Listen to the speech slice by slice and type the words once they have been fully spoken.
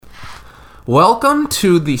Welcome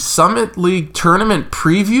to the Summit League Tournament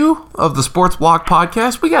preview of the Sports Block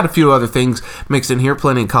Podcast. We got a few other things mixed in here,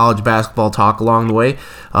 plenty of college basketball talk along the way.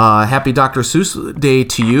 Happy Dr. Seuss Day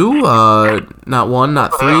to you. Not one,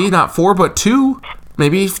 not three, not four, but two,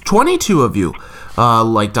 maybe 22 of you.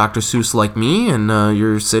 Like Dr. Seuss, like me, and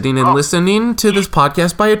you're sitting and listening to this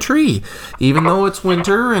podcast by a tree. Even though it's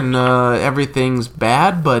winter and everything's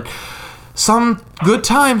bad, but some good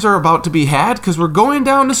times are about to be had because we're going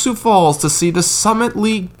down to Sioux Falls to see the Summit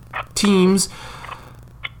League teams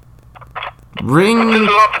ring. This is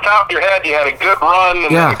off the top of your head. You had a good run,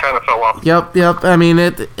 and then it kind of fell off. Yep. I mean,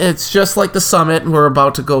 it's just like the Summit. We're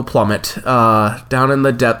about to go plummet down in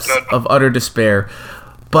the depths of utter despair.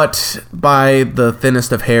 But by the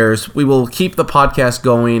thinnest of hairs, we will keep the podcast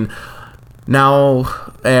going now.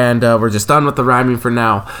 And we're just done with the rhyming for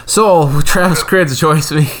now. So, Travis Crids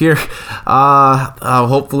joins me here.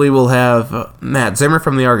 Hopefully we'll have Matt Zimmer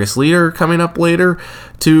from the Argus Leader coming up later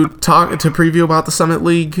to preview about the Summit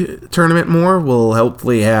League tournament more. We'll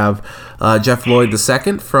hopefully have Jeff Lloyd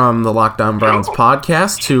II from the Lockdown Browns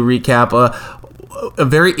podcast to recap a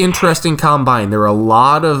very interesting combine. There were a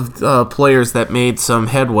lot of players that made some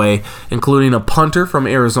headway, including a punter from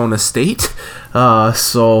Arizona State. Don't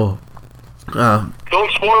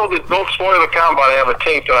spoil the combine. I have a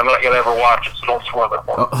tape that I'm not going to ever watch it, so don't spoil it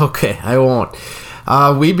for me. Okay, I won't.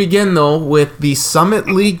 We begin, though, with the Summit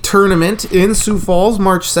League Tournament in Sioux Falls,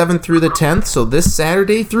 March 7th through the 10th, so this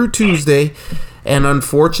Saturday through Tuesday. And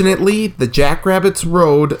unfortunately, the Jackrabbits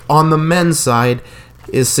Road on the men's side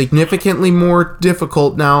is significantly more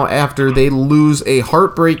difficult now after they lose a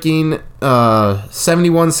heartbreaking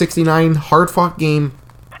 71-69 hard-fought game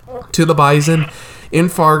to the Bison in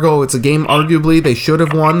Fargo. It's a game arguably they should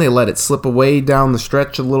have won. They let it slip away down the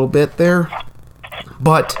stretch a little bit there.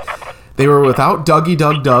 But they were without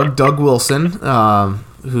Doug Wilson,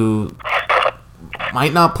 who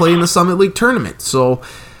might not play in the Summit League tournament. So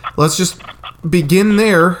let's just begin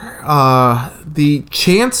there. The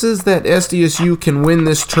chances that SDSU can win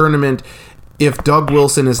this tournament if Doug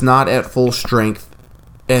Wilson is not at full strength,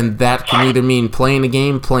 and that can either mean playing a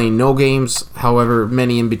game, playing no games, however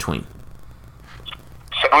many in between.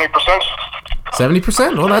 70%?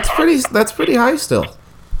 70%? Well, that's pretty high still. I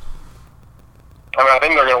mean, I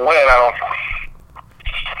think they're going to win.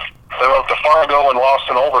 They went to Fargo and lost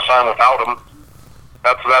in overtime without him.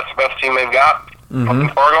 That's the best team they've got up in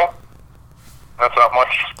Fargo. That's not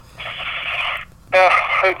much. Yeah,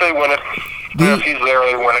 I think they win it. If he's there,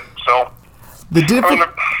 they win it. So the difficult.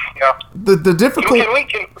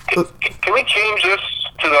 Can we change this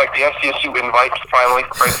to like the SDSU invite finally, for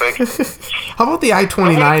Christ's sake? How about the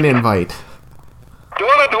I-29 invite? Do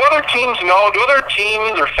other teams know? Do other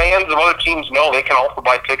teams or fans of other teams know they can also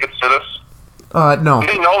buy tickets to this? No. Do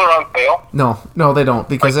they know they're on sale? No, they don't,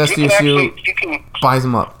 because like, SDSU you can buys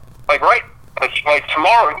them up. Like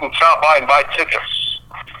tomorrow, you can stop by and buy tickets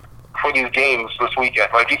for these games this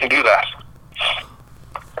weekend. Like, you can do that.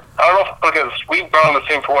 I don't know, because we've been on the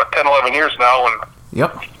team for 10, 11 years now, and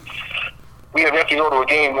yep. We have to go to a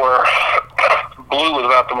game where blue is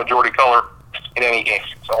not the majority color in any game.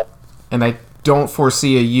 So, and I don't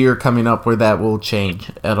foresee a year coming up where that will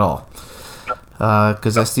change at all,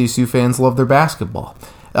 because SDSU fans love their basketball.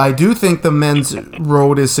 I do think the men's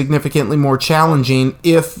road is significantly more challenging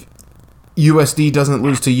if USD doesn't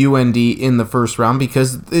lose to UND in the first round,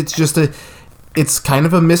 because it's kind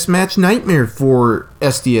of a mismatch nightmare for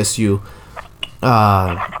SDSU.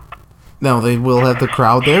 Now they will have the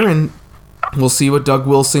crowd there, and we'll see what Doug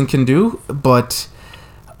Wilson can do. But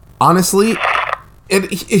honestly,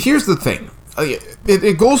 here's the thing: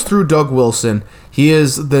 it goes through Doug Wilson. He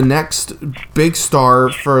is the next big star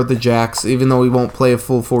for the Jacks, even though he won't play a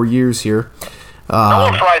full 4 years here.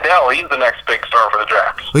 Noah Friedel, he's the next big star for the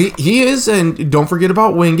Jacks. He is, and don't forget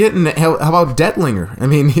about Wingett, and how about Detlinger? I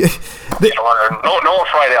mean, Noah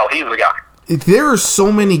Friedel, he's the guy. There are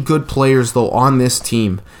so many good players, though, on this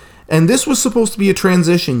team, and this was supposed to be a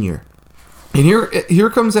transition year. And here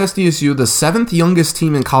comes SDSU, the 7th youngest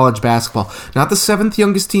team in college basketball. Not the 7th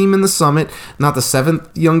youngest team in the Summit, not the 7th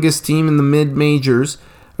youngest team in the mid-majors,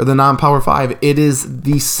 or the non-Power 5. It is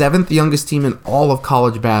the 7th youngest team in all of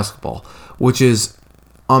college basketball, which is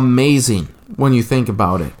amazing when you think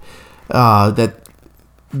about it. That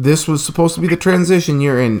this was supposed to be the transition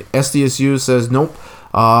year, and SDSU says, nope,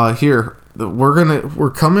 here,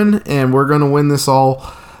 we're coming, and we're gonna win this whole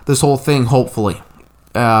thing, hopefully.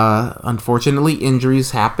 Unfortunately,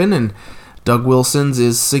 injuries happen, and Doug Wilson's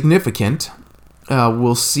is significant.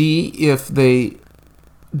 We'll see if they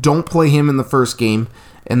don't play him in the first game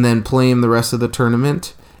and then play him the rest of the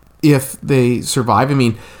tournament if they survive. I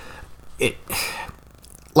mean,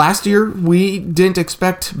 last year, we didn't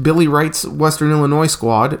expect Billy Wright's Western Illinois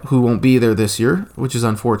squad, who won't be there this year, which is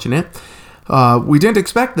unfortunate. We didn't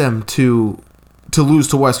expect them to lose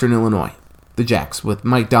to Western Illinois, the Jacks, with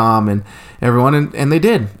Mike Dahm and everyone, and they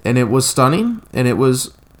did. And it was stunning, and it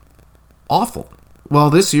was awful. Well,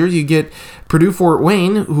 this year you get Purdue-Fort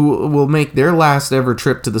Wayne, who will make their last ever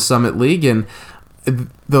trip to the Summit League, and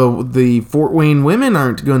the Fort Wayne women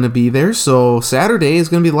aren't going to be there, so Saturday is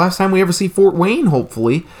going to be the last time we ever see Fort Wayne,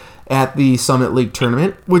 hopefully, at the Summit League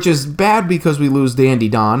tournament, which is bad because we lose Dandy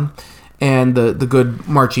Don and the good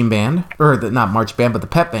marching band, or not marching band, but the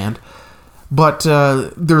pep band. But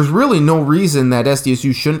there's really no reason that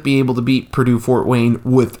SDSU shouldn't be able to beat Purdue-Fort Wayne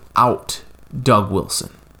without Doug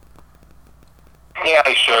Wilson. Yeah,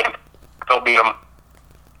 they should. They'll beat them.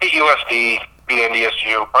 Beat USD, beat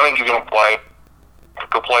NDSU. I think he's going to play.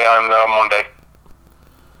 Go play on Monday.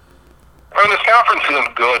 I mean, this conference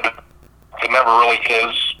isn't good. It never really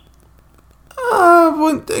is.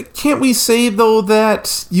 Can't we say, though, that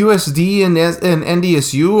USD and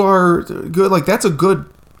NDSU are good? Like, that's a good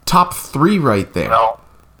top 3 right there. No.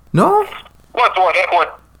 No? What?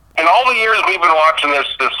 In all the years we've been watching this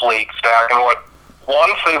league, Stack, and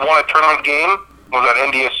once they won a tournament game, was that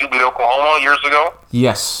NDSU beat Oklahoma years ago?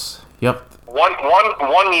 Yes. Yep. One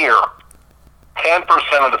year. 10%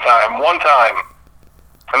 of the time. One time.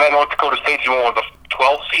 And then North Dakota State, you won with the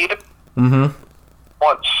 12th seed? Mm-hmm.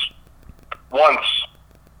 Once.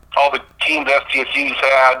 All the teams SDSU's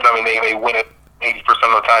had, I mean, they win it 80% of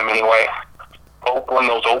the time anyway.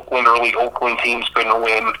 Those early Oakland teams couldn't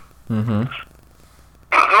win. Mm-hmm.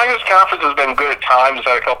 I guess conference has been good at times. It's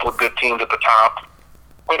had a couple of good teams at the top.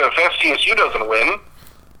 But if SDSU doesn't win,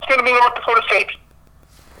 it's going to be North Dakota State.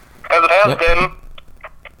 As it has been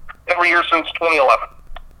every year since 2011.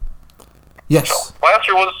 Yes. So, last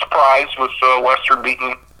year was a surprise with Western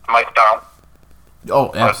beating Mike Dahm.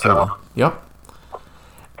 Oh, absolutely. Yep.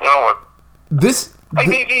 You know, these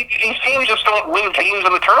teams just don't win games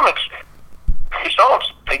in the tournaments. They don't.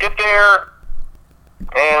 They get there,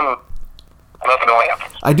 and nothing really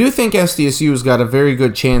happens. I do think SDSU has got a very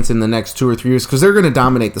good chance in the next 2 or 3 years because they're going to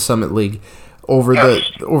dominate the Summit League over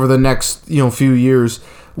the next few years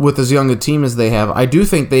with as young a team as they have. I do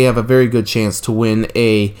think they have a very good chance to win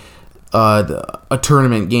a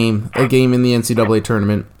tournament game, a game in the NCAA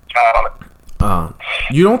tournament.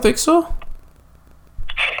 You don't think so?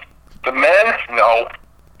 The men, no.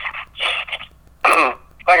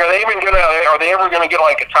 Like, are they ever gonna get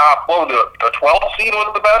like a top? What was it? The 12th seed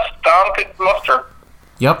was the best Dom could muster.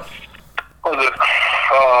 Yep. What was it?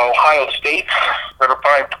 Ohio State that are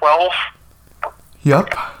probably 12.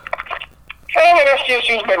 Yep. And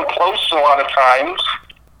SDSU's been close a lot of times,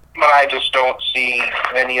 but I just don't see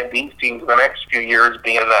any of these teams in the next few years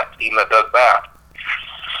being that team that does that.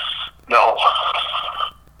 No.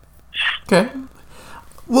 Okay.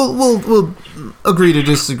 We'll agree to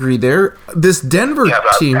disagree there. This Denver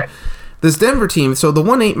team, so the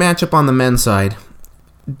 1-8 matchup on the men's side,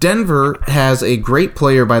 Denver has a great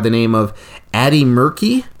player by the name of Ade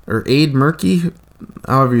Murkey,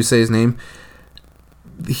 however you say his name.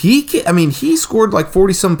 He scored like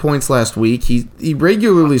 40-some points last week. He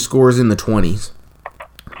regularly scores in the 20s.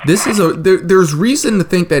 There's reason to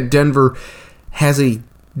think that Denver has a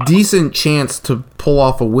decent chance to pull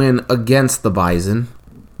off a win against the Bison.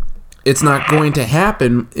 It's not going to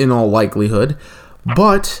happen in all likelihood,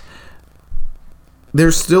 but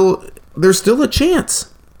there's still a chance.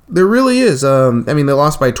 There really is. They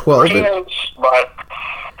lost by 12. But that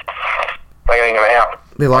ain't gonna happen.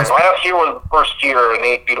 They lost. Last year was the first year in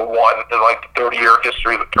 8-1 in like the 30-year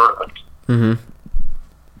history of the tournament. Mm-hmm.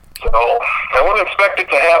 So I wouldn't expect it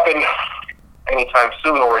to happen anytime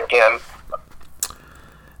soon or again.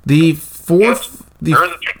 The fourth. There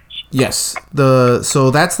is a chance. Yes.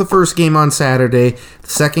 So that's the first game on Saturday. The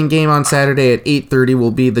second game on Saturday at 8:30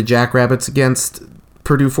 will be the Jackrabbits against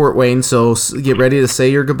Purdue-Fort Wayne. So get ready to say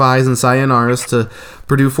your goodbyes and sayonaras to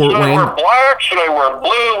Purdue-Fort Wayne. Should I wear black? Should I wear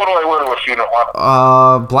blue? What do I wear to a funeral?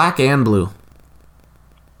 Black and blue.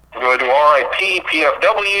 Do I do R.I.P.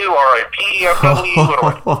 PFW? R.I.P. FW?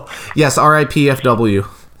 What do I? Yes, R.I.P. FW.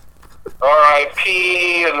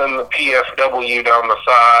 R.I.P. and then the PFW down the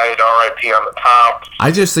side, R.I.P. on the top.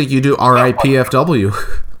 I just think you do R.I.P. FW.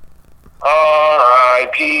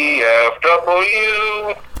 R.I.P.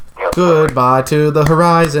 FW. Goodbye to the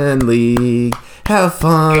Horizon League. Have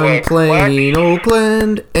fun playing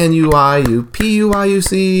Oakland. NUIU,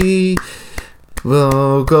 PUIUC.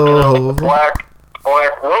 We'll go. Black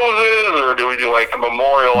roses, or do we do like a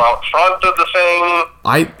memorial out front of the thing?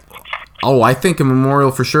 I think a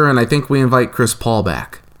memorial for sure, and I think we invite Chris Paul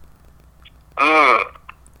back. That'd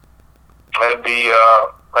be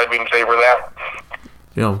I'd be in favor of that.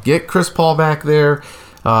 Get Chris Paul back there.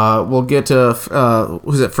 We'll get to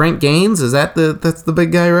was it Frank Gaines? Is that's the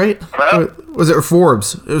big guy, right? Was it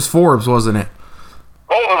Forbes? It was Forbes, wasn't it?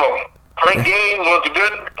 Both of them. Frank Gaines was a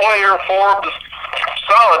good player. Forbes,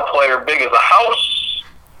 solid player, big as a house.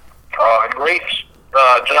 Great.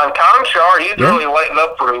 John Conchar, he's really lighting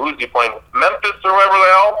up for who's he playing? Memphis or whatever the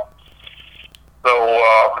hell. So,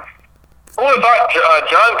 who would have thought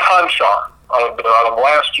John Conchar out of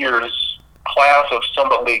last year's class of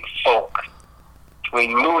Summit League folk?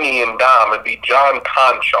 Between Mooney and Dom, it'd be John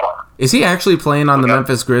Conchar. Is he actually playing on the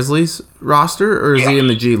Memphis Grizzlies roster, or is he in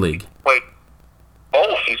the G League? Played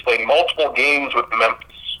both. He's played multiple games with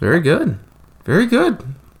Memphis. Very good. Very good.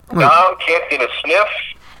 Dom can't get a sniff.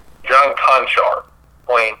 John Conchar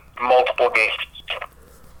playing multiple games.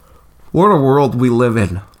 What a world we live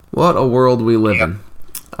in. What a world we live in.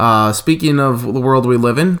 Speaking of the world we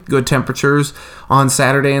live in, good temperatures on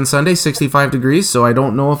Saturday and Sunday, 65 degrees, so I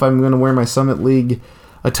don't know if I'm going to wear my Summit League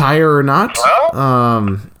attire or not.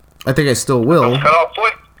 Well, I think I still will. Those cut-off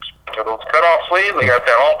sleeves, they got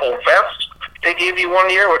that awful vest they gave you one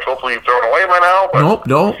year, which hopefully you've thrown away by now. But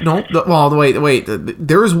Nope. Well, wait.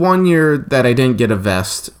 There was one year that I didn't get a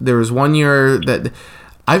vest. There was one year that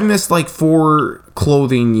I've missed like 4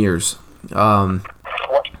 clothing years. But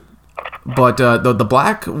the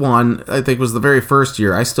black one, I think, was the very first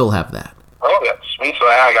year. I still have that. Oh, yes. Me, so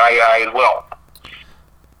I as well.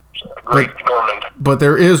 Great garment. But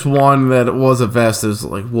there is one that was a vest. It's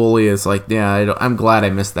like woolly. It's like, I'm glad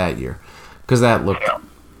I missed that year. Because that looked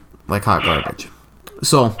like hot garbage.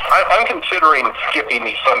 So I'm considering skipping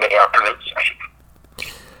the Sunday afternoon session.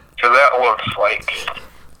 Because that looks like...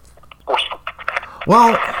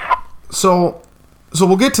 Well, so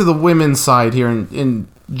we'll get to the women's side here in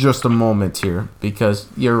just a moment here, because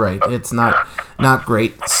you're right, it's not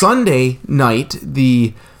great. Sunday night,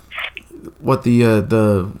 the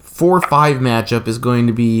 4-5 matchup is going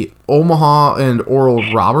to be Omaha and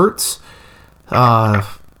Oral Roberts. I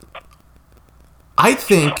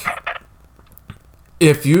think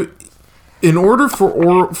in order for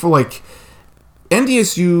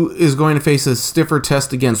NDSU is going to face a stiffer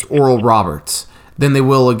test against Oral Roberts than they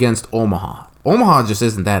will against Omaha. Omaha just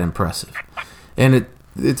isn't that impressive, and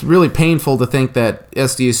it's really painful to think that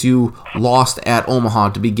SDSU lost at Omaha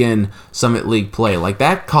to begin Summit League play. Like,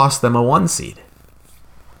 that cost them a 1 seed.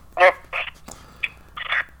 Yep. I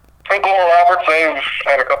think Oral Roberts, they've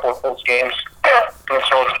had a couple of close games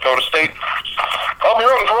against North Dakota State. I'll be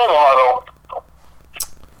rooting for Omaha, though.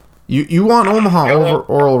 You want Omaha over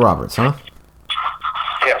Oral Roberts, huh?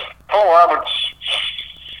 Yes. Oral Roberts,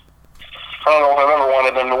 I don't know if I've ever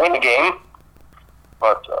wanted them to win the game,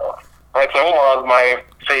 but I'd say Omaha is my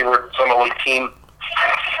favorite Summit League team.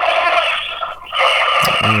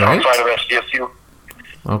 All right. Outside of SDSU.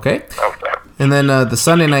 Okay. And then the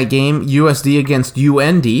Sunday night game, USD against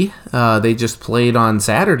UND. They just played on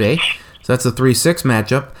Saturday, so that's a 3-6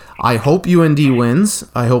 matchup. I hope UND wins.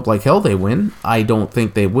 I hope like hell they win. I don't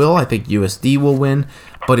think they will. I think USD will win,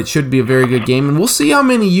 but it should be a very good game, and we'll see how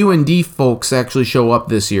many UND folks actually show up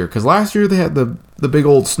this year, because last year they had the big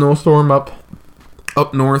old snowstorm up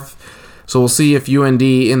north. So we'll see if UND,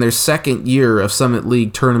 in their second year of Summit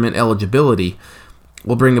League tournament eligibility,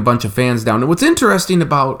 will bring a bunch of fans down. And what's interesting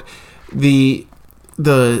about the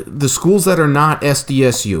schools that are not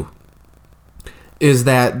SDSU is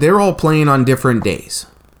that they're all playing on different days.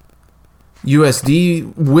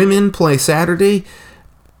 USD women play Saturday,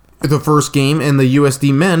 the first game, and the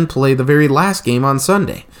USD men play the very last game on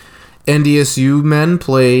Sunday. NDSU men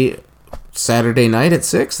play Saturday night at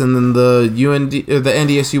 6, and then the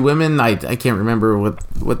NDSU women, I can't remember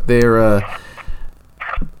what their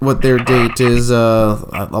date is.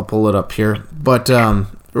 I'll pull it up here, but or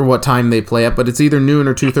what time they play at. But it's either noon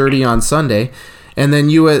or 2:30 on Sunday, and then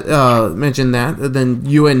you mentioned that. Then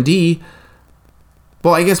UND,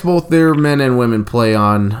 well, I guess both their men and women play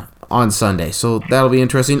on Sunday, so that'll be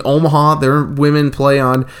interesting. Omaha, their women play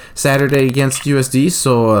on Saturday against USD,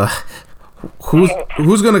 so.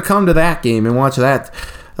 Who's going to come to that game and watch that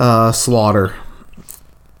slaughter?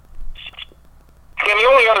 Yeah, the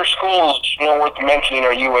only other schools worth mentioning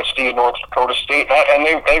are USD and North Dakota State,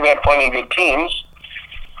 and they've had plenty of good teams.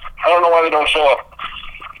 I don't know why they don't show up.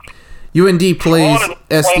 UND plays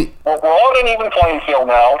SD. We're all in an even playing field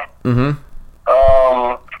now. Mm-hmm.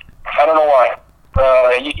 I don't know why.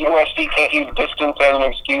 USD can't use distance as an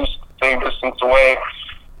excuse. Same distance away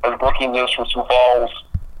as Brookings is from Sioux Falls.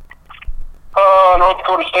 North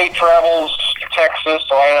Dakota State travels to Texas,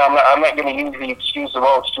 so I'm not going to use the excuse of,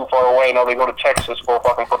 it's too far away. No, they go to Texas for a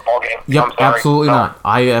fucking football game. Yep, absolutely not.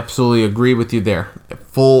 I absolutely agree with you there,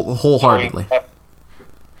 wholeheartedly.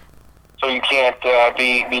 so you can't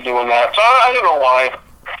be doing that. So I don't know why.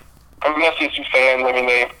 I mean, SDSU fans, I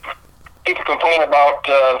mean, people complain about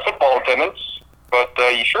football attendance, but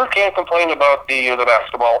you sure can't complain about the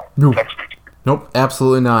basketball next week. Nope,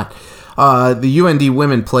 absolutely not. The UND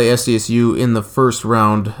women play SDSU in the first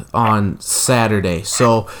round on Saturday.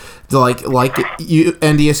 So, like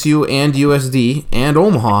NDSU and USD and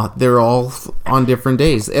Omaha, they're all on different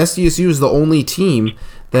days. SDSU is the only team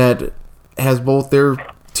that has both their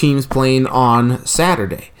teams playing on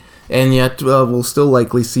Saturday. And yet, we'll still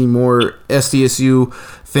likely see more SDSU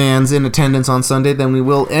fans in attendance on Sunday than we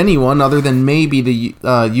will anyone other than maybe the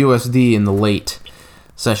USD in the late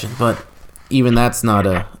session. But even that's not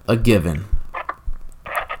a given.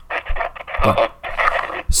 But,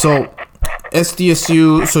 so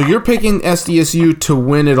SDSU. So you're picking SDSU to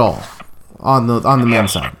win it all on the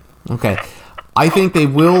men's side. Okay, I think they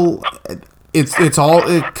will. It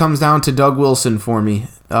comes down to Doug Wilson for me.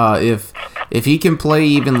 If he can play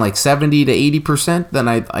even like 70 to 80%, then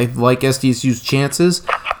I like SDSU's chances.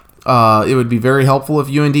 It would be very helpful if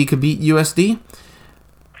UND could beat USD.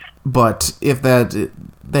 But if that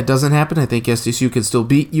doesn't happen, I think SDSU can still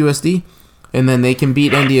beat USD, and then they can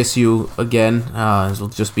beat NDSU again. It'll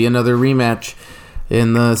just be another rematch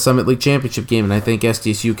in the Summit League Championship game, and I think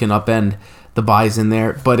SDSU can upend the Bison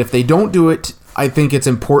there. But if they don't do it, I think it's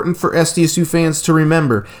important for SDSU fans to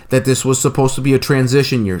remember that this was supposed to be a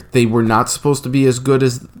transition year. They were not supposed to be as good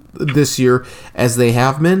as this year as they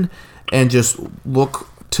have been, and just look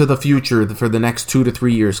to the future for the next 2 to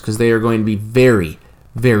 3 years, because they are going to be very,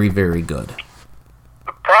 very, very good.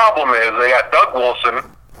 The problem is they got Doug Wilson,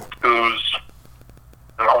 who's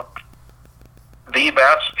the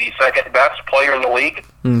second best player in the league.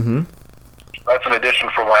 Mm-hmm. That's an addition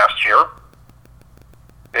from last year.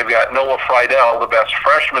 They've got Noah Friedel, the best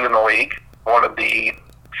freshman in the league, one of the,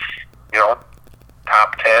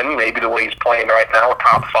 top 10, maybe the way he's playing right now,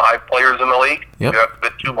 top 5 players in the league. Yep. That's a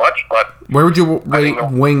bit too much, but where would you rate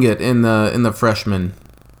Wingett in the freshman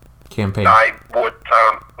campaign? I would.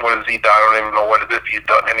 What has he done? I don't even know if he's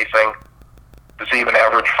done anything. Does he even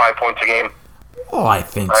average 5 points a game? Oh, I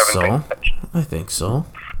think so. I think so.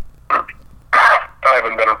 I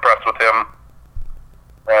haven't been impressed with him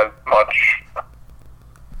as much.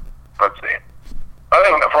 Let's see. I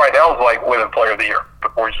think Friedel's like winning player of the year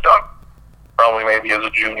before he's done. Probably maybe as a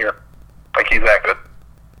junior. Like he's that good.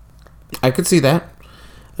 I could see that.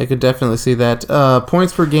 I could definitely see that.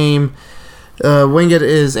 Points per game. Wingett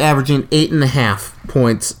is averaging 8.5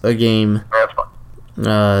 points a game. That's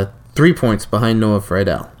fine. 3 points behind Noah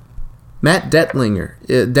Friedel. Matt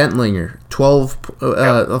Dentlinger, 12,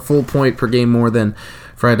 a full point per game more than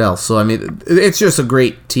Friedel. So, I mean, it's just a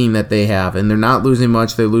great team that they have, and they're not losing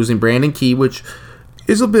much. They're losing Brandon Key, which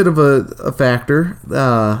is a bit of a factor,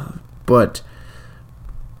 but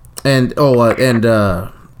Bo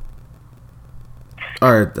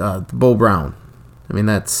Brown. I mean,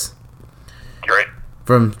 that's great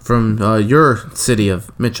from your city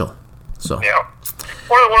of Mitchell. So yeah,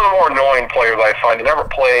 one of the more annoying players I find. He never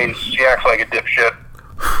plays. He acts like a dipshit.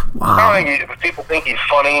 Wow. I don't think people think he's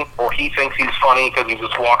funny, or he thinks he's funny because he's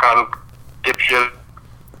this walk-on dipshit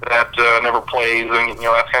that never plays, and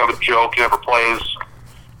that's kind of a joke. He never plays.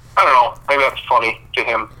 I don't know. Maybe that's funny to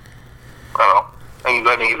him. I don't know.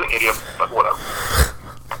 I think he's an idiot, but whatever.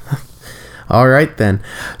 All right, then.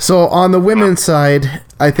 So on the women's side,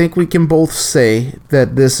 I think we can both say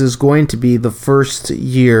that this is going to be the first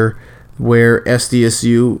year where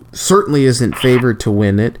SDSU certainly isn't favored to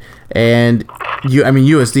win it, and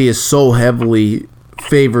USD is so heavily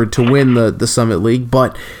favored to win the Summit League,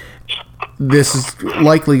 but this is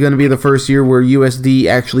likely going to be the first year where USD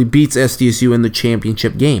actually beats SDSU in the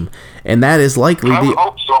championship game, and that is likely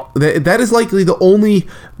that is likely the only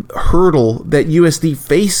hurdle that USD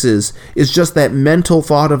faces, is just that mental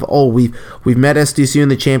thought of, we've met SDSU in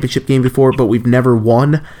the championship game before, but we've never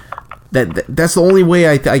won. That's the only way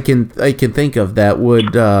I can think of that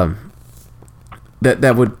would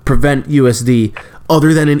that would prevent USD,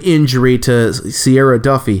 other than an injury to Sierra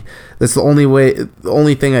Duffy. That's the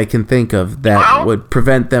only thing I can think of that would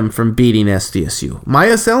prevent them from beating SDSU.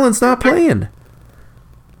 Maya Sellen's not playing.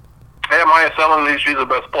 Yeah, Maya Sellen, she's the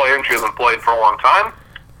best player, and she hasn't played for a long time.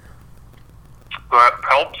 So that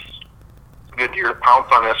helps. It's a good year to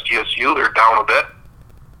pounce on SDSU. They're down a bit.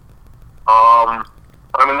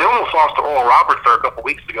 They almost lost to Oral Roberts there a couple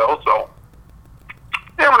weeks ago, so you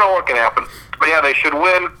never know what can happen. But yeah, they should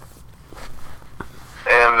win,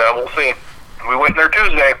 and we'll see. We went there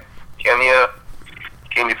Tuesday. Can you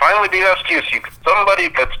finally beat SDSU? Somebody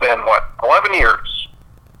that's been 11 years.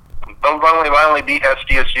 Finally beat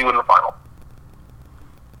SDSU in the final.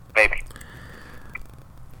 Maybe.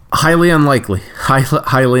 Highly unlikely.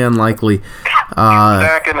 Highly unlikely.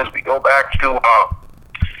 Second, as we go back to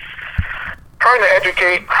trying to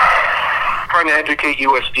educate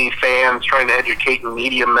USD fans, trying to educate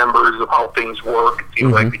media members of how things work. It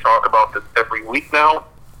seems like we talk about this every week now.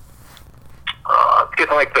 It's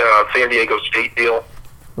getting like the San Diego State deal.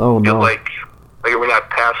 Oh, no. Like we're not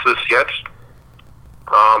past this yet,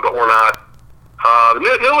 but we're not. The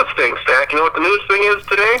newest thing, Stack. You know what the newest thing is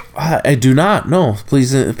today? I do not. No.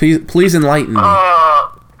 Please enlighten me.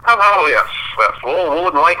 Yes. We'll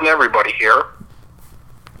enlighten everybody here.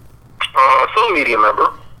 Some media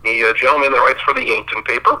member, the gentleman that writes for the Yankton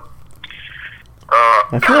paper.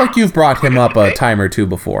 I feel like you've brought him up a time or two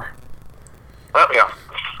before. Yeah.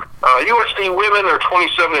 USD women are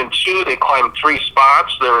 27-2. They climbed 3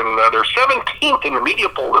 spots. They're 17th in the media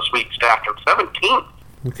poll this week, Stack. 17th.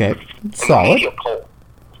 Okay, solid. In the media poll.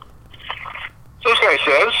 So this guy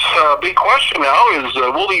says, big question now is,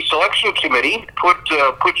 will the selection committee put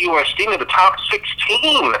USD into the top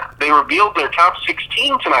 16? They revealed their top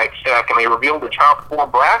 16 tonight, Stack, and they revealed the top 4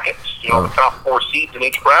 brackets. The top 4 seeds in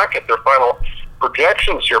each bracket. Their final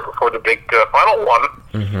projections here before the big final one.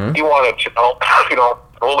 Mm-hmm. He wanted to know,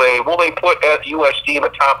 will they put USD in the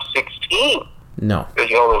top 16? No.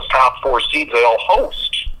 Because those top 4 seeds they all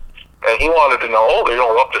host. And he wanted to know, they're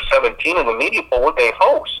up to 17 in the media poll, would they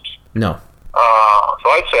host? No. So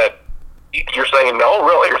I said, you're saying no?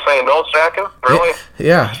 Really? You're saying no, Stackin? Really?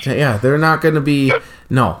 Yeah. They're not going to be...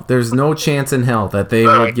 No, there's no chance in hell that they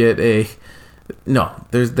would get a... No,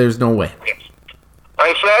 there's no way.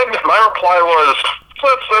 I said, my reply was,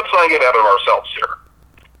 let's not get out of ourselves here.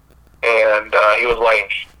 And he was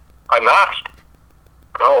like, I'm not.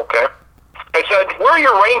 Oh, okay. I said, where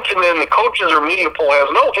you're ranked and then the coaches or media poll has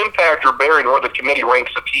no impact or bearing where the committee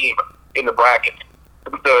ranks the team in the bracket.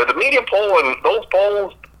 The media poll and those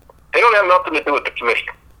polls, they don't have nothing to do with the committee,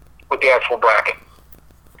 with the actual bracket.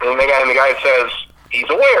 And the guy says he's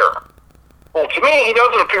aware. Well, to me, he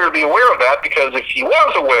doesn't appear to be aware of that, because if he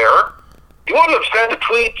was aware, he wouldn't have sent the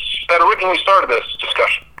tweets that originally started this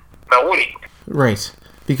discussion. Now, would he? Right.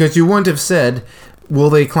 Because you wouldn't have said, will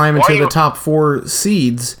they climb into the top 4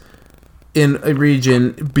 seeds in a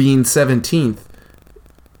region being 17th?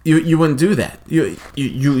 You wouldn't do that. You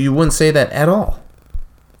wouldn't say that at all.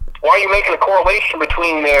 Why are you making a correlation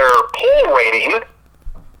between their poll rating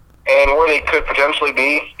and where they could potentially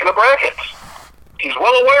be in the brackets? He's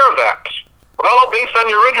well aware of that. Well, based on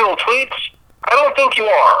your original tweets, I don't think you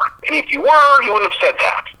are. And if you were, you wouldn't have said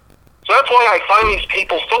that. So that's why I find these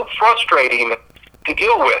people so frustrating to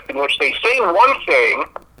deal with, in which they say one thing,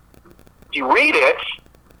 you read it,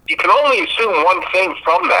 you can only assume one thing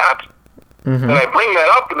from that, and I bring that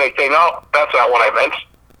up and they say, no, that's not what I meant.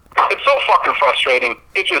 It's so fucking frustrating.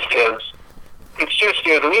 It just is. It just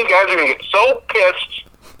is. And these guys are going to get so pissed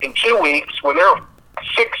in 2 weeks when they're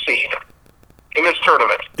 6th seed in this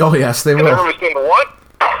tournament. Oh, yes, they will. And they're going to say, what?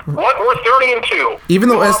 We're 30-2. Even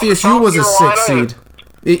though SDSU was a 6th seed.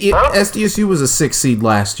 SDSU was a 6th seed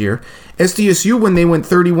last year. SDSU, when they went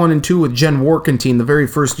 31-2 with Jen Warkentine, the very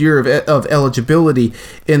first year of eligibility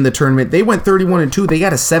in the tournament, they went 31-2. They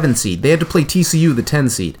got a 7 seed. They had to play TCU, the 10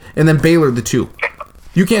 seed, and then Baylor, the 2.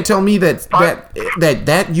 You can't tell me that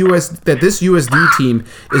this USD team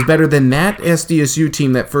is better than that SDSU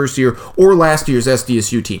team that first year or last year's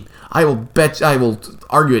SDSU team. I will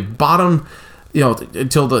argue it bottom,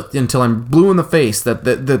 until I'm blue in the face that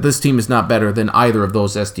this team is not better than either of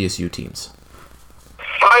those SDSU teams.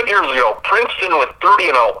 5 years ago, Princeton went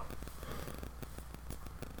 30-0.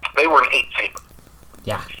 They were an 8th seed.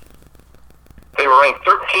 Yeah. They were ranked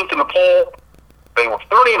 13th in the poll. They were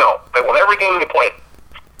 30-0. They won every game they played.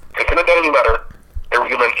 They couldn't have done any better. They were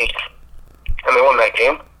given 8th. And they won that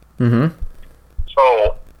game. Mm-hmm.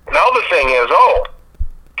 So, now the thing is,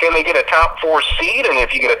 can they get a top 4 seed? And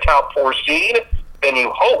if you get a top 4 seed, then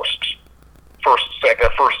you host first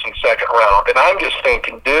and second round. And I'm just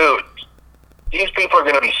thinking, dude, these people are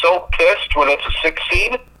going to be so pissed when it's a 6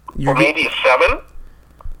 seed, or maybe a 7.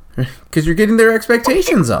 Because you're getting their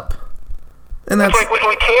expectations up. And that's like,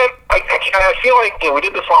 we can't, I feel like we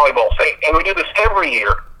did this volleyball thing, and we do this every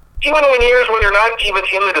year. Even in years when they're not even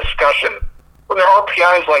in the discussion, when their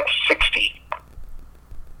RPI is like 60,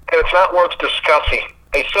 and it's not worth discussing,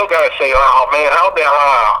 they still got to say, oh man,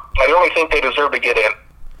 I only think they deserve to get in.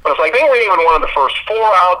 But it's like, they weren't even one of the first 4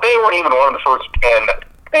 out, they weren't even one of the first 10.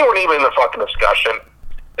 They weren't even in the fucking discussion.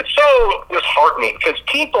 It's so disheartening, because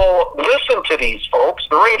people listen to these folks,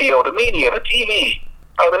 the radio, the media, the TV,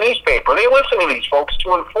 the newspaper. They listen to these folks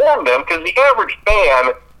to inform them, because the average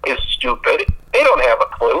fan is stupid. They don't have a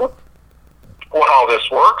clue how this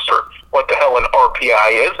works, or what the hell an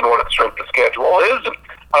RPI is, and what a strength of schedule is, and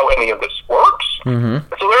how any of this works. Mm-hmm.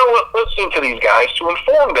 So they're listening to these guys to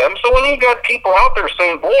inform them. So when you got people out there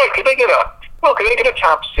saying, boy, could they get a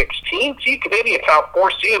top 16 seed? Could they be a top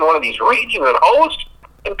 4 seed in one of these regions and host?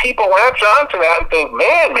 And people latch onto that and think,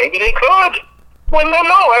 man, maybe they could. Well,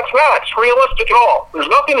 no, that's not. It's realistic at all. There's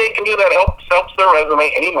nothing they can do that helps their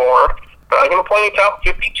resume anymore. They're not going to play any top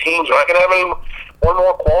 50 teams. They're not going to have any one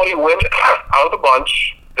more quality win out of the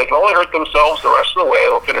bunch. They can only hurt themselves the rest of the way.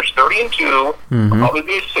 They'll finish 30-2. Mm-hmm. Probably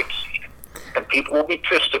be a 6 seed. And people will be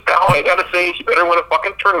pissed at that. All I got to say is you better win a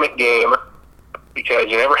fucking tournament game because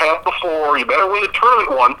you never have before. You better win a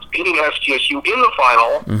tournament once, beating SDSU in the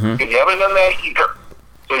final, because you haven't done that either.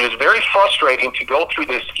 So it is very frustrating to go through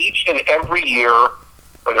this each and every year,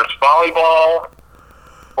 whether it's volleyball,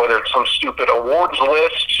 whether it's some stupid awards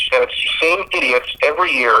list, and it's the same idiots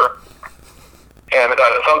every year. And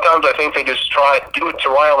sometimes I think they just try to do it to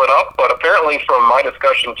rile it up, but apparently from my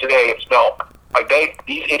discussion today, it's no.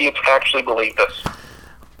 These idiots actually believe this.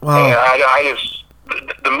 Well, and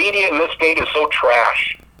the media in this state is so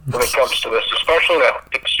trash when it comes to this, especially that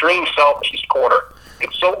extreme southeast corner.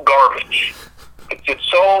 It's so garbage. It's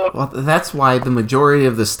so. Well, that's why the majority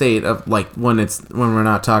of the state of when we're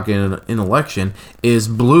not talking an election is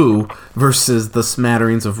blue versus the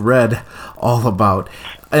smatterings of red all about.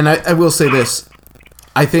 And I will say this,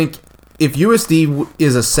 I think if USD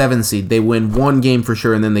is a 7 seed, they win one game for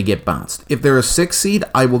sure and then they get bounced. If they're a 6 seed,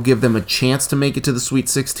 I will give them a chance to make it to the Sweet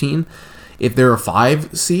 16. If they're a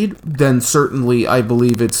 5 seed, then certainly I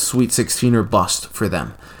believe it's Sweet 16 or bust for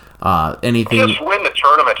them. Anything. Just win the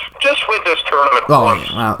tournament. Just win this tournament. Well,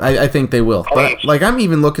 I think they will. Please. But I'm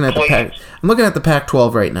even looking at the Pac. I'm looking at the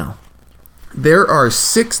Pac-12 right now. There are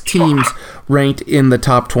 6 teams ranked in the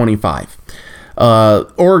top 25.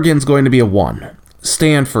 Oregon's going to be a 1.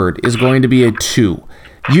 Stanford is going to be a 2.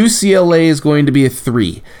 UCLA is going to be a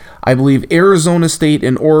 3. I believe Arizona State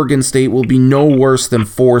and Oregon State will be no worse than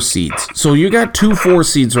 4 seeds. So you got 2 4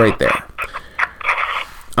 seeds right there.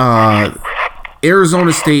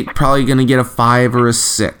 Arizona State probably going to get a 5 or a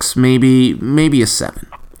 6, maybe a 7.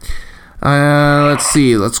 Let's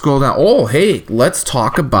see. Let's scroll down. Oh, hey, let's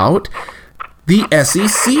talk about the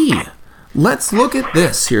SEC. Let's look at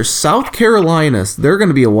this here. South Carolina, they're going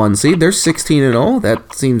to be a 1 seed. They're 16-0.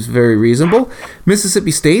 That seems very reasonable.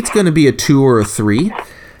 Mississippi State's going to be a 2 or a 3.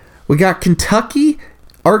 We got Kentucky,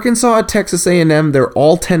 Arkansas, Texas A&M. They're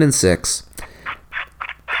all 10-6.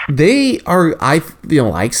 They are,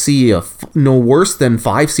 I see no worse than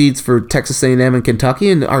 5 seeds for Texas A&M and Kentucky,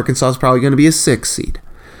 and Arkansas is probably going to be a 6 seed,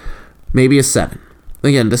 maybe a 7.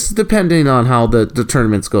 Again, this is depending on how the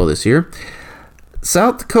tournaments go this year.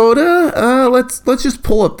 South Dakota, let's just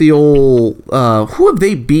pull up the old. Who have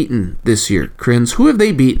they beaten this year, Crins? Who have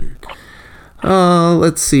they beaten?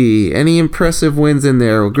 Let's see. Any impressive wins in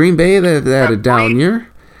there? Well, Green Bay, they had a down year.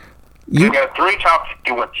 You got 3 top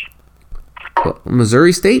 50 wins. Well,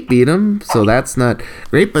 Missouri State beat them, so that's not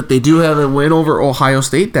great. But they do have a win over Ohio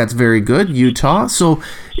State. That's very good. Utah. So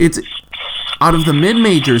it's out of the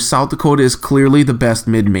mid-majors, South Dakota is clearly the best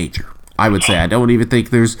mid-major, I would say. I don't even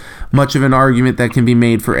think there's much of an argument that can be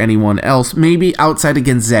made for anyone else. Maybe outside of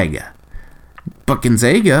Gonzaga. But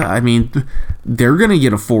Gonzaga, I mean, they're going to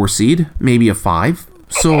get a 4 seed, maybe a 5.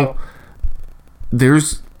 So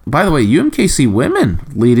there's, by the way, UMKC women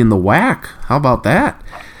leading the WAC. How about that?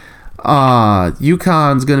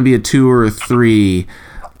 UConn's going to be a 2 or a 3.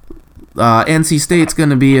 NC State's going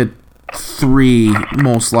to be a 3,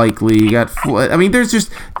 most likely. You got, I mean,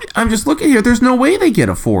 I'm just looking here. There's no way they get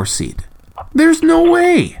a 4 seed. There's no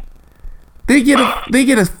way. They get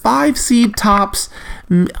a 5 seed tops,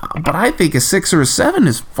 but I think a 6 or a 7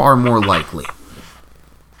 is far more likely.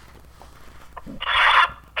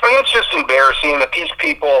 I mean, it's just embarrassing that these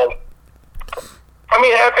people. I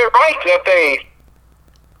mean, they're right that they.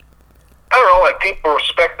 I don't know, like people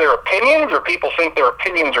respect their opinions, or people think their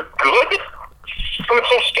opinions are good. I mean, it's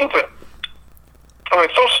so stupid. I mean,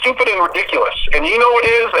 it's so stupid and ridiculous. And you know it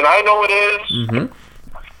is, and I know it is. Mm-hmm.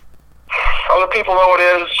 Other people know it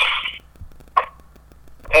is.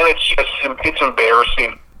 And it's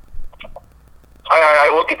embarrassing. I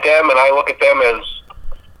look at them, and I look at them as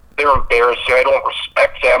they're embarrassing. I don't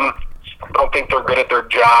respect them. I don't think they're good at their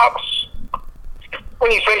jobs.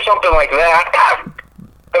 When you say something like that,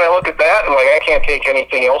 then I look at that, and I can't take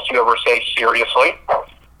anything else you ever say seriously.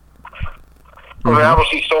 They're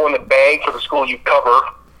obviously so in the bag for the school you cover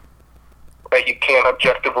that you can't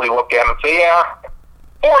objectively look at and say, yeah,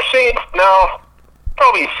 4 seed, no,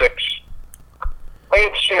 probably 6.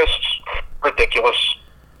 It's just ridiculous.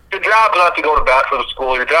 Your job is not to go to bat for the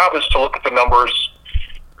school. Your job is to look at the numbers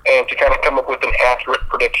and to kind of come up with an accurate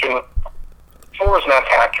prediction. 4 is not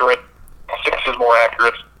accurate. 6 is more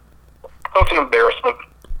accurate. So it's an embarrassment.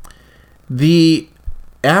 The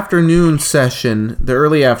afternoon session, the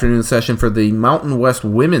early afternoon session for the Mountain West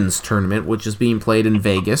Women's Tournament, which is being played in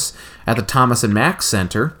Vegas at the Thomas and Mack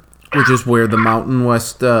Center, which is where the Mountain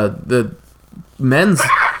West, the men's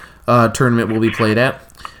tournament will be played at.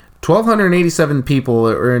 1,287 people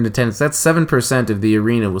are in attendance. That's 7% of the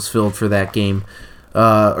arena was filled for that game,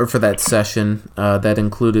 or for that session. That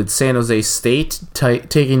included San Jose State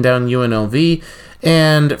taking down UNLV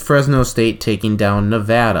and Fresno State taking down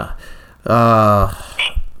Nevada.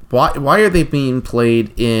 Why are they being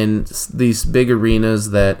played in these big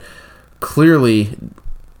arenas that clearly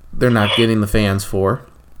they're not getting the fans for?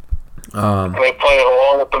 Are they playing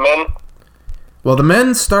along with the men? Well, the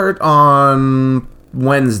men start on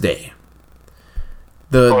Wednesday.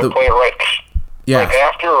 Play right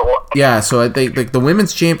after or what? Yeah, so I think the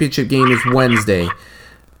women's championship game is Wednesday,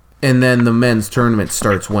 and then the men's tournament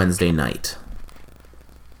starts Wednesday night.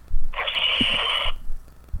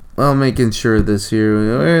 Well, making sure this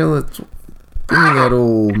here. Let's give me that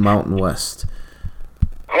old Mountain West.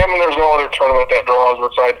 I mean, there's no other tournament that draws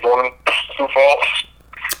besides one in Sioux Falls.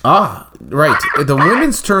 Ah, right. The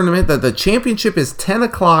women's tournament, the championship is 10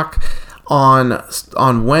 o'clock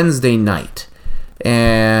on Wednesday night.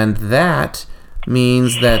 And that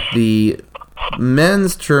means that the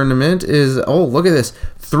men's tournament is, look at this.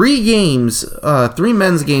 3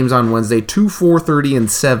 men's games on Wednesday, 2, 4:30, and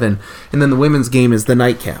 7. And then the women's game is the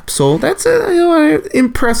nightcap. So that's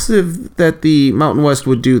impressive that the Mountain West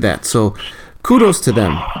would do that. So kudos to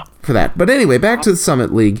them for that. But anyway, back to the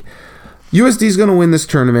Summit League. USD is going to win this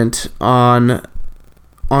tournament on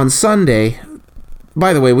Sunday.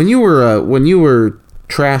 By the way, when you were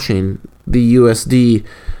trashing the USD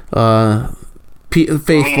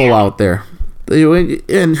faithful out there,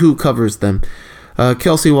 and who covers them,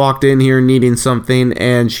 Kelsey walked in here needing something,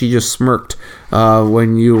 and she just smirked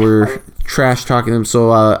when you were trash talking them.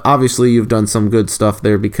 So obviously you've done some good stuff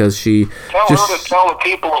there because she tell the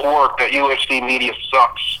people at work that USD media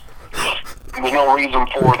sucks. There's no reason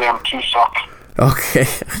for them to suck. Okay,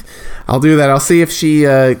 I'll do that. I'll see if she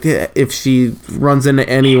runs into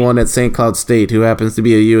anyone at St. Cloud State who happens to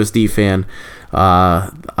be a USD fan.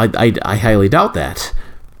 I highly doubt that,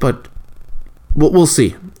 but we'll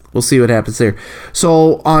see. We'll see what happens there.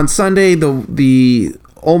 So on Sunday, the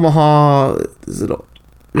Omaha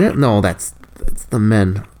that's the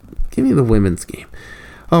men. Give me the women's game.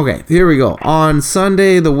 Okay, here we go. On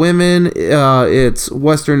Sunday, the women, it's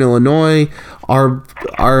Western Illinois. Our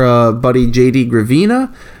buddy JD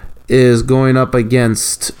Gravina is going up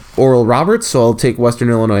against Oral Roberts, so I'll take Western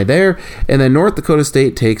Illinois there. And then North Dakota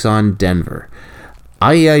State takes on Denver.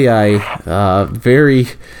 Very,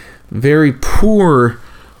 very poor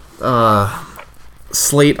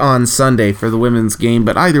slate on Sunday for the women's game,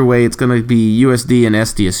 but either way it's going to be USD and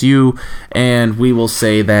SDSU, and we will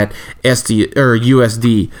say that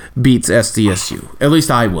USD beats SDSU. At least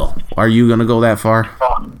I will. Are you going to go that far?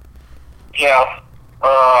 Yeah.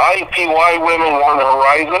 IUPUI women won the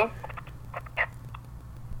Horizon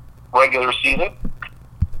regular season.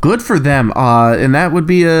 Good for them. And that would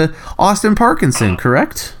be Austin Parkinson,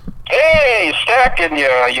 correct? Hey, Stackin', you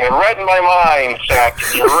read my mind,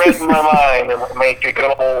 Stackin'. You read my mind and make a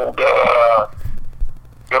good old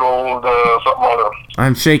something other.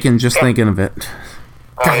 I'm shaking just thinking of it.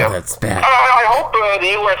 God, yeah. That's bad. I hope the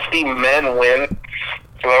USD men win.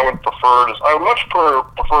 So I would much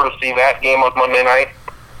prefer to see that game on Monday night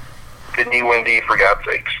than UND, for God's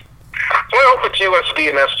sakes. So I hope it's USD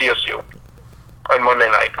and SDSU on Monday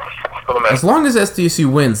night for the men. As long as SDSU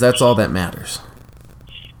wins, that's all that matters.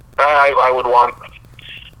 I would want to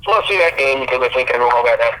see that game because I think I know how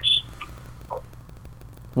that ends.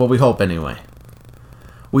 Well, we hope anyway.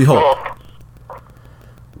 We hope.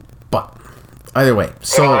 But either way,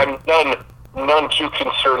 so I'm none too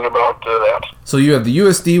concerned about that. So you have the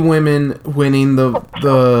USD women winning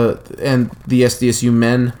and the SDSU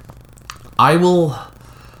men. I will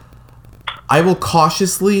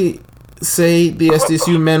cautiously say the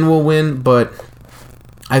SDSU men will win, but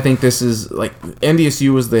I think this is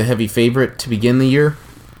NDSU was the heavy favorite to begin the year,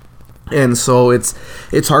 and so it's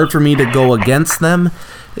hard for me to go against them.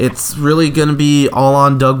 It's really going to be all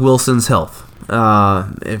on Doug Wilson's health.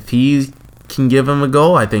 If he can give him a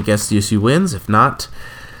go, I think SDSU wins. If not,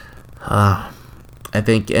 I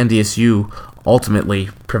think NDSU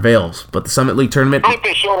ultimately prevails. But the Summit League tournament, I think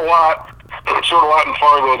they showed a lot. They showed a lot in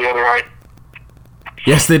Fargo the other night.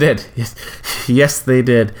 Yes, they did. Yes, they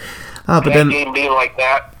did. But that then game being like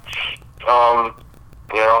that, but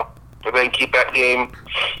then keep that game,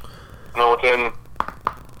 within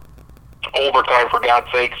overtime for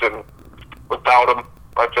God's sakes, and without them,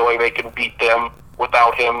 I feel like they can beat them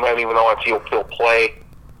without him, and even though he'll play,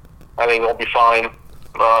 I think they'll be fine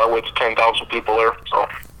with 10,000 people there. So.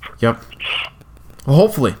 Yep.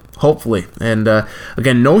 Well, hopefully. And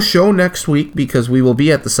again, no show next week because we will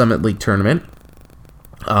be at the Summit League tournament.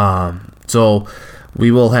 So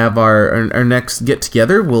we will have our next get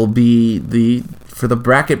together will be for the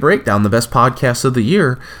bracket breakdown, the best podcast of the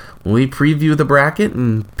year. We preview the bracket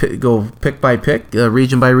and go pick by pick,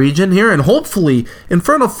 region by region here, and hopefully in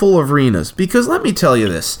front of full arenas. Because let me tell you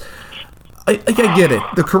this, I get it.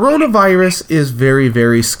 The coronavirus is very,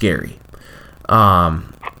 very scary.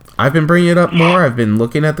 I've been bringing it up more. I've been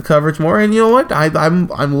looking at the coverage more, and you know what?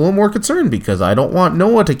 I'm a little more concerned because I don't want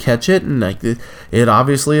Noah to catch it, and it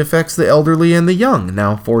obviously affects the elderly and the young.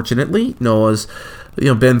 Now, fortunately, Noah's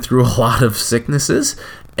been through a lot of sicknesses,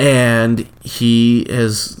 and he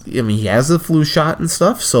has the flu shot and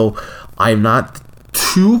stuff. So I'm not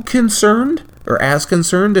too concerned or as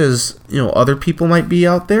concerned as other people might be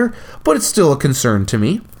out there, but it's still a concern to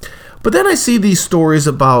me. But then I see these stories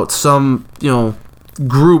about some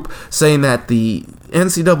group saying that the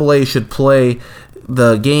NCAA should play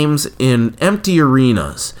the games in empty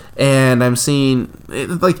arenas, and I'm seeing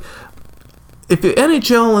if the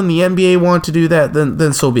NHL and the NBA want to do that,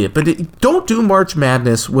 then so be it. But don't do March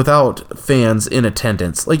Madness without fans in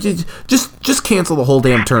attendance. Just cancel the whole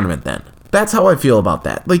damn tournament then. That's how I feel about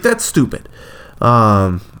that. That's stupid.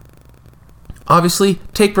 Obviously,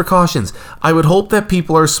 take precautions. I would hope that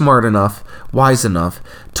people are smart enough, wise enough,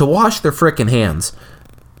 to wash their frickin' hands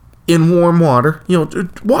in warm water.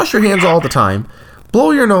 Wash your hands all the time.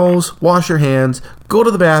 Blow your nose, wash your hands, go to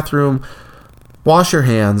the bathroom, wash your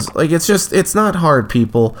hands. It's not hard,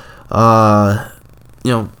 people.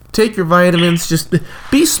 Take your vitamins. Just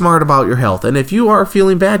be smart about your health. And if you are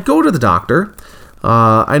feeling bad, go to the doctor.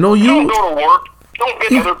 I know you... Don't go to work. Don't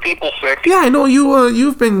get other people sick. Yeah, I know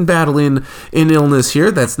you've been battling an illness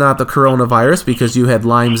here. That's not the coronavirus because you had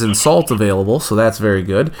limes and salt available, so that's very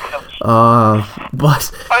good.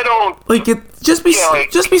 But I don't just be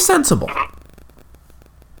sensible.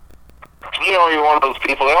 You're one of those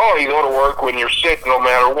people that you go to work when you're sick no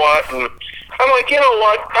matter what, and I'm like, you know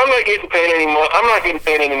what? I'm not getting paid anymore. I'm not getting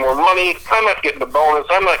paid any more money. I'm not getting the bonus.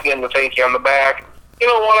 I'm not getting the thank you on the back. You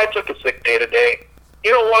know what? I took a sick day today.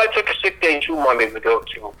 You know what? I took a sick day 2 Mondays ago,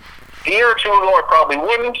 too. A year or two ago, I probably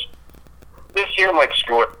wouldn't. This year, I'm like,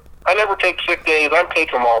 screw it. I never take sick days. I'm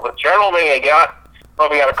taking them all. The general thing I got,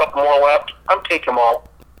 probably got a couple more left. I'm taking them all.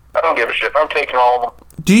 I don't give a shit. I'm taking all of them.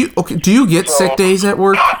 Do you get sick days at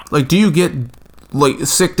work? Do you get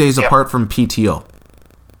sick days apart from PTO?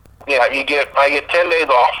 Yeah, I get 10 days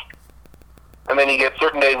off. And then you get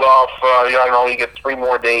certain days off. You get 3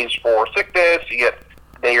 more days for sickness. You get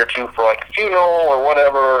day or two for a funeral or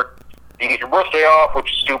whatever. You get your birthday off,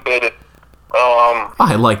 which is stupid.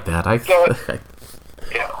 I like that.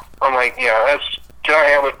 Yeah, I'm like, can I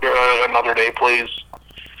have it another day, please?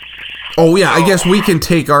 Oh yeah, I guess we can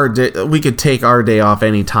take our day. We could take our day off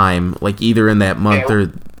anytime, either in that month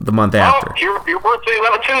or the month after. Your birthday's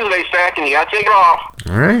on a Tuesday, Stack, and you gotta take it off.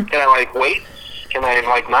 All right. Can I wait? Can I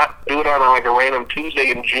not do it on a random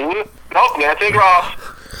Tuesday in June? Nope, you gotta take it off.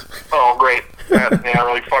 Oh great. That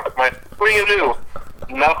really fucked my... What are you going to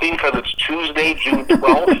do? Nothing, because it's Tuesday, June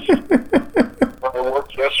 12th. I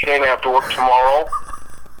worked yesterday and I have to work tomorrow.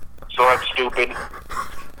 So that's stupid.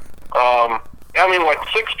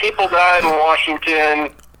 6 people died in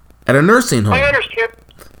Washington. At a nursing home. I understand.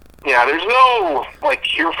 Yeah, there's no,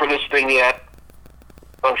 cure for this thing yet.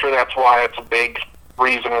 I'm sure that's why it's a big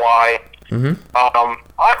reason why. Mm-hmm.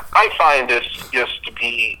 I find this just to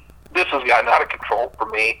be... This has gotten out of control for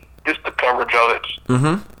me. Just the coverage of it.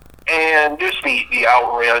 Mm-hmm. And just the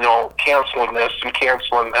outrage, canceling this and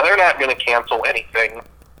canceling that. They're not going to cancel anything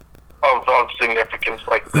of significance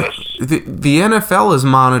like this. The NFL is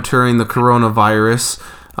monitoring the coronavirus,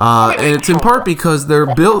 and it's in part because the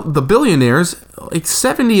billionaires,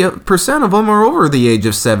 70% of them are over the age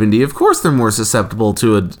of 70. Of course they're more susceptible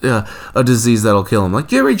to a disease that'll kill them.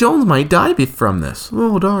 Jerry Jones might die from this.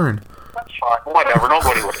 Oh, darn. That's fine. Whatever.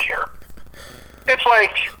 Nobody would care. It's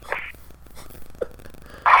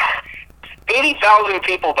 80,000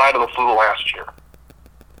 people died of the flu last year.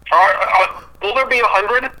 Will there be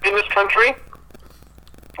 100 in this country?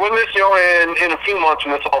 When this, in a few months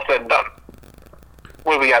when it's all said and done.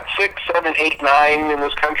 What, we got 6, 7, 8, 9 in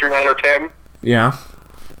this country, 9 or 10? Yeah.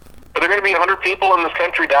 Are there going to be 100 people in this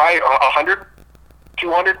country die? 100?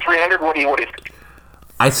 200? 300? What do you think?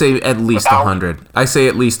 I say at least 100. I say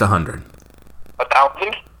at least 100.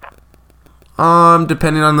 1,000?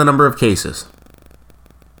 Depending on the number of cases.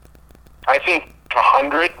 I think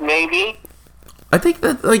 100, maybe. I think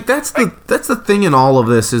that that's the thing in all of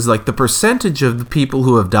this is like the percentage of the people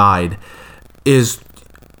who have died is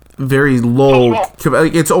very low.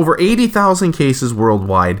 It's over 80,000 cases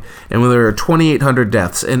worldwide, and there are 2,800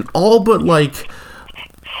 deaths, and all but like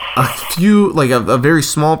a few, like a very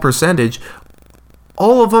small percentage,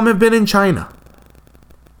 all of them have been in China.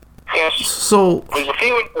 Yes. So there's a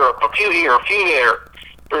few in Europe, a few here, a few there.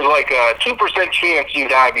 There's like a 2% chance you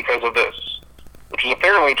die because of this, which is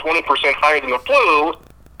apparently 20% higher than the flu.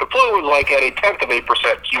 The flu is like at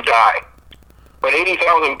 0.1% you die. But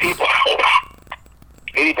 80,000 people,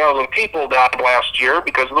 80,000 people died last year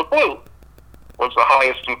because of the flu. Was the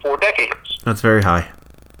highest in 4 decades. That's very high.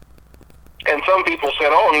 And some people said,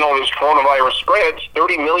 oh, this coronavirus spreads,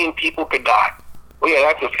 30 million people could die. Well,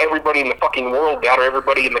 yeah, that's if everybody in the fucking world got it, or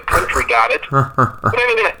everybody in the country got it. But that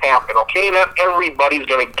ain't going to happen, okay? Not everybody's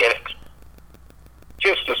going to get it.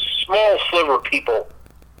 Just a small sliver of people.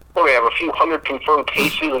 Well, we have a few hundred confirmed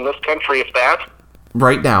cases in this country, if that.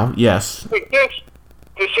 Right now, yes. Like this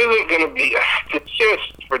isn't going to be... It's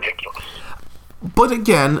just ridiculous. But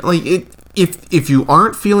again, like, if you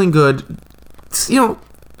aren't feeling good,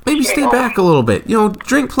 maybe stay back a little bit.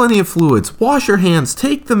 Drink plenty of fluids. Wash your hands.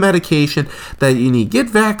 Take the medication that you need. Get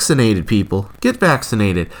vaccinated, people. Get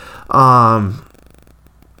vaccinated. I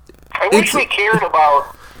wish we cared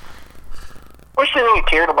about... I wish they really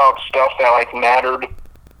cared about stuff that, like, mattered.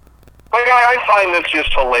 Like, I find this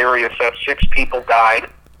just hilarious that 6 people died.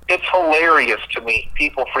 It's hilarious to me.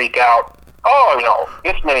 People freak out. Oh,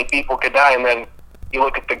 this many people could die, and then you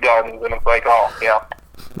look at the guns, and it's like, oh, yeah.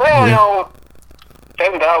 Well,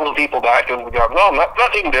 10,000 people died because of the guns. No,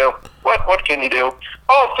 nothing to do. What can you do?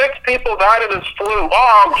 Oh, 6 people died of this flu.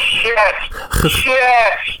 Oh, shit.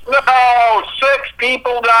 Shit. No, 6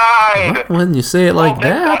 people died. When you say it like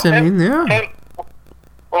that, I mean, yeah.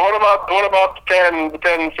 Well, what about the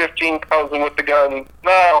 10, 15,000 with the gun?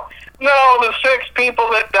 No, the 6 people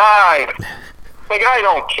that died. Like, I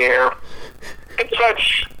don't care. It's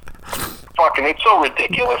it's so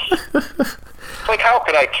ridiculous. Like, how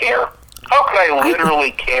could I care? How could I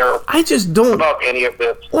literally care? I just don't about any of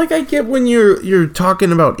this. Like, I get when you're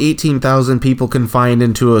talking about 18,000 people confined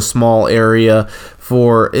into a small area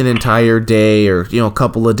for an entire day or a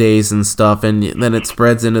couple of days and stuff, and then it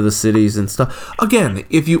spreads into the cities and stuff. Again,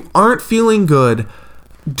 if you aren't feeling good,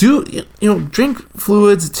 drink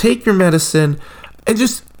fluids, take your medicine, and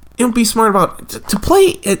just be smart about to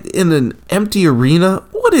play in an empty arena.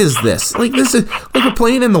 What is this? Like, this is like we're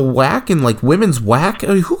playing in the WAC and like women's WAC.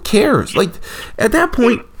 I mean, who cares? Like, at that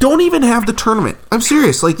point, don't even have the tournament. I'm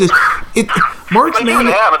serious. Like this, March Madness. Don't even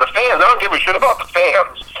have it. The fans. I don't give a shit about the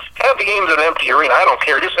fans. Have the games in an empty arena. I don't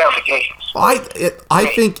care. Just have the games.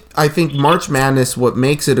 I think March Madness. What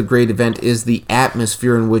makes it a great event is the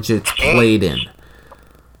atmosphere in which it's played in.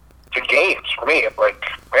 The games for me. It's like,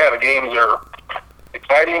 the games are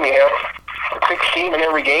exciting. You have a 6 team in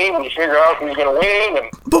every game, and you figure out who's going to win.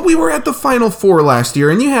 But we were at the Final Four last year,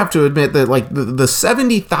 and you have to admit that like the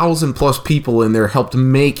 70,000 plus people in there helped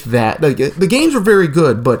make that. Like, the games were very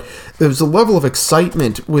good, but there was a level of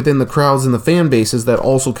excitement within the crowds and the fan bases that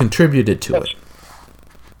also contributed to it.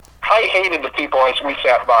 I hated the people we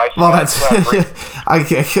sat by. So well,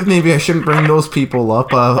 maybe I shouldn't bring those people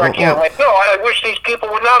up. I wish these people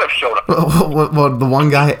would not have showed up. Well, the one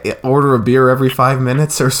guy order a beer every 5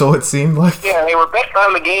 minutes or so, it seemed like. Yeah, they were betting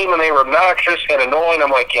on the game, and they were obnoxious and annoying.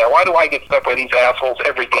 I'm like, why do I get stuck with these assholes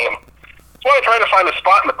every game? That's why I try to find a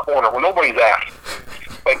spot in the corner where nobody's at.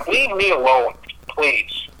 Like, leave me alone,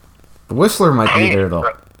 please. The Whistler might be there,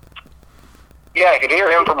 though. Yeah, I could hear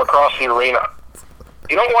him from across the arena.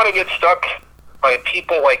 You don't want to get stuck by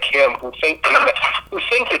people like him who think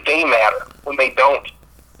that they matter when they don't.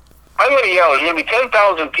 I'm going to yell. There's going to be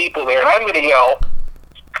 10,000 people there, and I'm going to yell.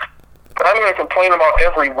 But I'm going to complain about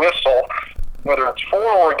every whistle, whether it's for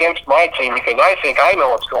or against my team, because I think I know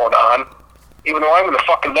what's going on, even though I'm in the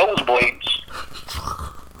fucking nosebleeds.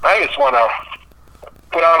 I just want to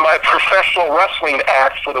put on my professional wrestling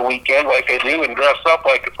act for the weekend like I do and dress up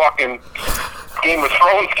like a fucking Game of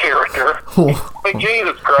Thrones character. Like,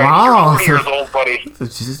 Jesus Christ, wow. You're 40 years old, buddy.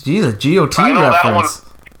 Jesus, GOT reference.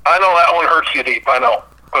 I know that one hurts you deep, I know.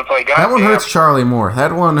 It's like, that one hurts Charlie more.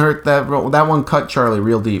 That one hurt, that one cut Charlie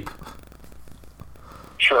real deep.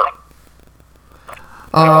 Sure.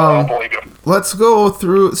 Let's go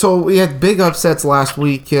through. So we had big upsets last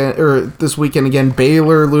weekend, or this weekend again.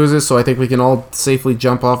 Baylor loses, so I think we can all safely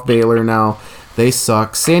jump off Baylor now. They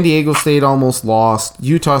suck. San Diego State almost lost.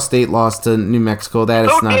 Utah State lost to New Mexico. That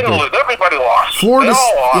is not good. Everybody lost.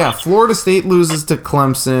 Florida State loses to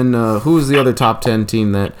Clemson. Who is the other top 10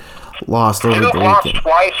 team that lost over Duke the lost weekend.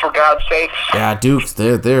 twice, for God's sakes. Yeah, Duke's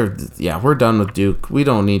we're done with Duke. We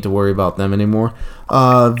don't need to worry about them anymore.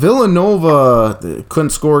 Villanova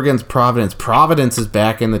couldn't score against Providence. Providence is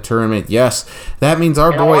back in the tournament. Yes, that means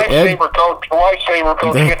our boy Ed. Lifesaver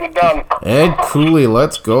coach getting it done. Ed Cooley,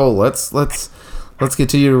 let's go. Let's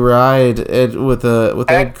continue to ride with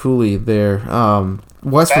Ed Cooley there.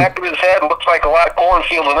 Back of his head looks like a lot of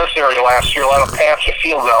cornfields in this area last year. A lot of patch of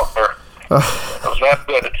fields out there. It was that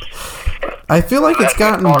good. I feel like it's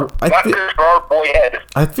gotten.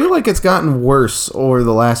 I feel like it's gotten worse over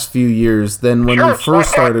the last few years than when we first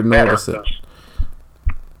started noticing.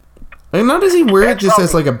 Like, now does he wear it just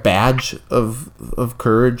as like a badge of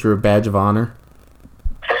courage or a badge of honor?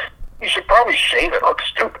 You should probably shave it. It looks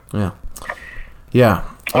stupid. Yeah.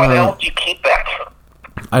 Why the hell do you keep that?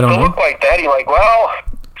 I don't know. Look like that. You're like, well,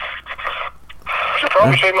 should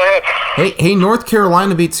probably shave my head. Hey, North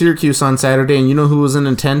Carolina beat Syracuse on Saturday, and you know who was in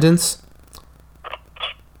attendance?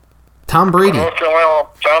 Tom Brady. North Carolina,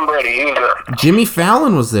 Tom Brady, he was there. Jimmy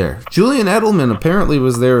Fallon was there. Julian Edelman apparently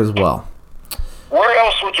was there as well. Where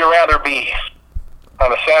else would you rather be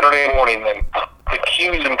on a Saturday morning than the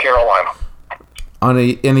Qs in Carolina?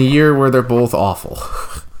 In a year where they're both awful.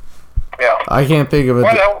 Yeah. I can't think of it.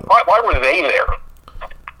 Why were they there?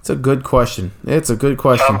 It's a good question. Brady to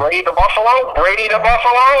Buffalo? Brady to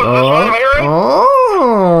Buffalo? Is this what I'm hearing?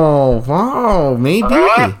 Oh, wow.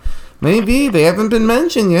 Maybe. Maybe. They haven't been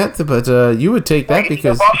mentioned yet, but you would take that Brady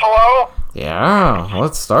because... to Buffalo? Yeah,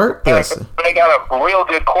 let's start this. They got a real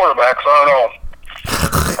good quarterback, so I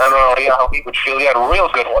don't know how he would feel. He had a real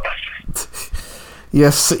good one.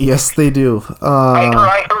 Yes, they do.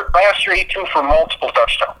 I heard last year he threw for multiple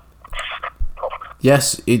touchdowns.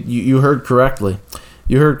 Yes, you heard correctly.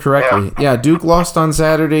 Yeah, Duke lost on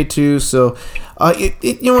Saturday too. So,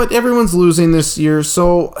 you know what? Everyone's losing this year.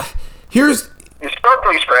 So, here's. It's start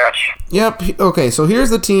scratch. Yep. Okay. So here's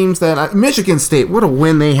the teams that Michigan State. What a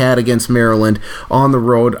win they had against Maryland on the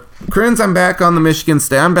road. Crins, I'm back on the Michigan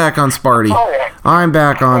State. I'm back on Sparty. Oh, yeah. I'm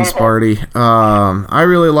back on Sparty. I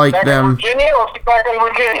really like them. Virginia? Let's get back in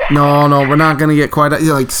Virginia. No, we're not gonna get quite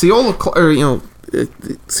like Ciola, or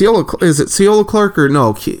Ciola. Is it Ciola Clark or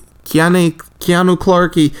no? Keanu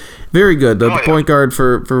Clark. Very good. The point guard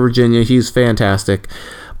for Virginia. He's fantastic.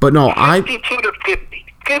 But no, 52 to 50.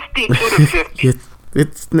 52 to 50.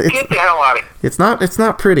 It's get the hell out of here. It's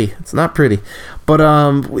not pretty. But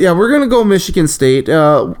yeah, we're gonna go Michigan State.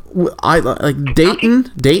 I like Dayton.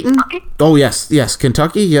 Kentucky? Oh yes,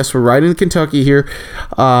 Kentucky. Yes, we're right in Kentucky here.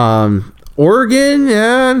 Oregon,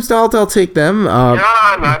 yeah, I'll take them.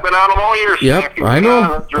 I've been out of all years. Yep, I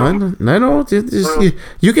know.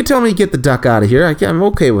 You can tell me to get the duck out of here. I'm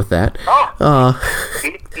okay with that.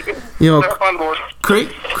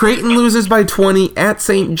 Creighton loses by 20 at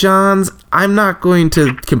St. John's. I'm not going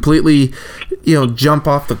to completely, jump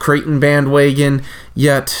off the Creighton bandwagon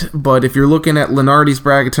yet. But if you're looking at Lenardi's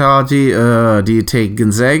bracketology, do you take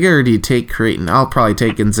Gonzaga or do you take Creighton? I'll probably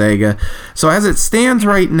take Gonzaga. So as it stands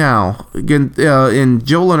right now, in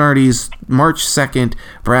Joe Lenardi's March 2nd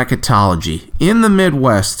bracketology, in the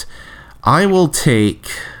Midwest, I will take...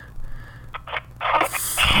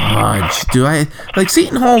 do I... Like,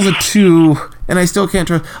 Seton Hall's a 2, and I still can't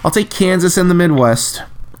trust... I'll take Kansas in the Midwest,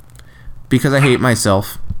 because I hate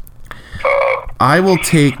myself. I will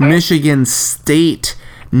take Michigan State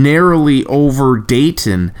narrowly over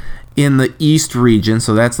Dayton in the East region,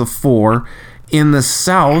 so that's the 4. In the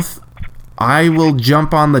South, I will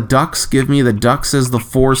jump on the Ducks. Give me the Ducks as the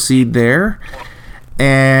 4 seed there.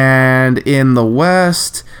 And in the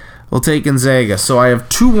West... We'll take Gonzaga. So I have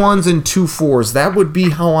 2 1s and 2 4s. That would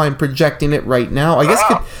be how I'm projecting it right now. I guess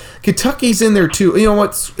Kentucky's in there too. You know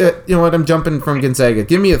what? I'm jumping from Gonzaga.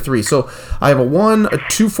 Give me a 3. So I have a 1, a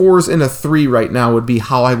 2 4s, and a 3 right now would be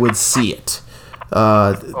how I would see it.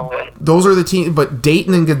 Those are the teams, but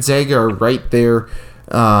Dayton and Gonzaga are right there.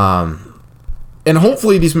 And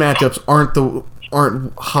hopefully these matchups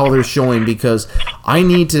aren't how they're showing, because I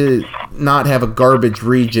need to not have a garbage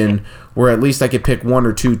region where at least I could pick 1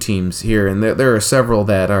 or 2 teams here, and there are several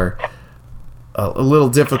that are a little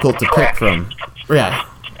difficult to pick from. Yeah,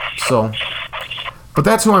 so, but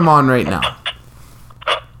that's who I'm on right now.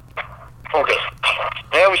 Okay.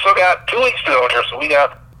 Yeah, we still got 2 weeks to go here, so we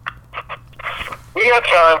got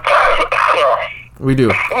time. We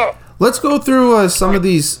do. Let's go through some of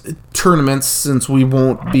these tournaments, since we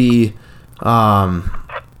won't be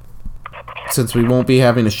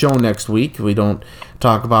having a show next week. We don't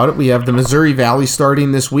talk about it. We have the Missouri Valley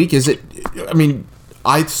starting this week.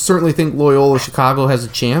 I certainly think Loyola Chicago has a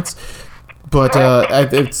chance, but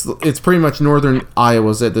it's pretty much Northern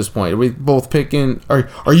Iowa's at this point. Are we both picking?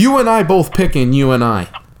 Are you and I both picking UNI?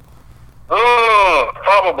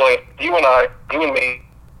 Probably. You and me.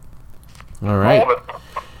 All right.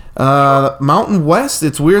 Mountain West,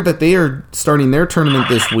 it's weird that they are starting their tournament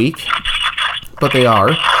this week, but they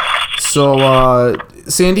are. So,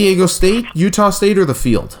 San Diego State, Utah State, or the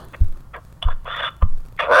field?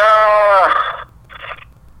 The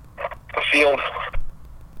field.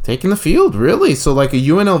 Taking the field, really? So, like a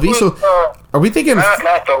UNLV. So, are we thinking? Not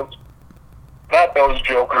those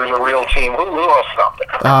jokers, a real team. Who else out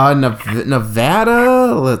there?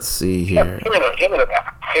 Nevada. Let's see here. Give me the.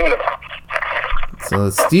 So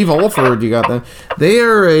Steve Olford, you got them.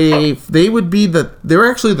 They're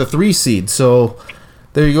actually the 3 seed. So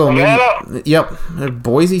there you go. Yep,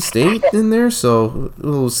 Boise State in there. So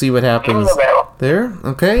we'll see what happens there.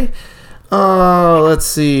 Okay. Let's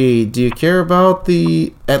see. Do you care about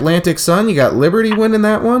the Atlantic Sun? You got Liberty winning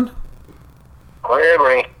that one.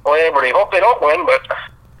 Liberty. Hope they don't win, but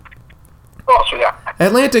what else we got?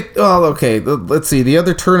 Atlantic. Oh, okay. Let's see the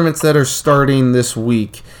other tournaments that are starting this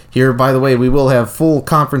week. Here, by the way, we will have full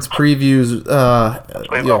conference previews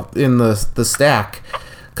in the stack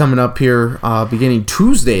coming up here beginning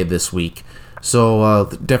Tuesday this week. So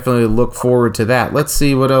definitely look forward to that. Let's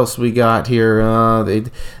see what else we got here.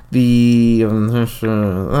 The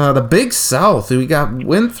Big South. We got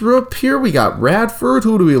Winthrop here. We got Radford.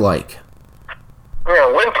 Who do we like?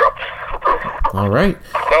 Yeah, Winthrop. All right.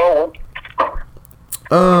 No.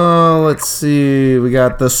 Let's see. We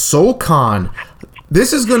got the SoCon.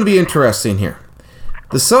 This is going to be interesting here.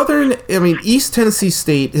 The East Tennessee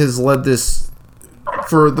State has led this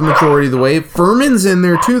for the majority of the way. Furman's in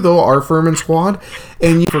there too, though, our Furman squad.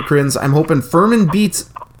 And for Crins, I'm hoping Furman beats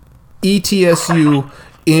ETSU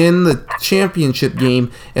in the championship game,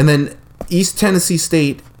 and then East Tennessee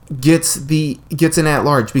State gets an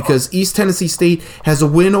at-large, because East Tennessee State has a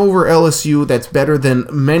win over LSU that's better than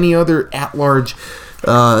many other at-large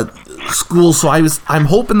schools. So I'm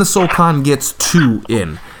hoping the SoCon gets 2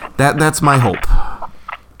 in. That's my hope.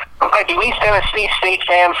 Do East Tennessee State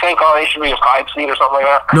fans think, they should be a 5 seed or something like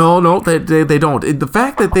that? No, they don't. The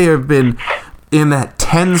fact that they have been in that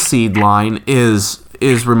 10 seed line is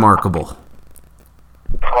remarkable.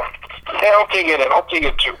 Yeah, hope you get it. Hope you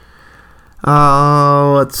get 2.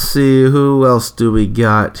 Let's see, who else do we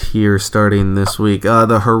got here starting this week?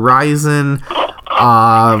 The Horizon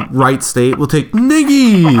Wright State will take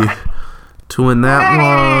Niggy to win that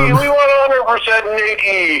one. We want 100%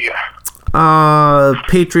 Niggy.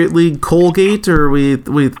 Patriot League Colgate, or we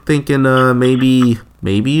thinking maybe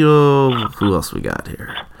who else we got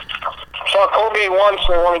here? Saw Colgate once,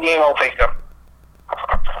 they won a game, I'll take them.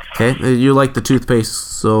 Okay, you like the toothpaste,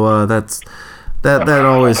 so that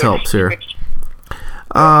always helps here.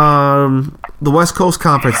 The West Coast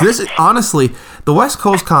Conference. The West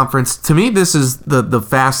Coast Conference, to me, this is the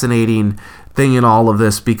fascinating thing in all of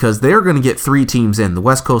this, because they're going to get 3 teams in. The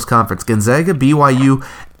West Coast Conference: Gonzaga, BYU,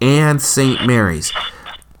 and St. Mary's.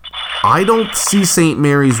 I don't see St.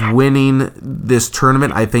 Mary's winning this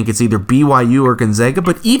tournament. I think it's either BYU or Gonzaga,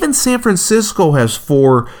 but even San Francisco has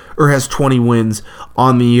 20 wins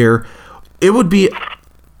on the year. It would be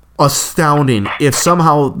astounding if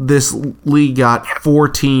somehow this league got 4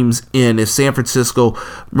 teams in, if San Francisco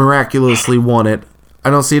miraculously won it. I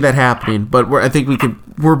don't see that happening, but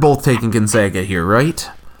we're both taking Gonzaga here, right?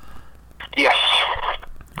 Yes.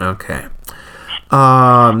 Okay.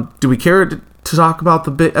 Do we care to talk about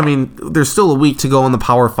the big? There's still a week to go in the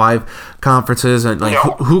Power 5 conferences, and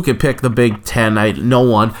who could pick the Big 10? No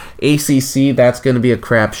one. ACC, that's going to be a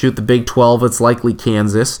crapshoot. The Big 12, it's likely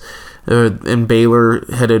Kansas. And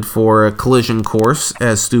Baylor headed for a collision course,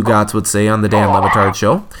 as Stu Gotts would say on the Dan Levitard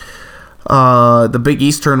show. The Big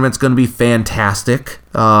East tournament's going to be fantastic.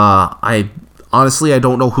 I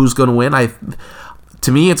don't know who's going to win.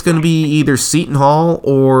 To me, it's going to be either Seton Hall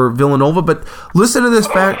or Villanova. But listen to this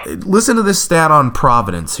fact. Listen to this stat on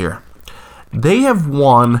Providence here. They have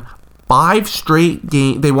won 5 straight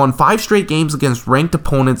games. They won 5 straight games against ranked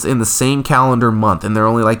opponents in the same calendar month, and they're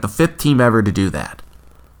only like the 5th team ever to do that.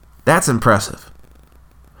 That's impressive.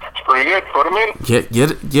 That's pretty good. Put them in.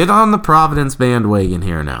 Get on the Providence bandwagon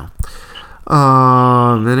here now.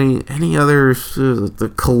 Any other?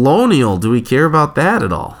 The Colonial. Do we care about that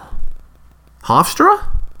at all? Hofstra?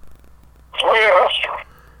 Oh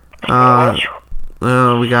yeah,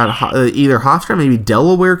 Hofstra. We got either Hofstra, maybe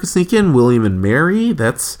Delaware could sneak in. William and Mary.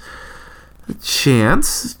 That's a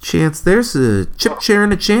chance. There's a chip chair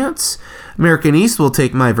and a chance. American East will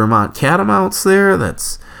take my Vermont Catamounts there.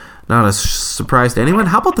 That's not a surprise to anyone.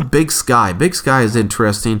 How about the Big Sky? Big Sky is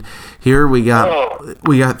interesting. Here we got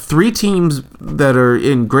 3 teams that are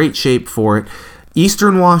in great shape for it.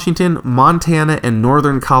 Eastern Washington, Montana, and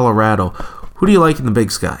Northern Colorado. Who do you like in the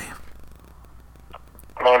Big Sky?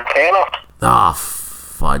 Ah,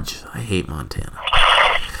 fudge. I hate Montana.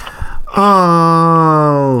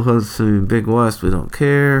 Oh, let's see. Big West, we don't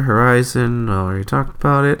care. Horizon, I already talked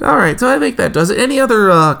about it. All right, so I think that does it. Any other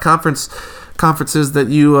conferences that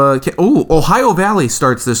you Ohio Valley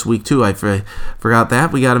starts this week too. I forgot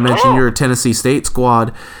that. We got to mention your Tennessee State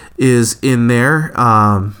squad is in there.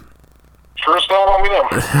 Sure as hell won't be them.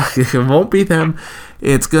 It won't be them.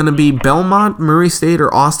 It's going to be Belmont, Murray State,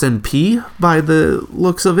 or Austin Peay by the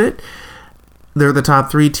looks of it. They're the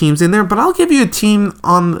top 3 teams in there, but I'll give you a team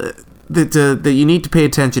on that you need to pay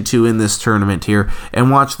attention to in this tournament here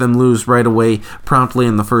and watch them lose right away promptly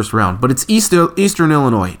in the first round. But it's Eastern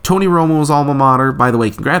Illinois. Tony Romo's alma mater. By the way,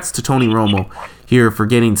 congrats to Tony Romo here for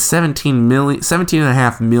getting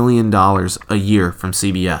 $17.5 million a year from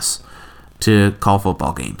CBS to call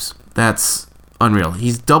football games. That's unreal.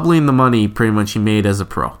 He's doubling the money pretty much he made as a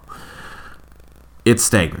pro. It's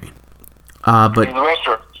staggering. But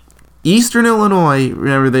Eastern Illinois,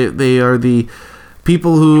 remember they are the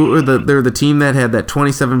people they're the team that had that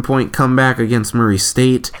 27-point comeback against Murray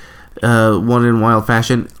State, won in wild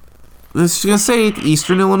fashion. I was going to say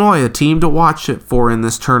Eastern Illinois, a team to watch it for in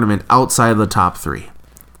this tournament outside of the top 3.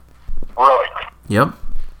 Really? Yep.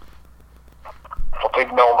 I'll take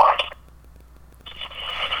Belmont.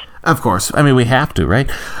 Of course. I mean, we have to, right?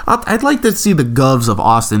 I'd like to see the Govs of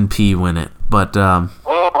Austin Peay win it, but...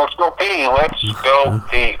 let's go P. Let's go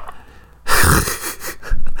P.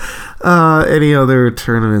 Any other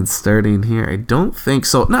tournaments starting here? I don't think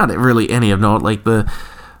so. Not really any of note. Like I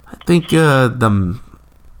think the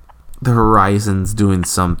Horizon's doing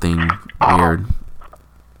something weird.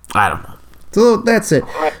 I don't know. So that's it.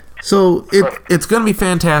 So it's going to be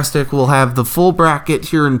fantastic. We'll have the full bracket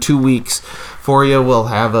here in 2 weeks for you. We'll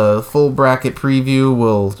have a full bracket preview.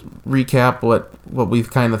 We'll recap what we've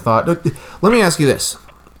kind of thought. Let me ask you this.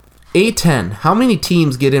 A10, how many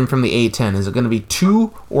teams get in from the A10? Is it going to be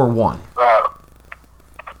 2 or 1?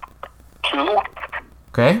 2.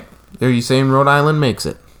 Okay. Are you saying Rhode Island makes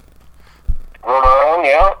it? Rhode Island,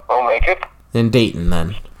 yeah, they'll make it. And Dayton,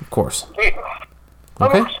 then, of course. Dayton.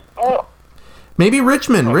 Okay. Yeah. Maybe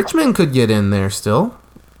Richmond. Richmond could get in there still.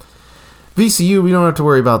 VCU, we don't have to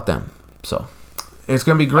worry about them. So, it's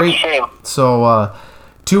going to be great. So,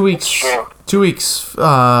 2 weeks. 2 weeks,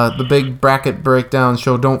 the big bracket breakdown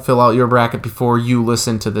show. Don't fill out your bracket before you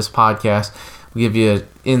listen to this podcast. We'll give you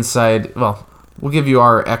we'll give you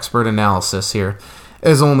our expert analysis here,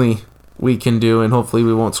 as only we can do, and hopefully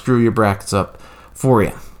we won't screw your brackets up for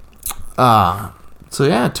you. So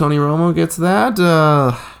yeah, Tony Romo gets that.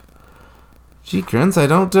 Gee, Grins, I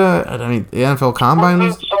mean, the NFL Combine. When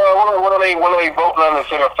are they voting on this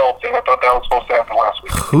NFL thing? I thought that was supposed to happen last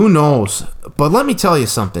week. Who knows? But let me tell you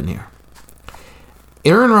something here.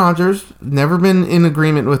 Aaron Rodgers, never been in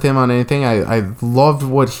agreement with him on anything. I loved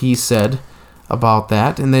what he said about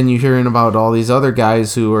that. And then you're hearing about all these other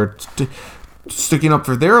guys who are sticking up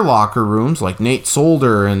for their locker rooms, like Nate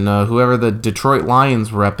Solder and whoever the Detroit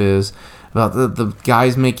Lions rep is, about the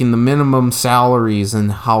guys making the minimum salaries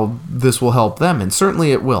and how this will help them. And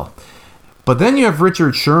certainly it will. But then you have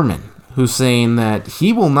Richard Sherman, who's saying that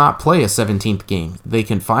he will not play a 17th game. They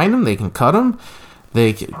can fine him, they can cut him,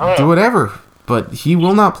 they can do whatever. But he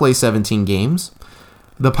will not play 17 games.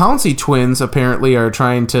 The Pouncey twins apparently are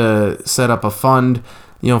trying to set up a fund,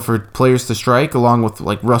 for players to strike, along with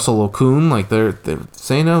like Russell Okun. Like they're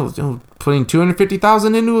saying, putting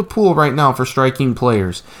 $250,000 into a pool right now for striking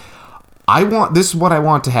players. This is what I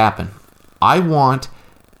want to happen. I want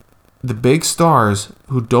the big stars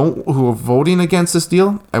who are voting against this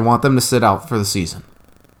deal. I want them to sit out for the season.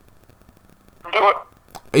 Do it.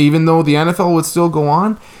 Even though the NFL would still go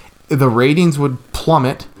on, the ratings would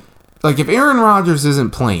plummet. Like, if Aaron Rodgers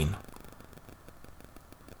isn't playing,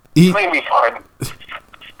 he may be fine.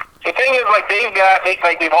 The thing is,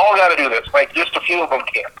 they've all got to do this. Like, just a few of them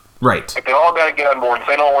can't. Right. Like, they all got to get on board and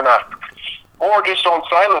say, no, we're not. Or just don't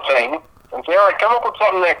sign the thing and say, all right, come up with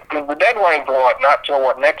something because the deadline's not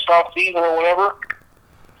till next off season or whatever.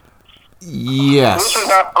 Yes. This is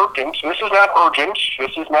not urgent. This is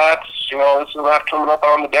not coming up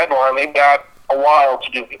on the deadline. They've got a while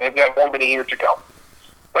to do it. They've got more than a year to go.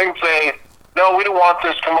 They can say, no, we don't want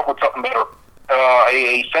this, come up with something better.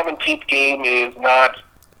 A 17th game is not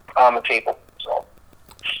on the table. So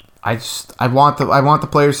I want the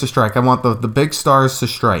players to strike. I want the big stars to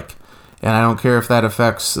strike. And I don't care if that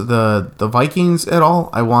affects the Vikings at all.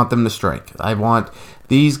 I want them to strike. I want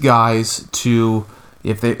these guys to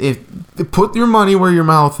if put your money where your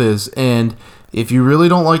mouth is, and if you really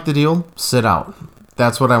don't like the deal, sit out.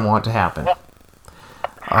 That's what I want to happen.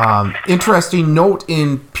 Interesting note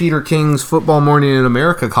in Peter King's Football Morning in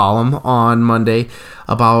America column on Monday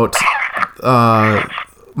about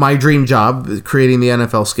my dream job, creating the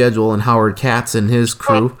NFL schedule, and Howard Katz and his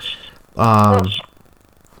crew,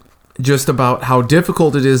 just about how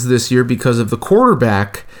difficult it is this year because of the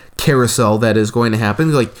quarterback carousel that is going to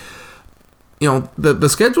happen. Like, the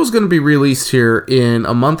schedule is going to be released here in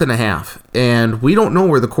a month and a half, and we don't know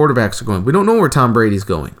where the quarterbacks are going. We don't know where Tom Brady's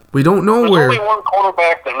going. We don't know where. There's only one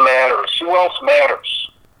quarterback that matters. Who else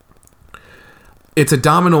matters? It's a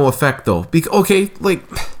domino effect, though. Like,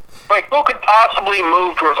 who could possibly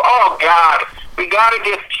move towards? Oh God, we got to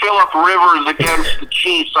get Phillip Rivers against the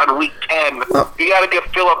Chiefs on Week 10. We got to get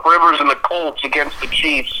Phillip Rivers and the Colts against the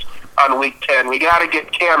Chiefs on Week 10. We got to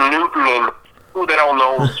get Cam Newton and who the hell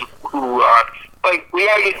knows who. We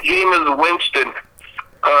got to get Jameis Winston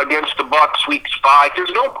against the Bucs Week 5.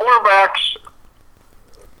 There's no quarterbacks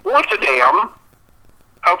worth a damn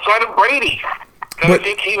outside of Brady. And I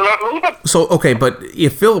think he's not moving. So, okay, but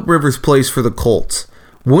if Phillip Rivers plays for the Colts,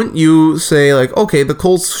 wouldn't you say, the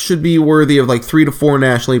Colts should be worthy of 3 to 4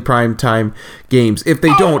 nationally primetime games? If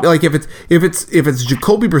they don't, if it's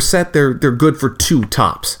Jacoby Brissett, they're good for 2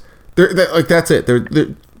 tops. That's it.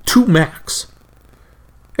 They're 2 max.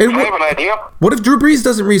 And I have an idea. What if Drew Brees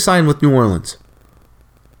doesn't re-sign with New Orleans?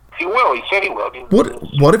 He will. He said he will.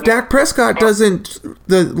 What if Dak Prescott doesn't?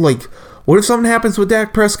 What if something happens with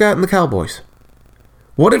Dak Prescott and the Cowboys?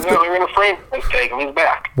 What if they're in a frame? Let's take him. He's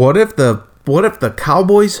back. What if the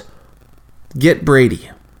Cowboys get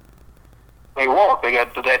Brady? They won't. They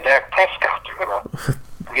got that Dak Prescott. They're gonna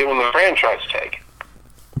give him the franchise tag.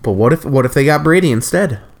 But what if they got Brady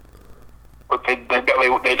instead? But they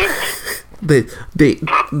didn't. They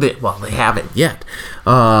haven't yet.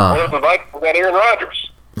 What if the Vikings got Aaron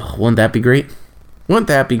Rodgers? Wouldn't that be great? What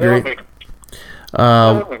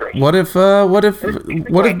if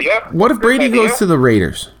Brady goes to the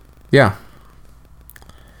Raiders? Yeah.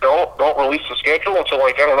 Don't release the schedule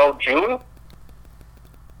until June.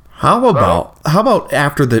 How about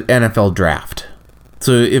after the NFL draft?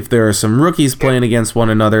 So if there are some rookies playing against one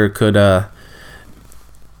another, it could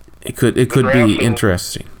be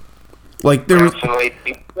interesting. There was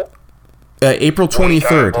April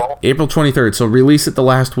 23rd. April 23rd. So release it the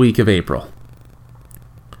last week of April.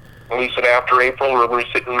 Release it after April. Release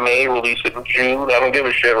it in May. Release it in June. I don't give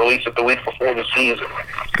a shit. Release it the week before the season.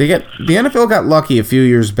 The NFL got lucky a few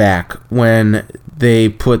years back when they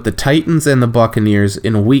put the Titans and the Buccaneers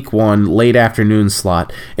in a Week 1 late afternoon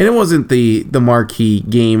slot, and it wasn't the marquee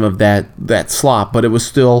game of that slot, but it was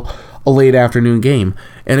still a late afternoon game.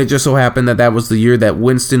 And it just so happened that was the year that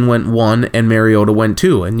Winston went 1 and Mariota went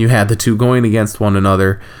 2, and you had the two going against one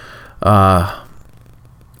another. And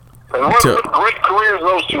what great careers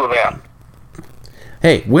those two have had.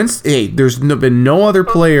 Hey, there's been no other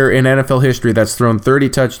player in NFL history that's thrown 30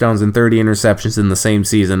 touchdowns and 30 interceptions in the same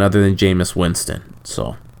season other than Jameis Winston.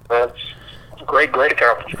 So that's great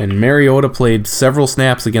accomplishment. And Mariota played several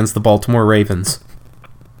snaps against the Baltimore Ravens.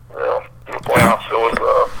 Well, in the playoffs, it was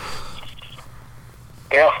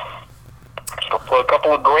a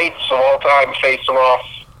couple of greats of all time facing off.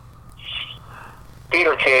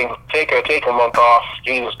 Peter King, take a month off.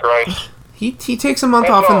 Jesus Christ. He takes a month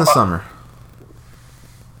off in the summer.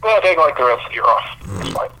 Well, take the rest of the year off. It's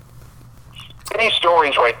fine. These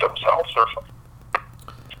stories write themselves. They're fine.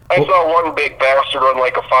 I saw one big bastard run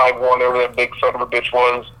like a 5-1, whatever that big son of a bitch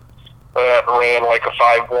was, that ran like a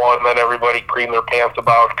 5-1, then everybody creamed their pants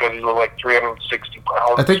about because he was 360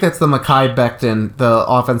 pounds. I think that's the Mekhi Becton, the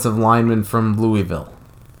offensive lineman from Louisville.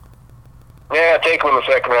 Yeah, take him in the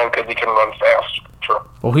second round because he can run fast. Sure.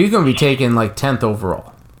 Well, he's going to be taken 10th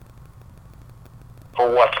overall. For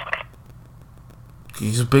what?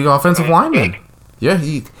 He's a big offensive lineman. Yeah,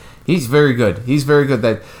 he's very good. He's very good.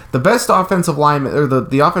 That the best offensive lineman, or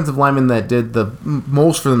the offensive lineman that did the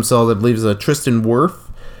most for themselves, I believe, is Tristan Wirth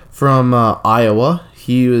from Iowa.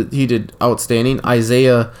 He did outstanding.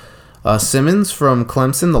 Isaiah Simmons from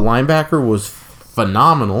Clemson, the linebacker, was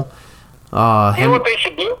phenomenal. You know what they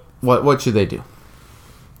should do? What should they do?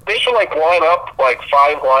 They should line up 5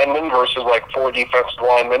 linemen versus 4 defensive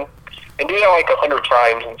linemen, and do that 100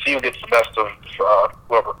 times and see who gets the best of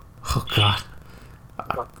whoever. Oh God!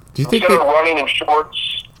 Do you think instead of running in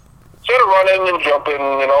shorts, instead of running and jumping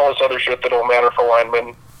and all this other shit that don't matter for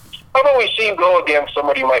linemen, how about we see him go against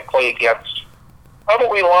somebody you might play against? How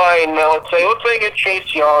about we line? Let's say we get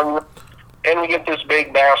Chase Young, and we get this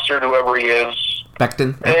big bastard, whoever he is,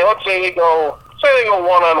 Becton. And let's say they go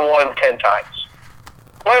 1-on-1 10 times.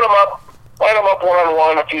 Line them up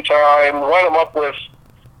 1-on-1 a few times. Line them up with.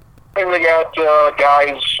 Maybe they got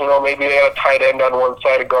guys, maybe they got a tight end on one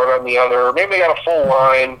side, a guard on the other. Maybe they got a full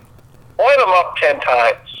line. Line them up 10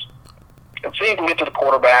 times. and see if you can get to the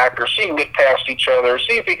quarterback, or see if you can get past each other,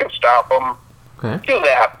 see if you can stop them. Okay. Do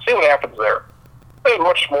that. See what happens there. It's a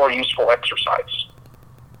much more useful exercise.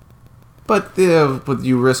 But would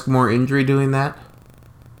you risk more injury doing that?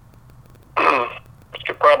 You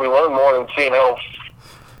could probably learn more than seeing how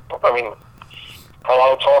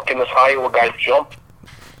tall can this Iowa guy jump?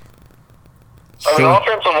 I mean,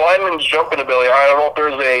 offensive lineman's jumping ability. I don't know if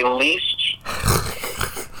there's a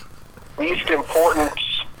least important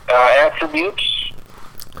attributes.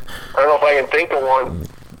 I don't know if I can think of one.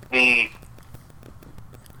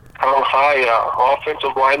 How high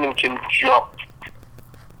offensive lineman can jump.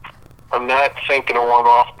 I'm not thinking of one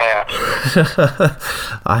off bat.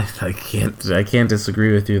 I can't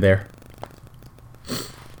disagree with you there.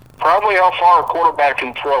 Probably how far a quarterback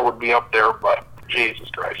can throw would be up there, but Jesus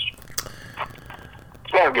Christ.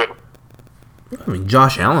 It's not good. I mean,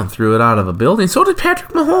 Josh Allen threw it out of a building. So did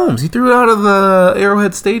Patrick Mahomes. He threw it out of the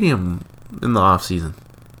Arrowhead Stadium in the offseason.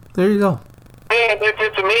 There you go. Man,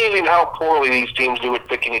 it's amazing how poorly these teams do at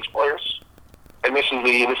picking these players. And this is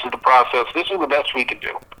the process. This is the best we could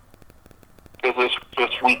do.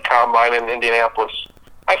 This week combine in Indianapolis.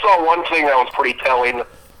 I saw one thing that was pretty telling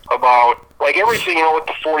about, like, everything, with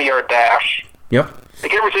the 40-yard dash. Yep.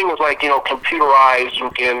 Like, everything was, like, computerized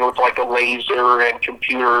and with, like, a laser and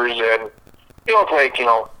computers and, it's like,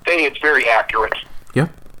 it's very accurate.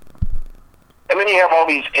 Yep. And then you have all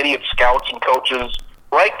these idiot scouts and coaches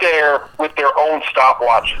right there with their own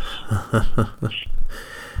stopwatches.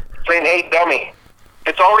 Saying, hey, dummy,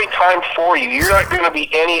 it's already timed for you. You're not going to be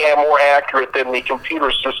any more accurate than the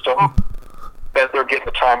computer system that they're getting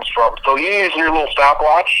the times from. So you use your little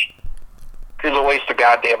stopwatch. It's a waste of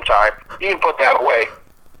goddamn time. You can put that away.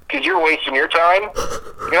 Because you're wasting your time.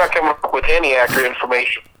 You're not coming up with any accurate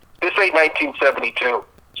information. This ain't 1972.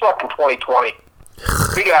 It's fucking 2020.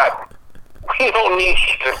 We don't need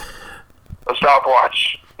a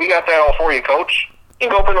stopwatch. We got that all for you, coach. You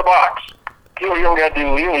can open the box. You don't got to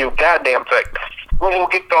do a goddamn thing. We'll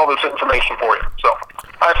get all this information for you. So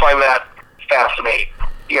I find that fascinating.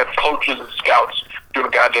 You got coaches and scouts doing a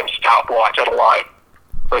goddamn stopwatch on a line.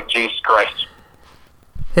 Like, Jesus Christ.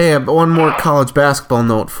 Hey, one more college basketball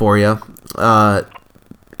note for you.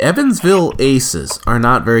 Evansville Aces are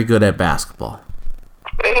not very good at basketball.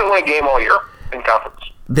 They didn't win a game all year in conference.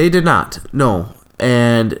 They did not, no.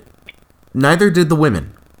 And neither did the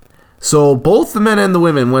women. So both the men and the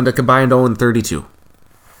women went a combined 0-32.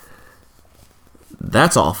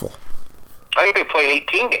 That's awful. I think they played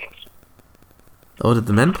 18 games. Oh, did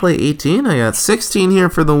the men play 18? I got 16 here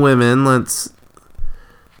for the women.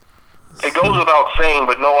 It goes without saying,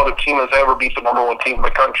 but no other team has ever beat the number one team in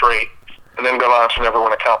the country and then gone on to never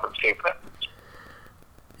win a conference game for that.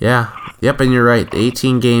 Yeah. Yep, and you're right.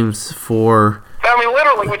 18 games for... I mean,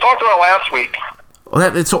 literally, we talked about last week.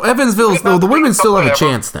 Well, so Evansville's... the women still have a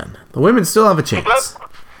chance, then. The women still have a chance. It's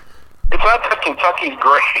not that Kentucky's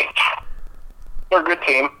great. They're a good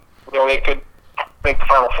team. They could make the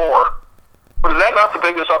Final Four. But is that not the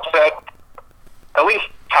biggest upset? At least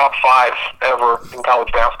top 5 ever in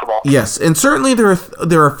college basketball. Yes, and certainly there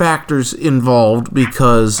are factors involved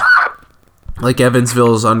because, like,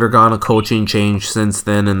 Evansville has undergone a coaching change since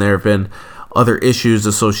then, and there have been other issues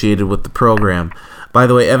associated with the program. By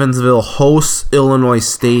the way, Evansville hosts Illinois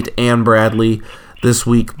State and Bradley this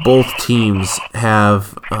week. Both teams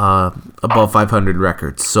have above 500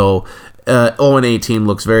 records, so 0-18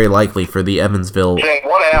 looks very likely for the Evansville Jay,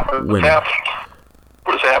 what happened? women.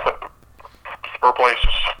 What has happened? For places.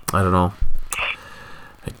 I don't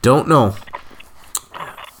know.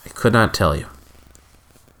 I could not tell you.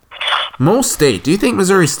 Most State. Do you think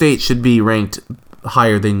Missouri State should be ranked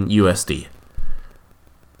higher than USD?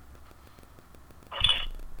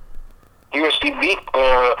 USD beat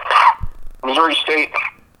Missouri State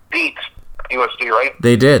beat USD, right?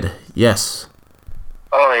 They did, yes.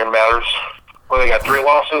 I don't think it matters. Well, they got 3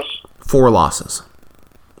 losses? 4 losses.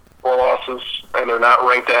 4 losses, and they're not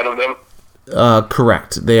ranked ahead of them?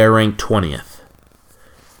 Correct. They are ranked 20th.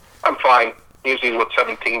 I'm fine. USD's with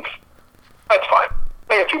 17th. That's fine.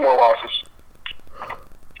 They have 2 more losses.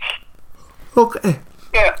 Okay.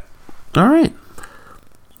 Yeah. All right.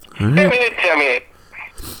 I mean,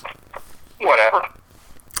 whatever.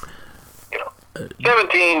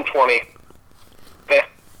 17, 20. Yeah.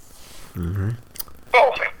 Mm-hmm. Well,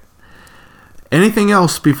 okay. Anything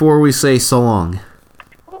else before we say so long?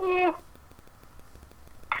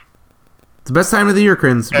 It's the best time of the year,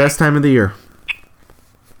 Crins. Best time of the year.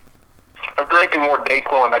 I'm drinking more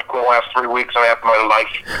Dayquil in the last 3 weeks than I have in my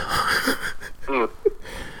life.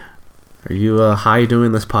 Are you high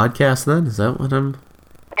doing this podcast then? Is that what I'm...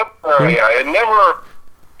 Yeah, I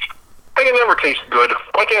Like, it never tastes good.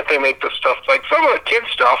 Why can't they make this stuff? Like, some of the kid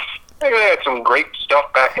stuff, they had some grape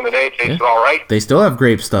stuff back in the day. It tasted all right. They still have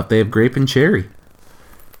grape stuff. They have grape and cherry.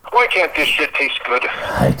 Why can't this shit taste good?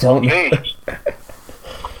 I don't know.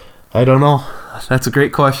 I don't know. That's a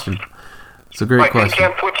great question. It's a great question. They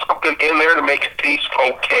can't put something in there to make it taste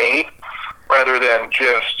okay, rather than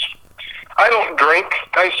just... I don't drink.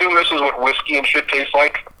 I assume this is what whiskey and shit tastes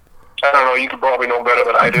like. I don't know. You could probably know better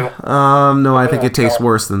than I do. No, I think it tastes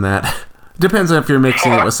worse than that. Depends on if you're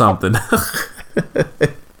mixing it with something.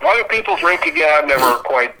 Why do people drink again? I've never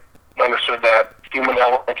quite understood that. Human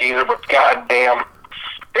element either, but goddamn.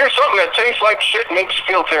 Here's something that tastes like shit and makes you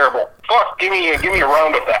feel terrible. Fuck, give me a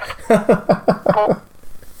round of that.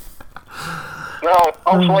 No,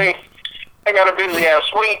 hopefully, I got a busy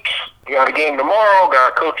ass week. Got a game tomorrow,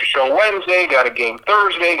 got a coach show Wednesday, got a game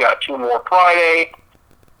Thursday, got 2 more Friday.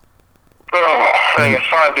 I got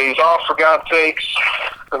 5 days off, for God's sakes.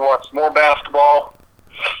 And watch more basketball.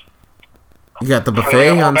 You got the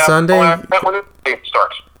buffet on Sunday? When the game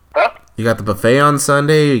starts. Huh? You got the buffet on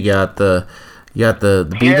Sunday, you got the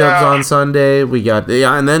B-dubs on Sunday,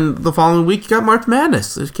 and then the following week you got March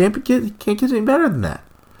Madness. It can't get any better than that.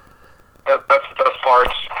 That's the best part.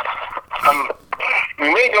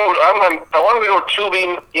 We may go. I wanted to go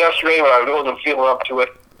tubing yesterday, but I wasn't feeling up to it.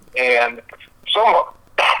 And some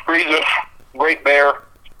reason, Great Bear,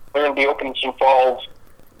 they're going to be opening some falls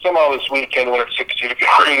somehow this weekend when it's 60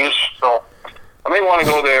 degrees. So I may want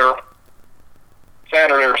to go there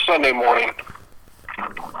Saturday or Sunday morning.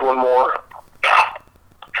 One more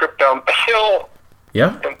trip down the hill.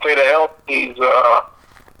 Yeah. And play the Healthy's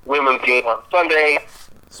women's game on Sunday.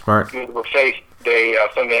 Smart. Do the buffet day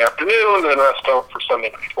Sunday afternoon, and then rest out for Sunday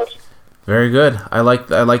night. Very good. I like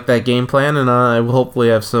that game plan, and I will hopefully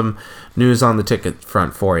have some news on the ticket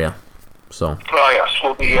front for you. So. Oh yes,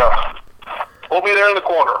 we'll be there in the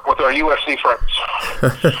corner with our UFC friends.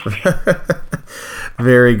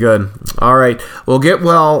 Very good. All right. Well, get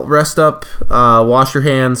well, rest up, wash your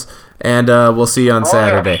hands, and we'll see you on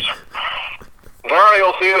Saturday. Yes. All right,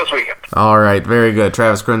 we'll see you this weekend. All right, very good.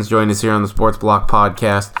 Travis Krenz joined us here on the Sports Block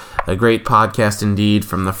Podcast. A great podcast indeed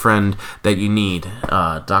from the friend that you need.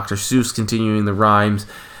 Dr. Seuss continuing the rhymes,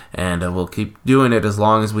 and we'll keep doing it as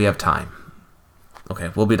long as we have time.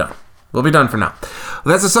 Okay, we'll be done. We'll be done for now.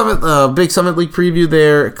 Well, that's a big Summit League preview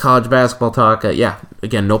there. College basketball talk.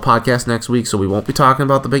 Again, no podcast next week, so we won't be talking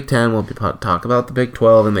about the Big Ten. We'll be talking about the Big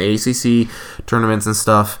 12 and the ACC tournaments and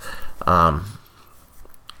stuff.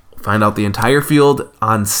 Find out the entire field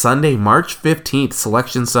on Sunday, March 15th,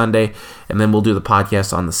 Selection Sunday, and then we'll do the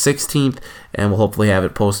podcast on the 16th, and we'll hopefully have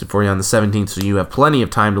it posted for you on the 17th, so you have plenty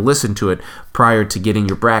of time to listen to it prior to getting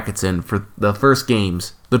your brackets in for the first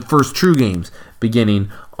true games,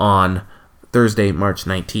 beginning on Thursday, March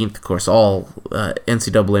 19th. Of course, all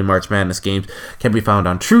NCAA March Madness games can be found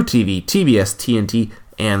on True TV, TBS, TNT,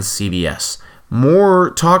 and CBS.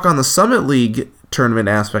 More talk on the Summit League tournament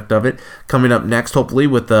aspect of it coming up next, hopefully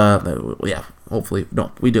with we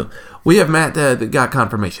have Matt got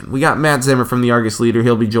confirmation. We got Matt Zimmer from the Argus Leader.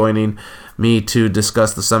 He'll be joining me to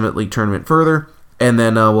discuss the Summit League tournament further, and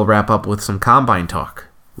then we'll wrap up with some combine talk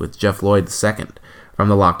with Jeff Lloyd II from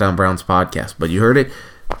the Lockdown Browns podcast. But you heard it,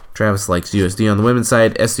 Travis likes USD on the women's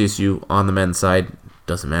side, SDSU on the men's side.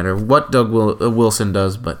 Doesn't matter what Doug Wilson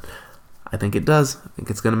does, but I think it does. I think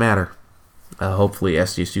it's going to matter. Hopefully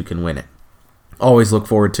SDSU can win it. Always look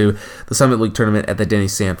forward to the Summit League tournament at the Denny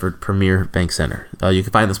Sanford Premier Bank Center. You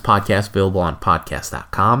can find this podcast available on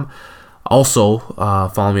podcast.com. Also,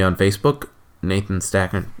 follow me on Facebook, Nathan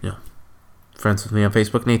Stacken. Friends with me on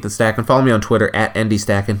Facebook, Nathan Stacken. Follow me on Twitter at ND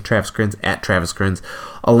Stacken, Travis Krenz at Travis Krenz.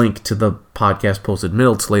 A link to the podcast posted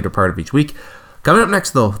middle to later part of each week. Coming up next,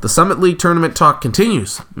 though, the Summit League tournament talk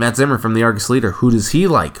continues. Matt Zimmer from the Argus Leader. Who does he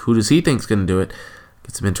like? Who does he think's going to do it?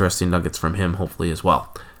 Get some interesting nuggets from him, hopefully, as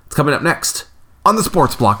well. It's coming up next on the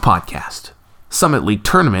Sports Block Podcast, Summit League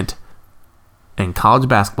Tournament and College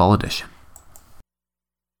Basketball Edition.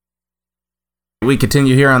 We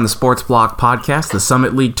continue here on the Sports Block Podcast. The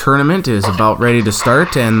Summit League Tournament is about ready to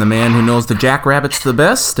start, and the man who knows the Jackrabbits the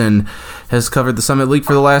best and has covered the Summit League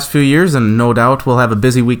for the last few years, and no doubt will have a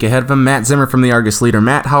busy week ahead of him, Matt Zimmer from the Argus Leader.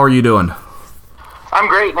 Matt, how are you doing? I'm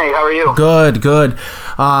great, Nate. How are you? Good.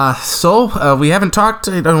 So we haven't talked,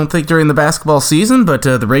 I don't think, during the basketball season, but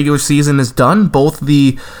the regular season is done. Both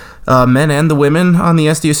the men and the women on the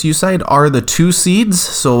SDSU side are the 2 seeds,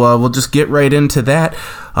 so we'll just get right into that.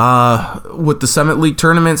 With the Summit League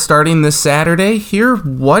tournament starting this Saturday here,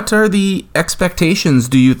 what are the expectations,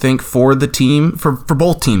 do you think, for the team, for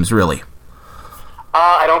both teams, really?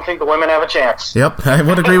 I don't think the women have a chance. Yep, I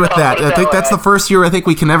would agree with that. I think that's the first year I think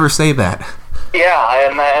we can ever say that. Yeah,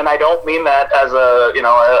 and I don't mean that as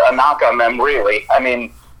a knock on them, really. I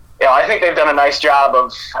mean, I think they've done a nice job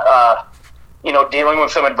of dealing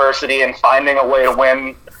with some adversity and finding a way to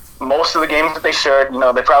win most of the games that they should.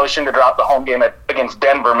 They probably shouldn't have dropped the home game against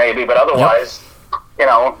Denver, maybe, but otherwise,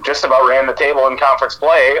 just about ran the table in conference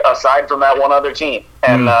play, aside from that one other team.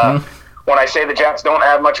 And when I say the Jacks don't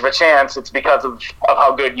have much of a chance, it's because of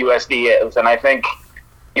how good USD is. And I think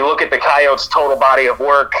you look at the Coyotes' total body of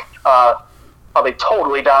work, how they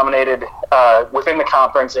totally dominated within the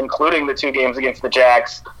conference, including the 2 games against the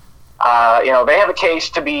Jacks. They have a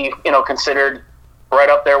case to be, considered right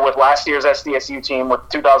up there with last year's SDSU team, with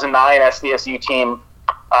 2009 SDSU team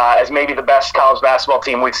as maybe the best college basketball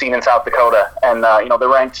team we've seen in South Dakota. And, they're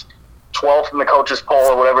ranked 12th in the coaches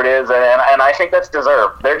poll or whatever it is, and I think that's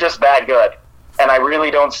deserved. They're just that good. And I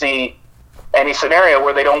really don't see any scenario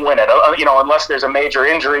where they don't win it, unless there's a major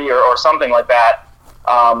injury or something like that.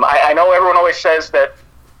 I know everyone always says that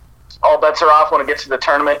all bets are off when it gets to the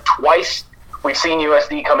tournament. Twice we've seen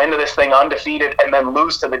USD come into this thing undefeated and then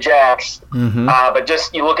lose to the Jacks. But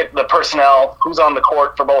just you look at the personnel, who's on the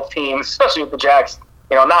court for both teams, especially with the Jacks,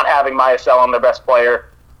 not having Myasell on their best player.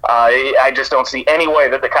 I just don't see any way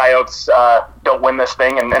that the Coyotes don't win this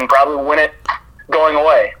thing and probably win it going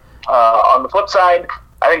away. On the flip side,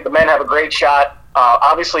 I think the men have a great shot.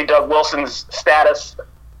 Obviously, Doug Wilson's status,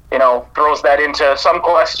 throws that into some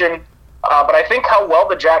question. But I think how well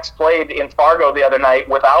the Jacks played in Fargo the other night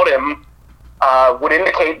without him would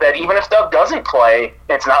indicate that even if Doug doesn't play,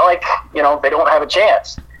 it's not like, they don't have a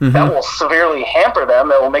chance. That will severely hamper them.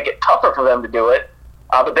 That will make it tougher for them to do it.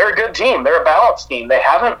 But they're a good team. They're a balanced team. They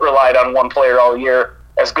haven't relied on one player all year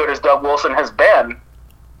as good as Doug Wilson has been.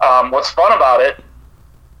 What's fun about it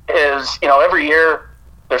is, every year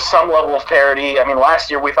there's some level of parity. I mean, last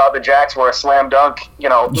year we thought the Jacks were a slam dunk,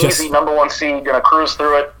 easy number 1 seed, going to cruise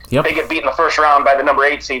through it. Yep. They get beat in the first round by the number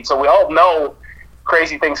 8 seed. So we all know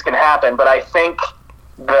crazy things can happen. But I think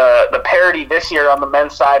the parity this year on the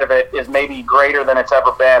men's side of it is maybe greater than it's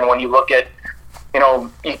ever been when you look at,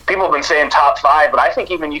 people have been saying top 5, but I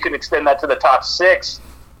think even you can extend that to the top 6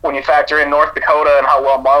 when you factor in North Dakota and how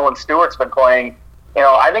well Marlon Stewart's been playing.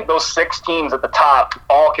 I think those 6 teams at the top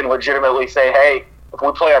all can legitimately say, hey, if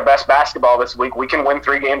we play our best basketball this week, we can win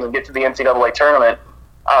 3 games and get to the NCAA tournament.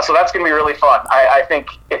 So that's going to be really fun. I think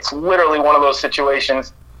it's literally one of those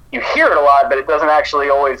situations. You hear it a lot, but it doesn't actually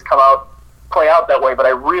always play out that way. But I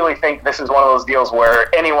really think this is one of those deals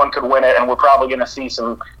where anyone could win it, and we're probably going to see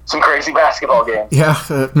some crazy basketball games.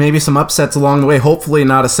 Yeah, maybe some upsets along the way. Hopefully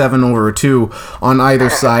not a 7-2 on either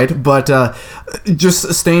side. But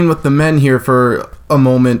just staying with the men here for a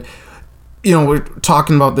moment, we're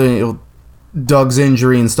talking about the Doug's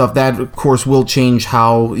injury and stuff. That, of course, will change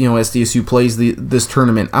how SDSU plays this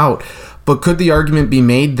tournament out. But could the argument be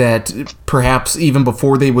made that perhaps even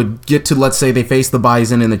before they would get to, let's say they face the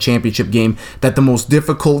Bison in the championship game, that the most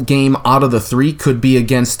difficult game out of the 3 could be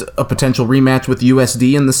against a potential rematch with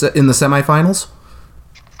USD in the semifinals?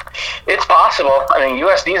 It's possible. I mean,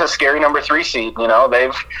 USD is a scary number 3 seed.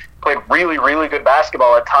 They've played really, really good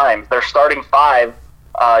basketball at times. Their starting 5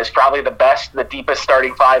 is probably the deepest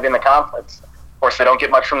starting 5 in the conference. Of course, they don't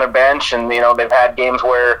get much from their bench, and they've had games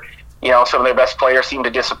where some of their best players seem to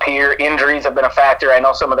disappear. Injuries have been a factor. I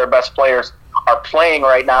know some of their best players are playing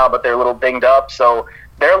right now, but they're a little dinged up, so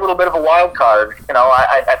they're a little bit of a wild card.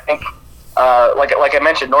 I think, like I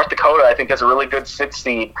mentioned, North Dakota, I think, has a really good 6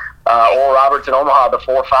 seed. Oral Roberts and Omaha, the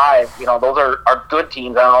 4-5. Those are good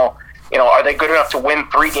teams. I don't know. Are they good enough to win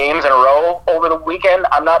 3 games in a row over the weekend?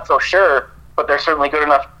 I'm not so sure, but they're certainly good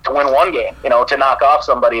enough to win 1 game, to knock off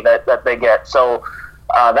somebody that they get. So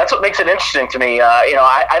that's what makes it interesting to me.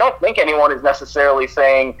 I don't think anyone is necessarily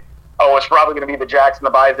saying, oh, it's probably going to be the Jacks and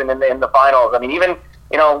the Bison in the finals. I mean, even,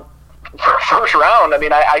 for first round,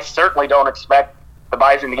 I certainly don't expect the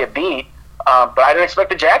Bison to get beat, but I didn't expect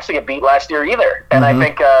the Jacks to get beat last year either. And I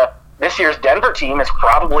think this year's Denver team is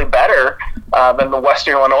probably better than the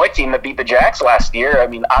Western Illinois team that beat the Jacks last year. I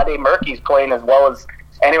mean, Ade Murphy's playing as well as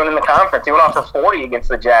anyone in the conference. He went off for 40 against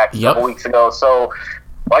the Jacks a couple weeks ago. So,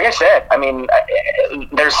 like I said,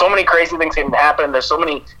 there's so many crazy things that can happen. It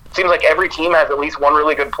seems like every team has at least one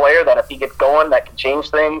really good player that if he gets going, that can change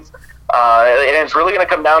things. And it's really going to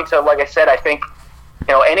come down to, like I said, I think,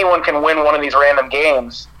 anyone can win one of these random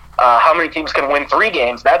games. How many teams can win 3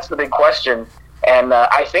 games? That's the big question. And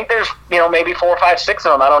I think there's, maybe 4, 5, 6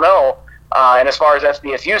 of them. I don't know. And as far as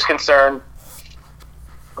SDSU is concerned,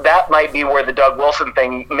 that might be where the Doug Wilson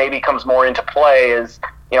thing maybe comes more into play is,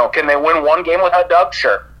 can they win 1 game without Doug?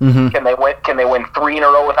 Sure. Can they win 3 in a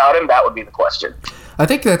row without him? That would be the question. I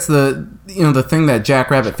think that's the thing that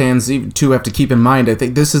Jackrabbit fans too have to keep in mind. I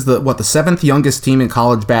think this is the 7th youngest team in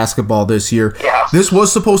college basketball this year. Yeah. This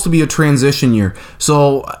was supposed to be a transition year.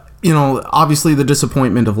 So, obviously the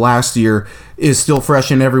disappointment of last year is still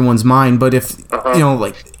fresh in everyone's mind, but if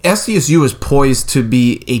SDSU is poised to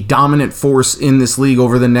be a dominant force in this league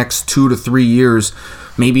over the next 2 to 3 years,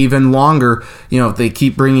 maybe even longer, if they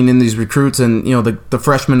keep bringing in these recruits and, the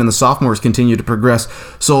freshmen and the sophomores continue to progress.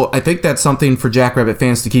 So I think that's something for Jackrabbit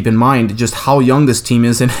fans to keep in mind, just how young this team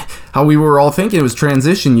is and how we were all thinking it was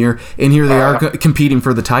transition year, and here they are competing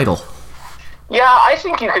for the title. Yeah, I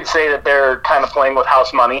think you could say that they're kind of playing with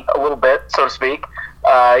house money a little bit, so to speak.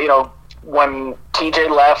 When TJ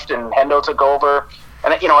left and Hendo took over,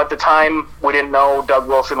 and, at the time, we didn't know Doug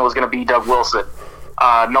Wilson was going to be Doug Wilson.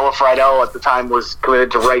 Noah Friedel at the time was committed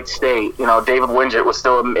to Wright State. David Wingett was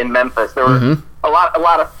still in Memphis. There were a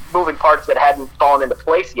lot of moving parts that hadn't fallen into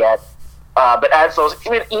place yet. But as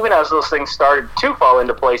even as those things started to fall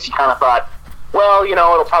into place, you kind of thought, well,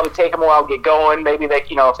 it'll probably take them a while to get going. Maybe they,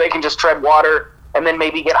 if they can just tread water and then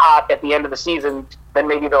maybe get hot at the end of the season, then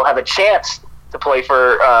maybe they'll have a chance to play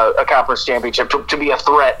for a conference championship, to be a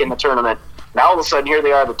threat in the tournament. Now all of a sudden, here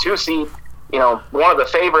they are, the 2 seed. One of the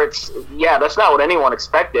favorites. Yeah, that's not what anyone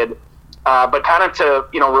expected. But kind of to,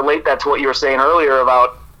 relate that to what you were saying earlier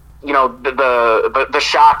about, the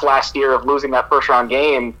shock last year of losing that first round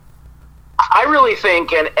game. I really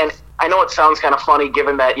think, and I know it sounds kind of funny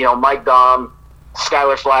given that, Mike Dahm,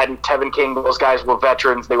 Skylar Flatten, Tevin King, those guys were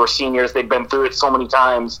veterans. They were seniors. They'd been through it so many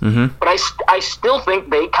times. Mm-hmm. But I still think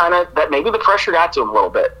that maybe the pressure got to them a little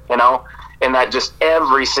bit, and that just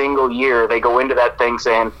every single year they go into that thing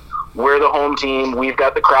saying, we're the home team. We've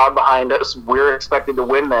got the crowd behind us. We're expected to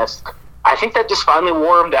win this. I think that just finally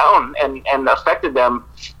wore them down and affected them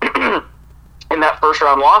in that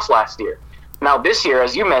first-round loss last year. Now, this year,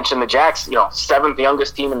 as you mentioned, the Jacks, 7th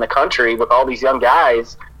youngest team in the country with all these young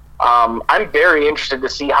guys. I'm very interested to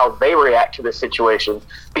see how they react to this situation,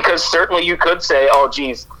 because certainly you could say, oh,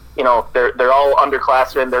 geez, they're all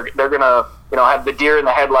underclassmen. They're going to, have the deer in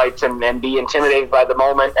the headlights and be intimidated by the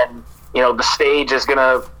moment, and the stage is going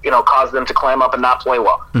to, cause them to clam up and not play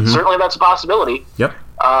well. Mm-hmm. Certainly that's a possibility. Yep.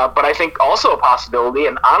 But I think also a possibility,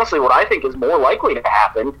 and honestly what I think is more likely to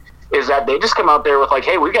happen, is that they just come out there with like,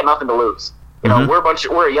 hey, we've got nothing to lose.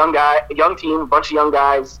 We're a young team, a bunch of young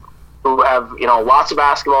guys who have, lots of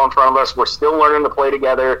basketball in front of us. We're still learning to play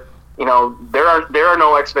together. There are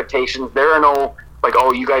no expectations. There are no, like,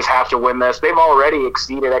 oh, you guys have to win this. They've already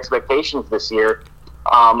exceeded expectations this year.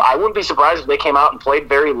 I wouldn't be surprised if they came out and played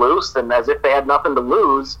very loose and as if they had nothing to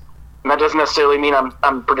lose. And that doesn't necessarily mean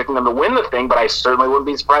I'm predicting them to win the thing, but I certainly wouldn't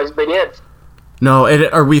be surprised if they did. No,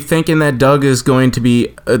 are we thinking that Doug Wilson's going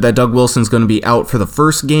to be out for the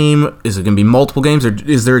first game? Is it going to be multiple games, or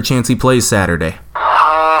is there a chance he plays Saturday?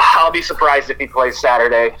 I'll be surprised if he plays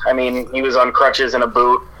Saturday. I mean, he was on crutches in a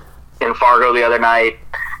boot in Fargo the other night,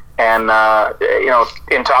 and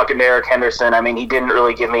in talking to Eric Henderson, I mean, he didn't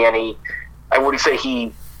really give me any. I wouldn't say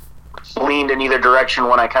he leaned in either direction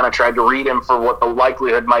when I kind of tried to read him for what the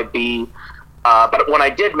likelihood might be. But when I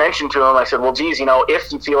did mention to him, I said, well, geez,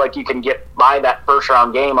 if you feel like you can get by that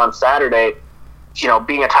first-round game on Saturday,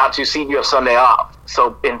 being a top 2 seed, you have Sunday off.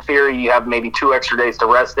 So, in theory, you have maybe 2 extra days to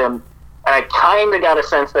rest him. And I kind of got a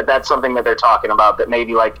sense that that's something that they're talking about, that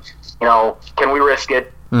maybe, can we risk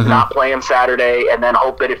it, not play him Saturday, and then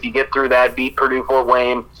hope that if you get through that, beat Purdue Fort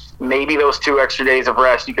Wayne, maybe those 2 extra days of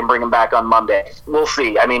rest, you can bring him back on Monday. We'll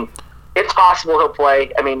see. I mean, it's possible he'll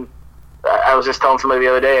play. I mean, I was just telling somebody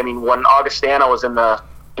the other day, I mean, when Augustana was in the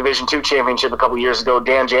Division II championship a couple years ago,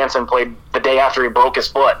 Dan Jansen played the day after he broke his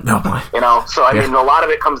foot. Oh, so I mean, a lot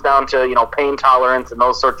of it comes down to, pain tolerance and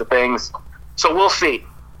those sorts of things. So we'll see.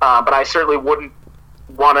 But I certainly wouldn't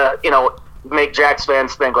want to, make Jacks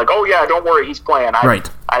fans think like, oh yeah, don't worry, he's playing. I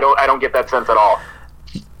don't get that sense at all.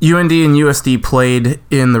 UND and USD played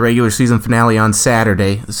in the regular season finale on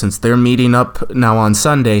Saturday. Since they're meeting up now on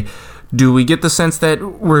Sunday, do we get the sense that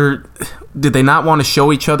did they not want to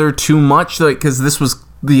show each other too much? Because this was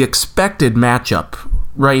the expected matchup,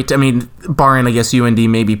 right? I mean, barring, I guess,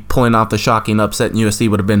 UND maybe pulling off the shocking upset, and USD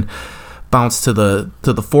would have been bounced to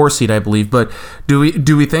the 4 seed, I believe. But do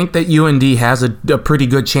we think that UND has a pretty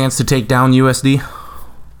good chance to take down USD?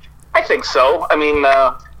 I think so. I mean,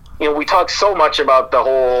 we talk so much about the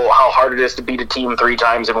whole how hard it is to beat a team 3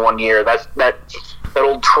 times in 1 year. That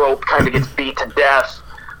old trope kind of gets beat to death.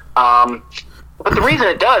 But the reason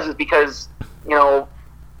it does is because, more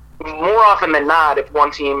often than not, if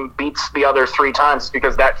one team beats the other 3 times, it's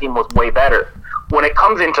because that team was way better. When it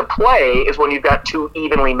comes into play is when you've got two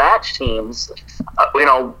evenly matched teams.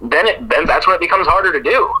 Then that's when it becomes harder to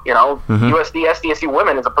do. USD SDSU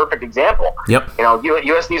women is a perfect example. Yep.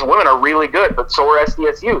 USD's women are really good, but so are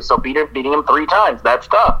SDSU. So beating them 3 times, that's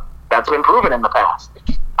tough. That's been proven in the past.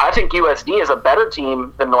 I think USD is a better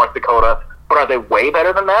team than North Dakota, but are they way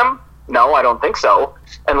better than them? No, I don't think so.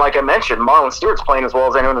 And like I mentioned, Marlon Stewart's playing as well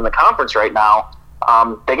as anyone in the conference right now.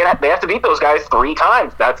 They have to beat those guys 3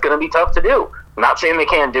 times. That's going to be tough to do. I'm not saying they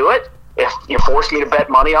can't do it. If you forced me to bet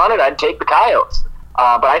money on it, I'd take the Coyotes.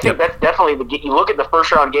 But I think that's definitely you look at the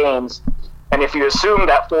first round games, and if you assume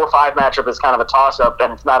that 4-5 matchup is kind of a toss-up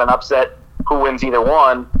and it's not an upset, who wins either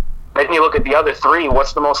one, then you look at the other 3,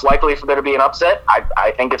 what's the most likely for there to be an upset?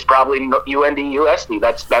 I think it's probably UND USD.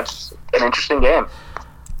 That's an interesting game.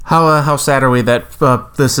 How sad are we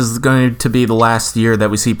that this is going to be the last year that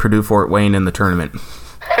we see Purdue Fort Wayne in the tournament?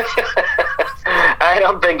 I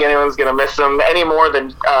don't think anyone's going to miss them any more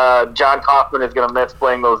than John Kaufman is going to miss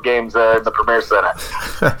playing those games in the Premier Center.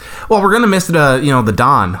 Well, we're going to miss the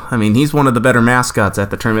Don. I mean, he's one of the better mascots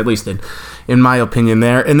at the tournament, at least in my opinion.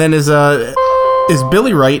 There, and then is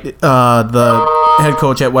Billy Wright, the head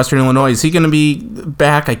coach at Western Illinois? Is he going to be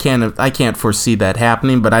back? I can't foresee that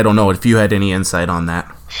happening, but I don't know if you had any insight on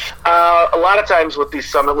that. A lot of times with these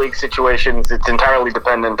Summit League situations, it's entirely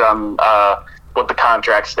dependent on what the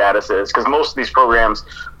contract status is, because most of these programs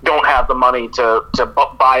don't have the money to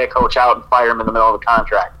buy a coach out and fire him in the middle of the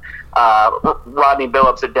contract. Rodney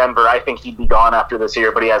Billups at Denver, I think he'd be gone after this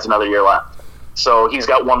year, but he has another year left. So he's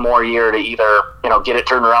got one more year to either get it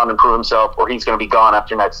turned around and prove himself, or he's going to be gone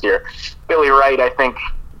after next year. Billy Wright, I think,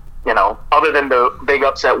 other than the big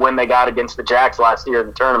upset win they got against the Jacks last year in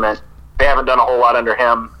the tournament, they haven't done a whole lot under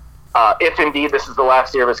him. If indeed this is the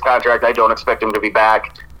last year of his contract, I don't expect him to be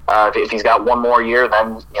back. If he's got one more year,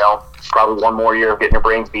 then probably one more year of getting your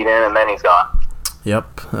brains beat in, and then he's gone.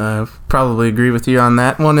 Yep, probably agree with you on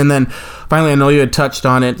that one. And then finally, I know you had touched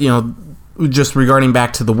on it, just regarding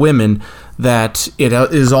back to the women, that it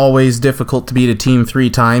is always difficult to beat a team 3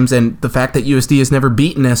 times, and the fact that USD has never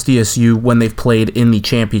beaten SDSU when they've played in the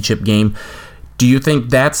championship game. Do you think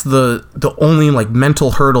that's the only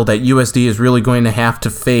mental hurdle that USD is really going to have to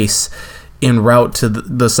face en route to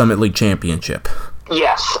the Summit League Championship?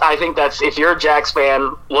 Yes, I think that's, if you're a Jacks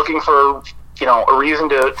fan looking for a reason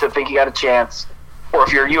to think you got a chance, or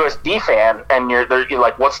if you're a USD fan and you're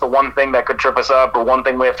like, what's the one thing that could trip us up or one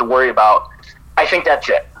thing we have to worry about? I think that's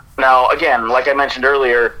it. Now, again, like I mentioned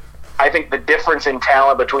earlier, I think the difference in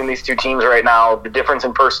talent between these two teams right now, the difference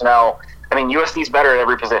in personnel, USD's better at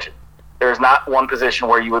every position. There's not one position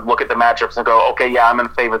where you would look at the matchups and go, okay, yeah, I'm in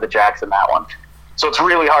favor of the Jacks in that one. So it's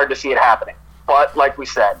really hard to see it happening. But like we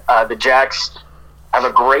said, the Jacks have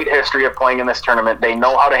a great history of playing in this tournament. They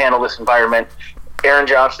know how to handle this environment. Aaron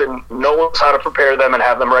Johnston knows how to prepare them and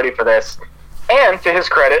have them ready for this. And to his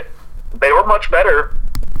credit, they were much better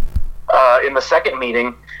in the second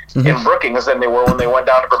meeting in Brookings than they were when they went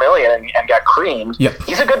down to Vermilion and got creamed. Yep.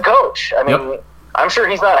 He's a good coach. I'm sure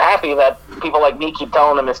he's not happy that people like me keep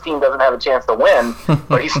telling him his team doesn't have a chance to win,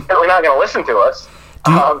 but he's certainly not going to listen to us.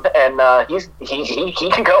 He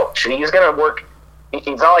can coach. He's going to work.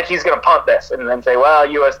 It's not like he's going to punt this and then say, well,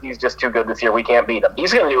 USD's just too good this year, we can't beat them.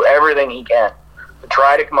 He's going to do everything he can to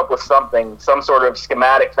try to come up with something, some sort of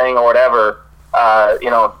schematic thing or whatever,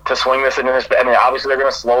 to swing this into his. Obviously they're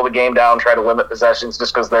going to slow the game down, try to limit possessions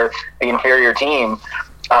just because they're the inferior team.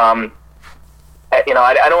 I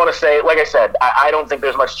don't want to say, like I said, I don't think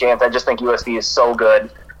there's much chance. I just think USD is so good.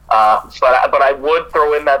 But I would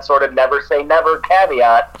throw in that sort of never say never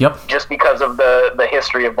caveat, just because of the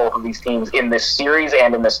history of both of these teams in this series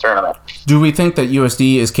and in this tournament. Do we think that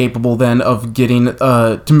USD is capable then of getting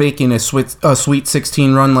to making a Sweet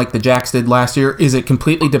 16 run like the Jacks did last year? Is it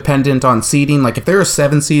completely dependent on seeding? Like if they're a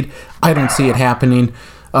 7 seed, I don't see it happening.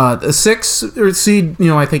 The 6 seed,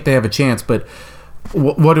 I think they have a chance, but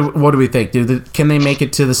what do we think? Can they make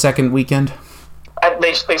it to the second weekend?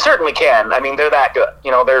 They certainly can. They're that good.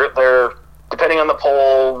 They're depending on the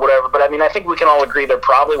poll, whatever. But I think we can all agree they're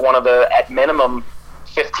probably one of the, at minimum,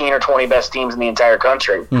 15 or 20 best teams in the entire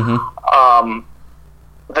country. Mm-hmm.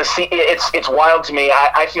 It's wild to me.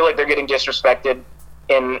 I feel like they're getting disrespected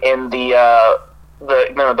in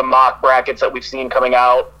the mock brackets that we've seen coming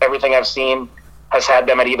out. Everything I've seen has had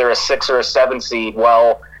them at either a 6 or a 7 seed.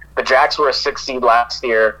 Well, the Jacks were a 6 seed last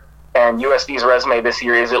year, and USD's resume this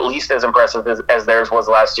year is at least as impressive as theirs was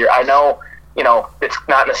last year. I know, it's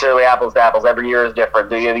not necessarily apples to apples. Every year is different.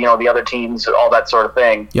 The other teams, all that sort of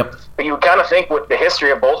thing. Yep. But you kind of think with the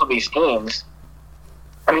history of both of these teams,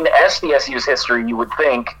 the SDSU's history, you would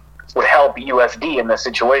think, would help USD in this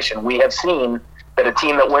situation. We have seen that a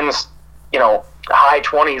team that wins, high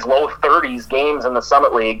 20s, low 30s games in the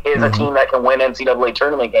Summit League is a team that can win NCAA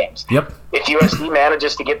tournament games. Yep. If USD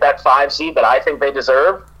manages to get that 5 seed that I think they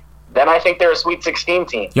deserve, then I think they're a Sweet 16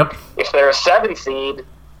 team. Yep. If they're a 7 seed,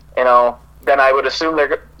 then I would assume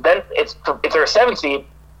if they're a 7 seed,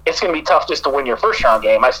 it's going to be tough just to win your first round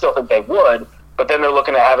game. I still think they would, but then they're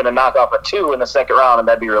looking at having to knock off a 2 in the second round, and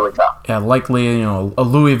that'd be really tough. Yeah, likely, a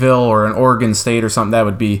Louisville or an Oregon State or something, that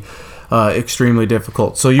would be extremely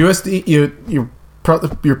difficult. So USD,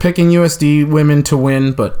 you're picking USD women to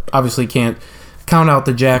win, but obviously can't count out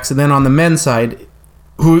the Jacks. And then on the men's side,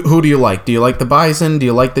 who do you like? Do you like the Bison? Do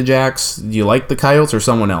you like the Jacks? Do you like the Coyotes or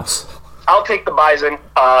someone else? I'll take the Bison.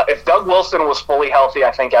 If Doug Wilson was fully healthy,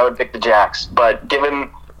 I think I would pick the Jacks. But given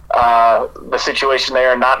the situation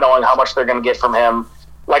there and not knowing how much they're going to get from him,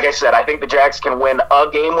 like I said, I think the Jacks can win a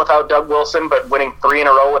game without Doug Wilson, but winning 3 in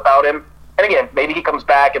a row without him, and again, maybe he comes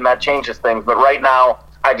back and that changes things. But right now,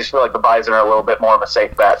 I just feel like the Bison are a little bit more of a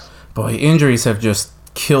safe bet. Boy, injuries have just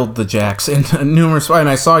killed the Jacks in numerous ways. And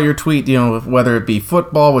I saw your tweet, whether it be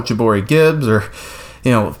football with Jabari Gibbs or,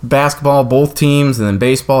 basketball, both teams, and then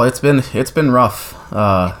baseball. It's been rough. It's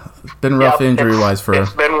been rough injury-wise for.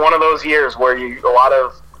 It's been one of those years where a lot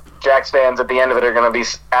of Jacks fans at the end of it are going to be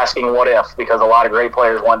asking what if, because a lot of great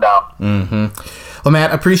players went down. Mm-hmm. Well,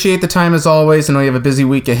 Matt, appreciate the time as always. I know you have a busy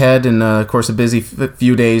week ahead and, of course, a busy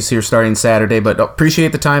few days here starting Saturday, but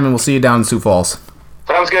appreciate the time, and we'll see you down in Sioux Falls.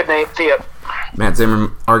 Sounds good, Nate. See ya. Matt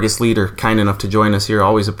Zimmer, Argus leader, kind enough to join us here.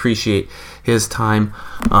 Always appreciate his time.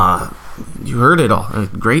 You heard it all.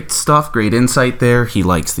 Great stuff, great insight there. He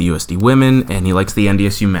likes the USD women, and he likes the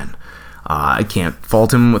NDSU men. I can't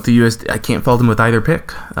fault him with the USD. I can't fault him with either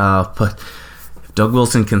pick. But if Doug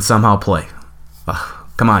Wilson can somehow play,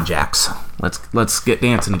 come on, Jacks. Let's get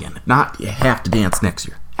dancing again. If not, you have to dance next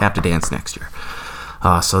year.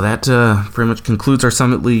 So that pretty much concludes our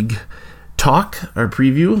Summit League talk, our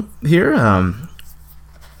preview here. I'll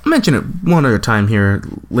mention it one other time here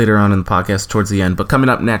later on in the podcast towards the end. But coming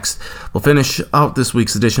up next, we'll finish out this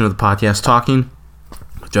week's edition of the podcast talking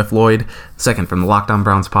with Jeff Lloyd, second from the Locked On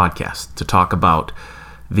Browns podcast, to talk about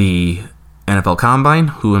the NFL Combine,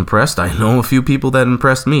 who impressed. I know a few people that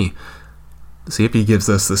impressed me. See if he gives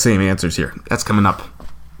us the same answers here. That's coming up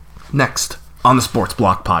next on the Sports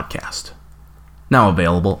Block Podcast. Now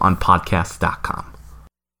available on podcast.com.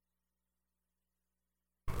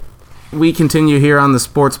 We continue here on the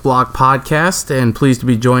Sports Block Podcast, and pleased to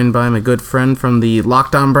be joined by my good friend from the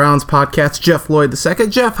Locked On Browns podcast, Jeff Lloyd II.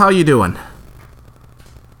 Jeff, how you doing?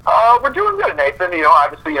 We're doing good, Nathan.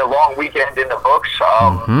 Obviously a long weekend in the books.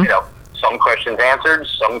 Some questions answered,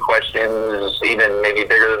 some questions even maybe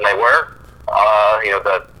bigger than they were.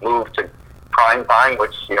 The move to prime time,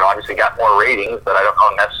 which, obviously got more ratings, but I don't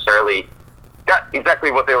know necessarily got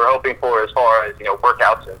exactly what they were hoping for as far as,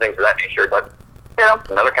 workouts and things of that nature. But,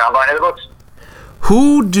 another combine in the books.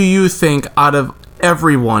 Who do you think out of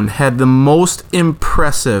everyone had the most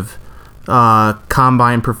impressive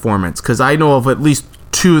combine performance? Because I know of at least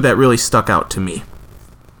 2 that really stuck out to me.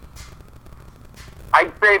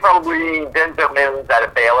 I'd say probably Denzel Mims out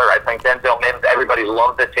of Baylor. I think Denzel Mims, everybody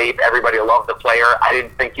loved the tape. Everybody loved the player. I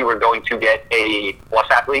didn't think you were going to get a plus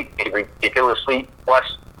athlete, a ridiculously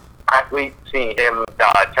plus athlete. Seeing him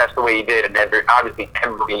test the way he did, and obviously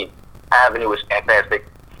every avenue was fantastic.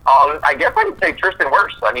 I guess I could say Tristan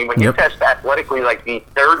Wirfs. I mean, when you test athletically like the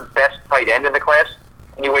 3rd best tight end in the class,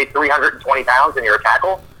 and you weigh 320 pounds and you're a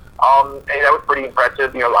tackle, that was pretty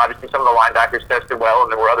impressive. Obviously some of the linebackers tested well,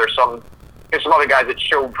 and there were some other guys that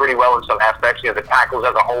showed pretty well in some aspects. The tackles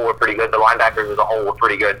as a whole were pretty good. The linebackers as a whole were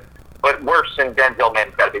pretty good. But Wirfs and Denzel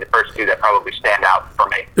Mims got to be the first 2 that probably stand out for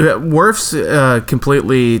me. Wirfs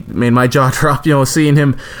completely made my jaw drop, seeing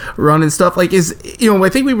him run and stuff. I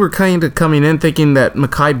think we were kind of coming in thinking that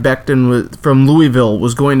Mekhi Becton from Louisville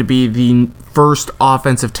was going to be the first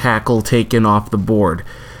offensive tackle taken off the board.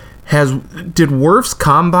 Did Wirfs'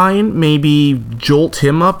 combine maybe jolt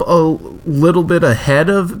him up a little bit ahead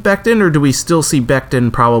of Becton, or do we still see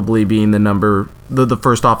Becton probably being the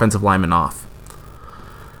first offensive lineman off?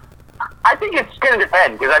 I think it's going to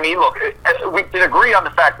depend, because, look, we can agree on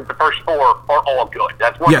the fact that the first 4 are all good.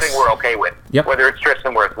 That's one thing we're okay with. Yep. Whether it's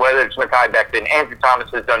Tristan Wirfs, whether it's Mekhi Becton, Andrew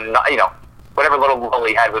Thomas has done, whatever little role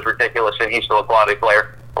he had was ridiculous, and he's still a quality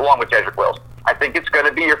player, along with Jedrick Wills. I think it's going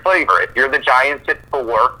to be your flavor. If you're the Giants at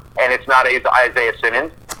 4, and it's not Isaiah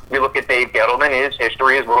Simmons, you look at Dave Gettleman, his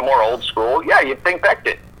history is a little more old school. Yeah, you'd think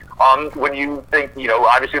Becton. When you think,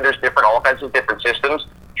 obviously there's different offenses, different systems.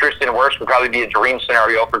 Tristan Wirfs would probably be a dream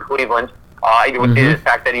scenario for Cleveland. With the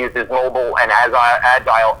fact that he is as mobile and as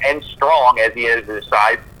agile and strong as he is his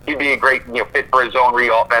size, he'd be a great fit for his own read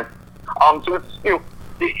offense. So it's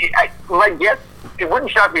My guess, it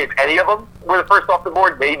wouldn't shock me if any of them were the first off the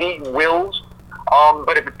board. Maybe Wills.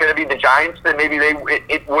 But if it's going to be the Giants, then maybe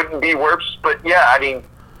it wouldn't be worse. But yeah, I mean,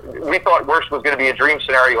 we thought worse was going to be a dream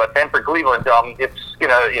scenario at 10 for Cleveland. It's going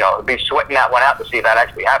to, be sweating that one out to see if that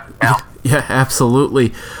actually happens now. Yeah,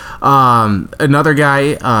 absolutely. Another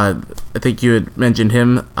guy, I think you had mentioned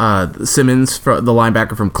him, Simmons, the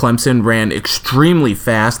linebacker from Clemson, ran extremely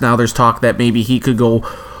fast. Now there's talk that maybe he could go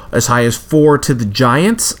as high as 4 to the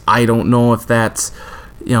Giants. I don't know if that's,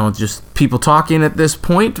 just people talking at this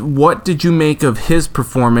point. What did you make of his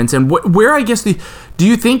performance? And where, I guess, do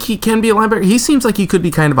you think he can be a linebacker? He seems like he could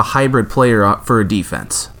be kind of a hybrid player for a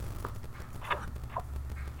defense.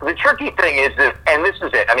 The tricky thing is that, and this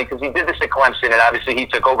is it, I mean, because he did this at Clemson, and obviously he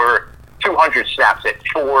took over 200 snaps at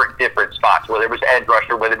 4 different spots, whether it was edge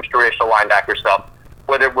rusher, whether it was traditional linebacker stuff,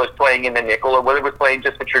 whether it was playing in the nickel, or whether it was playing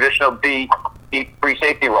just a traditional free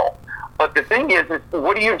safety role. But the thing is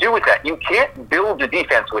what do you do with that? You can't build a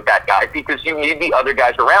defense with that guy because you need the other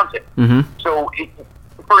guys around him. Mm-hmm. So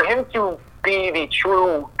for him to be the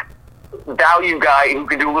true value guy who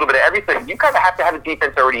can do a little bit of everything, you kind of have to have a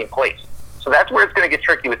defense already in place. So that's where it's going to get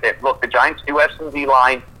tricky with it. Look, the Giants do have some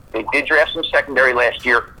D-line. They did draft some secondary last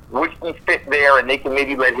year. Would he fit there, and they can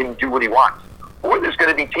maybe let him do what he wants? Or there's going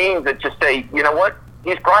to be teams that just say, you know what?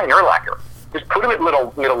 He's Brian Urlacher. Just put him at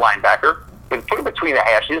middle linebacker, and put him between the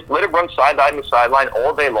hashes, let him run sideline to sideline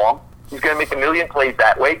all day long. He's going to make a million plays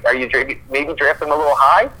that way. Are you maybe draft him a little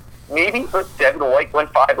high? Maybe, but Devin White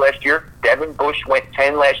went 5 last year. Devin Bush went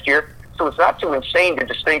 10 last year. So it's not too insane to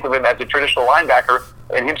just think of him as a traditional linebacker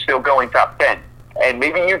and him still going top 10. And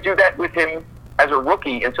maybe you do that with him as a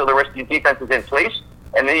rookie until the rest of the defense is in place,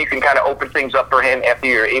 and then you can kind of open things up for him after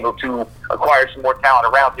you're able to acquire some more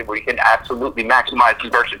talent around him where you can absolutely maximize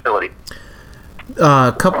his versatility.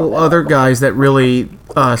 A couple other guys that really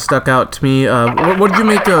stuck out to me. What did you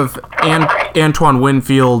make of Antoine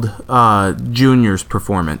Winfield Jr.'s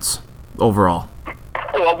performance overall?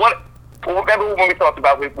 Well, remember when we talked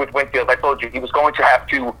about with Winfield, I told you he was going to have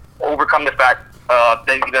to overcome the fact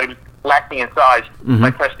that he was lacking in size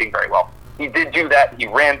by testing very well. He did do that. He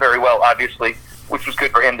ran very well, obviously, which was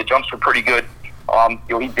good for him. The jumps were pretty good.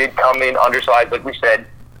 He did come in undersized, like we said,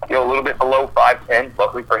 a little bit below 5'10".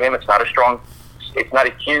 Luckily for him, it's not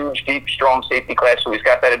a huge, deep, strong safety class, so he's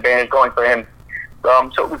got that advantage going for him.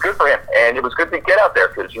 So it was good for him, and it was good to get out there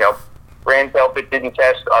because, Rand Telfit didn't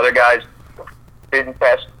test, other guys didn't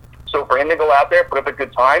test. So for him to go out there, put up a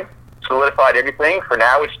good time, solidified everything. For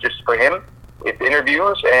now, it's just for him. It's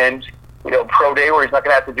interviews and, pro day where he's not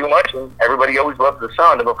going to have to do much, and everybody always loves the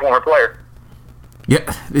son of a former player.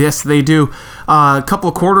 Yeah, yes, they do. A couple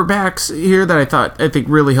of quarterbacks here that I think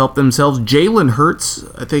really helped themselves. Jalen Hurts,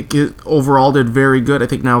 I think overall did very good. I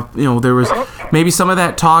think now, there was maybe some of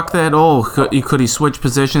that talk that, could he switch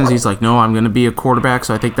positions? He's like, no, I'm going to be a quarterback,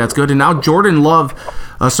 so I think that's good. And now Jordan Love,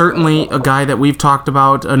 certainly a guy that we've talked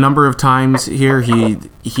about a number of times here.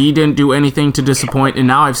 He didn't do anything to disappoint, and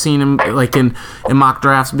now I've seen him like in mock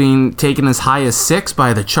drafts being taken as high as 6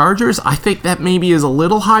 by the Chargers. I think that maybe is a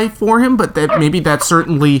little high for him, but that's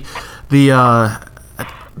certainly the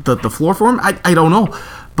floor for him. I don't know,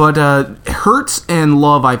 but Hurts and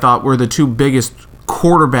Love I thought were the 2 biggest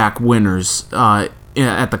quarterback winners at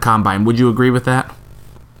the combine. Would you agree with that?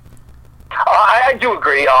 I do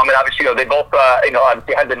agree. And obviously, they both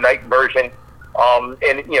obviously had the night version.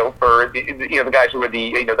 And for the guys who were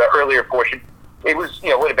the earlier portion, it was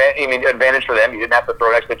advantage for them. You didn't have to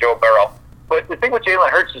throw next to Joe Burrow. But the thing with Jalen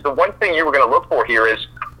Hurts is the one thing you were going to look for here is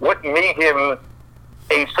what made him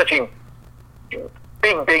such a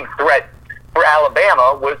big threat for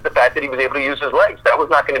Alabama was the fact that he was able to use his legs. That was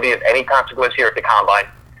not going to be of any consequence here at the Combine.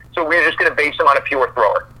 So we were just going to base him on a pure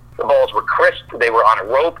thrower. The balls were crisp. They were on a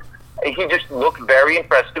rope. He just looked very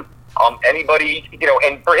impressive. Anybody,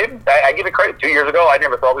 and for him, I give it credit. 2 years ago, I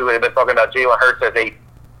never thought we would have been talking about Jalen Hurts as a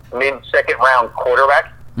mid-second round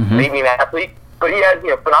quarterback, maybe an athlete. But he had,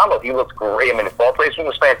 phenomenal. He looked great. I mean, his ball placement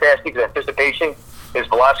was fantastic. His anticipation, his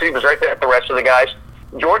velocity was right there with the rest of the guys.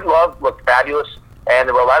 Jordan Love looked fabulous, and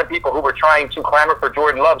there were a lot of people who were trying to clamor for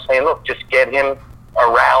Jordan Love, saying, look, just get him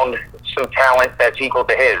around some talent that's equal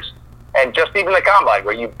to his. And just even the Combine,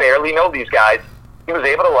 where you barely know these guys, he was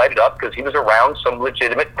able to light it up because he was around some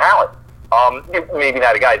legitimate talent. Maybe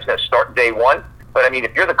not a guy that's going to start day one, but I mean,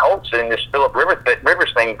 if you're the Colts and this Phillip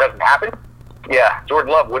Rivers thing doesn't happen, yeah,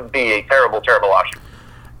 Jordan Love would be a terrible, terrible option.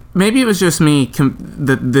 Maybe it was just me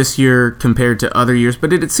this year compared to other years, but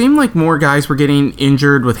did it seem like more guys were getting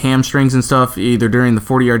injured with hamstrings and stuff, either during the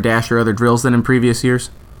 40-yard dash or other drills than in previous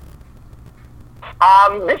years?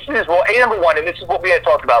 Number one, and this is what we had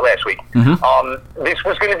talked about last week. This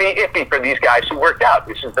was going to be iffy for these guys who worked out.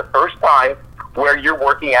 This is the first time where you're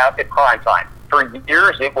working out at prime time. For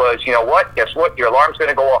years, it was, you know what? Guess what? Your alarm's going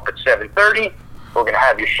to go off at 7:30. We're going to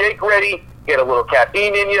have your shake ready, get a little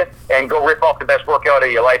caffeine in you, and go rip off the best workout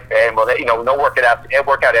of your life. And no workout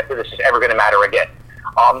after this is ever going to matter again.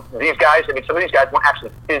 These guys, some of these guys were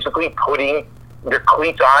actually physically putting their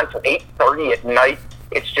cleats on till 8:30 at night.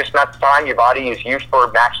 It's just not the time your body is used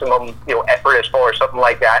for maximum, effort as far as something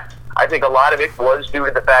like that. I think a lot of it was due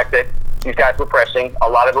to the fact that these guys were pressing. A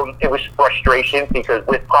lot of them, it was frustration because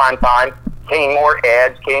with prime time came more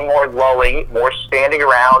ads, came more lulling, more standing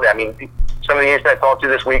around. Some of the agents I talked to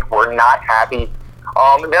this week were not happy.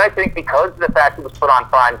 And then I think because of the fact it was put on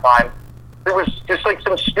prime time, there was just like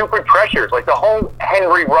some stupid pressures, like the whole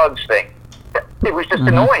Henry Ruggs thing. It was just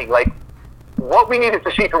annoying. Like, what we needed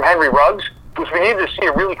to see from Henry Ruggs was we needed to see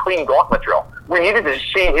a really clean gauntlet drill. We needed to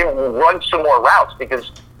see him run some more routes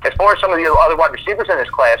because as far as some of the other wide receivers in this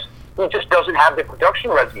class, he just doesn't have the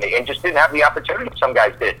production resume and just didn't have the opportunity some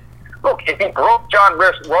guys did. Look, if he broke John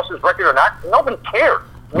Ross's record or not, nobody cared.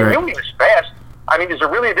 We knew he was fast. Is there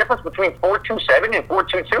really a difference between 4.27 and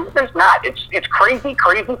 4.22? There's not. It's crazy,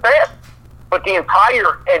 crazy fast. But the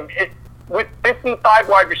with 55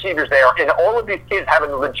 wide receivers there and all of these kids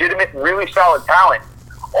having legitimate, really solid talent,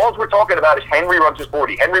 all we're talking about is Henry Ruggs is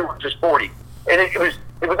 40. Henry Ruggs is 40. And it was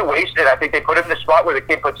a waste, and I think they put him in a spot where the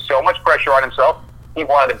kid put so much pressure on himself. He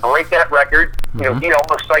wanted to break that record. He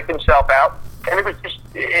almost psyched himself out. And it was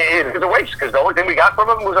a waste because the only thing we got from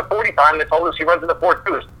him was a 40 time that told us he runs in the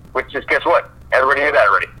 4.2s, which is, guess what? Everybody knew that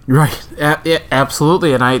already. Right. Yeah,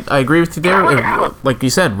 absolutely. And I agree with you there. Like you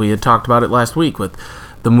said, we had talked about it last week with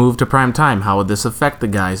the move to prime time. How would this affect the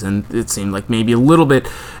guys? And it seemed like maybe a little bit,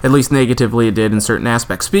 at least negatively, it did in certain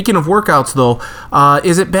aspects. Speaking of workouts, though,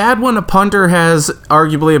 is it bad when a punter has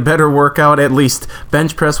arguably a better workout, at least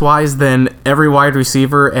bench press-wise, than every wide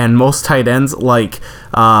receiver and most tight ends, like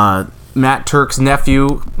Matt Turk's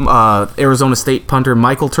nephew, Arizona State punter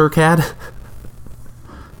Michael Turk had?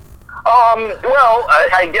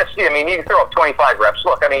 I guess, you can throw up 25 reps.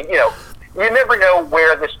 Look, you never know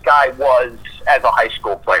where this guy was as a high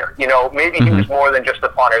school player. Maybe he was more than just a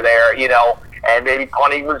punter there, and maybe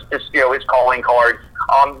punting was just, his calling card.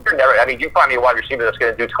 You find me a wide receiver that's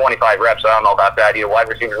going to do 25 reps. I don't know about that. Wide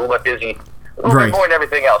receivers a little bit busy, a little bit more than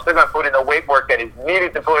everything else. They're going to put in the weight work that is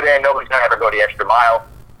needed to put in. Nobody's going to ever go the extra mile.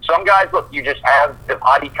 Some guys, look, you just have the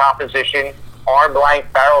body composition, arm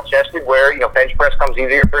length, barrel chested, where, bench press comes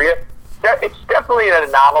easier for you. It's definitely an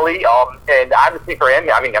anomaly, and obviously for him,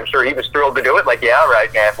 I'm sure he was thrilled to do it. Like, yeah,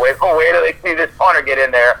 right, man. Wait till they see this punter get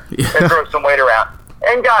in there and throw some weight around.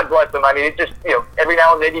 And God bless him. It just, every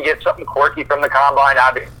now and then you get something quirky from the combine.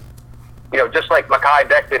 Obviously, just like Mekhi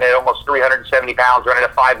Becton at almost 370 pounds running a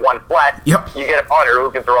 5.1 flat, you get a punter who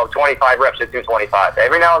can throw up 25 reps at 225.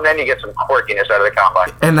 Every now and then you get some quirkiness out of the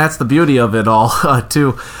combine. And that's the beauty of it all,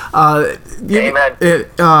 too. Amen.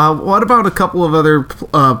 What about a couple of other,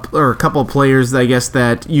 or a couple of players, I guess,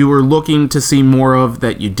 that you were looking to see more of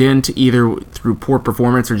that you didn't, either through poor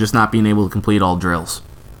performance or just not being able to complete all drills?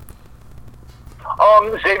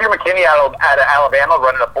 Xavier McKinney out of Alabama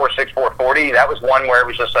running a 4.6, 4.40. That was one where it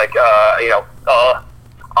was just like,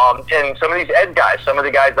 and some of these ed guys, some of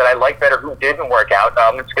the guys that I like better who didn't work out,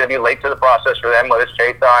 it's going to be late to the process for them, whether it's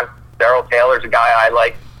Jathan. Darrell Taylor's a guy I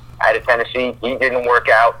like out of Tennessee. He didn't work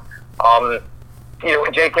out.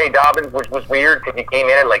 J.K. Dobbins was weird because he came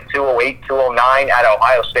in at like 208, 209 out of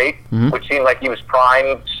Ohio State, which seemed like he was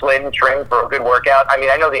prime, slim, trim for a good workout.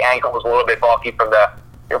 I know the ankle was a little bit bulky from the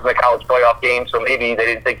college playoff game, so maybe they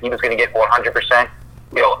didn't think he was going to get 100%,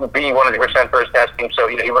 be 100% for his testing, so,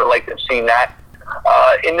 he would have liked to have seen that.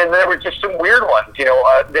 And then there were just some weird ones,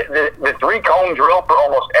 the 3-cone drill for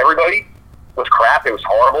almost everybody was crap. It was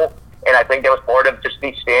horrible, and I think that was part of just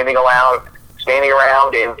the standing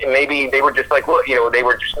around, and maybe they were just like, look, they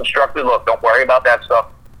were just instructed, look, don't worry about that stuff.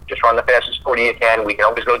 Just run the fastest 40 you can. We can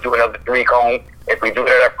always go do another 3-cone. If we do it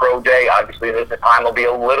at our pro day, obviously the time will be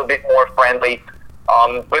a little bit more friendly.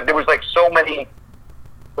 But there was like so many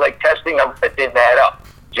testing numbers that didn't add up.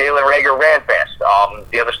 Jalen Reagor ran fast.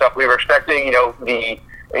 The other stuff we were expecting, the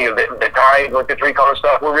time with the 3-cone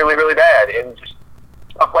stuff were really, really bad, and just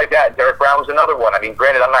stuff like that. Derek Brown was another one.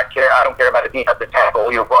 Granted, I don't care about a defensive tackle.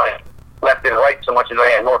 Running left and right so much as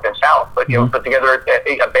I am north and south, but put together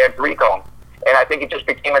a bad 3-cone. And I think it just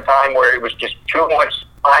became a time where it was just too much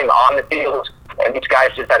time on the field, and these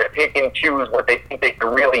guys just had to pick and choose what they think they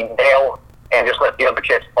could really nail, and just let the other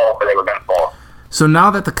kids fall where they were going to fall. So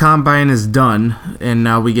now that the combine is done, and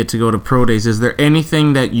now we get to go to pro days, is there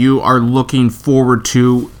anything that you are looking forward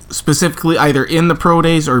to specifically either in the pro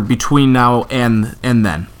days or between now and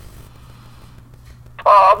then?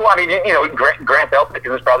 Well, I mean, Grant Delpit,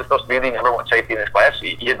 who's probably supposed to be the number one safety in this class,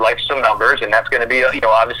 you'd like some numbers, and that's going to be,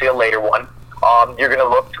 obviously a later one. You're going to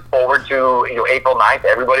look forward to, April 9th.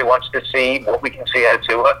 Everybody wants to see what we can see out of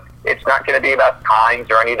Tua. It's not going to be about times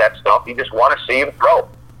or any of that stuff. You just want to see him throw.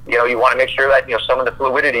 You want to make sure that, some of the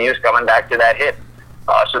fluidity is coming back to that hip.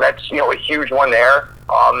 So that's, a huge one there.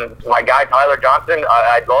 My guy, Tyler Johnson,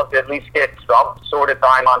 I'd love to at least get some sort of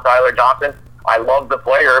time on Tyler Johnson. I love the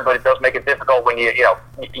player, but it does make it difficult when you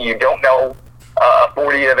don't know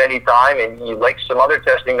 40 of any time, and you like some other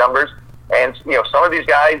testing numbers. And some of these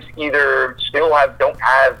guys either still don't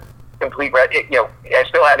have complete,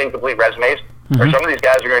 still have incomplete resumes, or some of these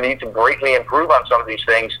guys are going to need to greatly improve on some of these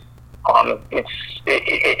things.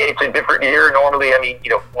 It's a different year normally. I mean,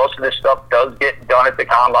 most of this stuff does get done at the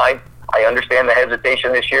combine. I understand the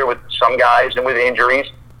hesitation this year with some guys and with injuries.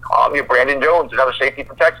 Brandon Jones, another safety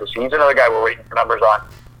from Texas. He's another guy we're waiting for numbers on.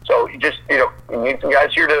 So you need some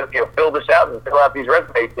guys here to fill this out and fill out these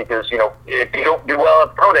resumes, because if you don't do well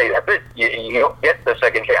at pro day, that's it. You don't get the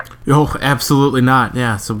second chance. Oh, absolutely not.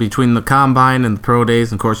 Yeah. So between the combine and the pro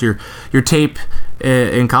days, and of course your tape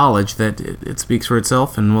in college, that it speaks for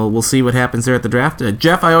itself, and we'll see what happens there at the draft.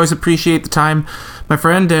 Jeff, I always appreciate the time, my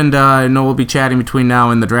friend, and I know we'll be chatting between now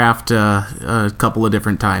and the draft a couple of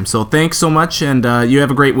different times. So thanks so much, and you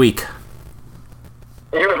have a great week.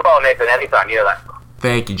 You as well, Nathan. Anytime. You know that.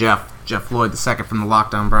 Thank you, Jeff. Jeff Lloyd II from the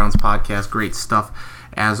Lockdown Browns podcast. Great stuff.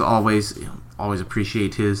 As always, always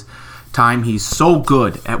appreciate his time. He's so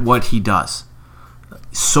good at what he does.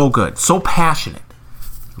 So good. So passionate.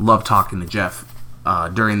 Love talking to Jeff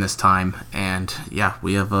during this time. And, yeah,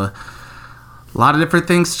 we have a lot of different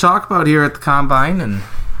things to talk about here at the Combine. And,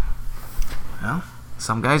 well,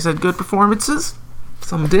 some guys had good performances.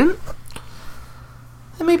 Some didn't.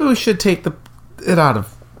 And maybe we should take it out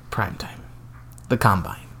of prime time. The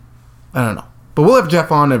Combine. I don't know. But we'll have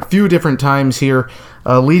Jeff on a few different times here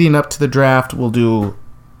leading up to the draft. We'll do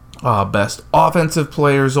best offensive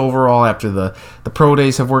players overall after the pro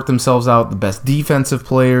days have worked themselves out, the best defensive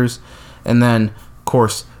players, and then, of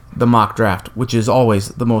course, the mock draft, which is always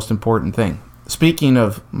the most important thing. Speaking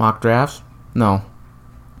of mock drafts, no,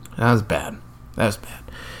 that was bad.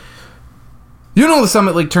 The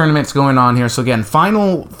Summit League tournament's going on here. So, again,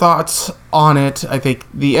 final thoughts on it. I think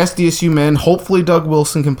the SDSU men, hopefully Doug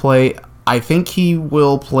Wilson can play. I think he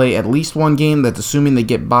will play at least one game. That's assuming they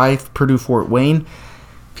get by Purdue-Fort Wayne.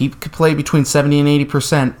 If he could play between 70 and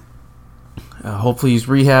 80%, hopefully he's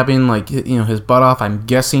rehabbing his butt off. I'm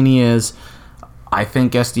guessing he is. I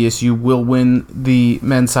think SDSU will win the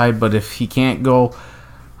men's side, but if he can't go,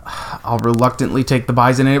 I'll reluctantly take the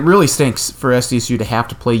Bison. And it really stinks for SDSU to have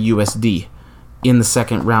to play USD in the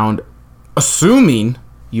second round, assuming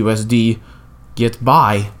USD gets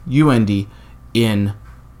by UND in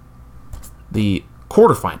the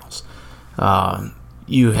quarterfinals.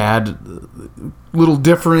 You had little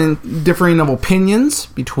differing of opinions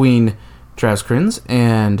between Travis Krins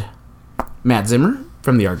and Matt Zimmer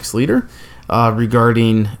from the Argus Leader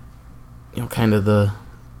regarding kind of the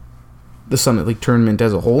Summit League tournament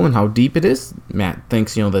as a whole and how deep it is. Matt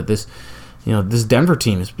thinks that this Denver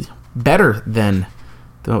team is better than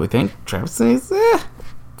what we think. Travis says,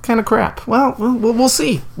 kind of crap. Well, we'll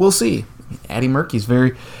see. We'll see. Addy Murky's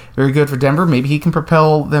very, very good for Denver. Maybe he can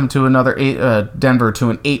propel them to Denver to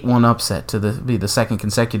an 8-1 upset to be the second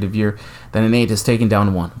consecutive year that an 8 has taken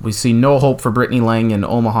down 1. We see no hope for Brittany Lang in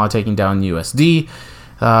Omaha taking down USD.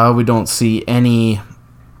 We don't see any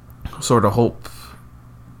sort of hope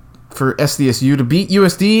for SDSU to beat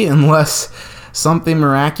USD unless something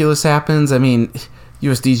miraculous happens. I mean,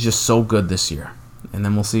 USD is just so good this year. And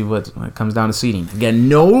then we'll see when it comes down to seeding. Again,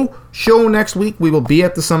 no show next week. We will be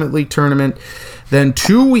at the Summit League tournament. Then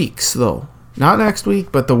 2 weeks, though. Not next week,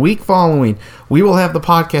 but the week following, we will have the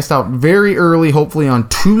podcast out very early, hopefully on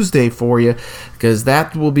Tuesday for you, because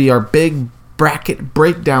that will be our big bracket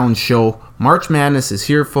breakdown show. March Madness is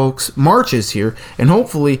here, folks. March is here, and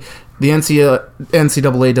hopefully the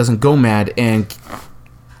NCAA doesn't go mad and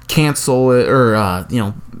cancel it or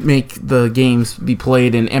make the games be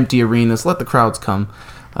played in empty arenas. Let the crowds come.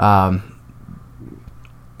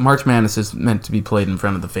 March Madness is meant to be played in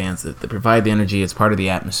front of the fans. They provide the energy. It's part of the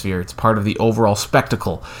atmosphere. It's part of the overall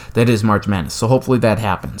spectacle that is March Madness. So hopefully that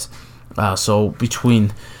happens. So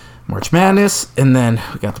between March Madness and then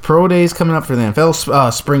we got the pro days coming up for the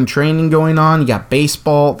NFL, spring training going on. You got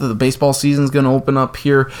baseball. The baseball season is going to open up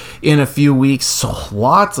here in a few weeks. So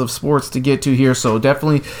lots of sports to get to here. So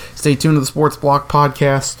definitely stay tuned to the Sports Block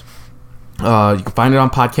podcast. You can find it on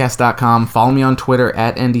podcast.com. Follow me on Twitter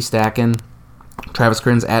at NDStacken. Travis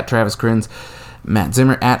Crins at Travis Crins. Matt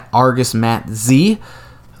Zimmer at Argus Matt Z.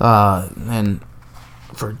 And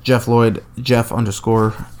for Jeff Lloyd,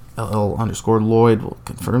 Jeff_LL_Lloyd. We'll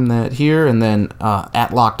confirm that here. And then at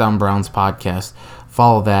Lockdown Browns Podcast.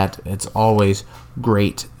 Follow that. It's always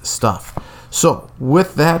great stuff. So,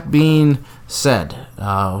 with that being said,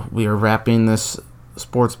 we are wrapping this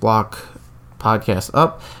Sports Block podcast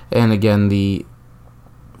up. And again,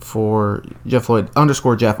 for Jeff Lloyd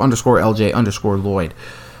 _Jeff _LJ _Lloyd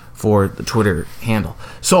for the Twitter handle.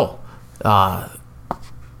 So, we'll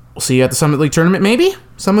see you at the Summit League tournament, maybe?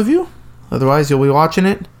 Some of you. Otherwise, you'll be watching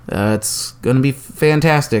it. It's going to be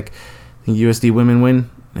fantastic. I think USD women win.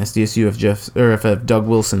 SDSU if Doug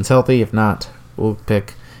Wilson's healthy. If not, we'll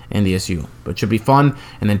pick NDSU. But it should be fun.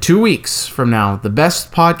 And then 2 weeks from now, the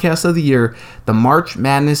best podcast of the year, the March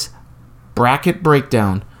Madness Bracket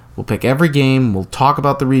Breakdown. We'll pick every game. We'll talk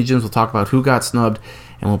about the regions. We'll talk about who got snubbed.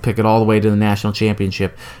 And we'll pick it all the way to the national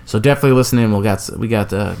championship. So definitely listen in. We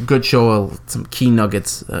got a good show, some key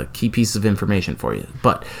nuggets, key pieces of information for you.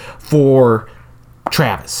 But for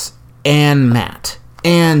Travis and Matt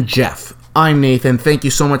and Jeff, I'm Nathan. Thank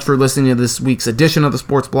you so much for listening to this week's edition of the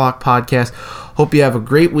Sports Block Podcast. Hope you have a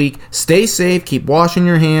great week. Stay safe. Keep washing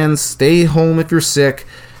your hands. Stay home if you're sick.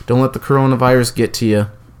 Don't let the coronavirus get to you.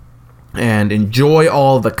 And enjoy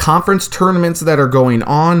all the conference tournaments that are going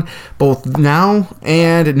on, both now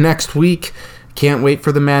and next week. Can't wait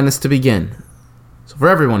for the madness to begin. So for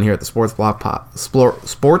everyone here at the Sports Block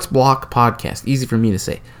Podcast, easy for me to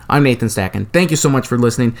say, I'm Nathan Stacken. Thank you so much for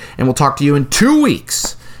listening, and we'll talk to you in 2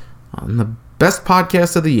 weeks on the best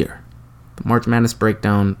podcast of the year, the March Madness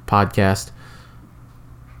Breakdown Podcast.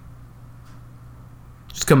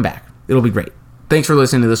 Just come back. It'll be great. Thanks for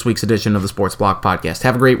listening to this week's edition of the Sports Block Podcast.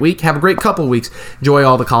 Have a great week. Have a great couple weeks. Enjoy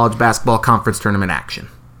all the college basketball conference tournament action.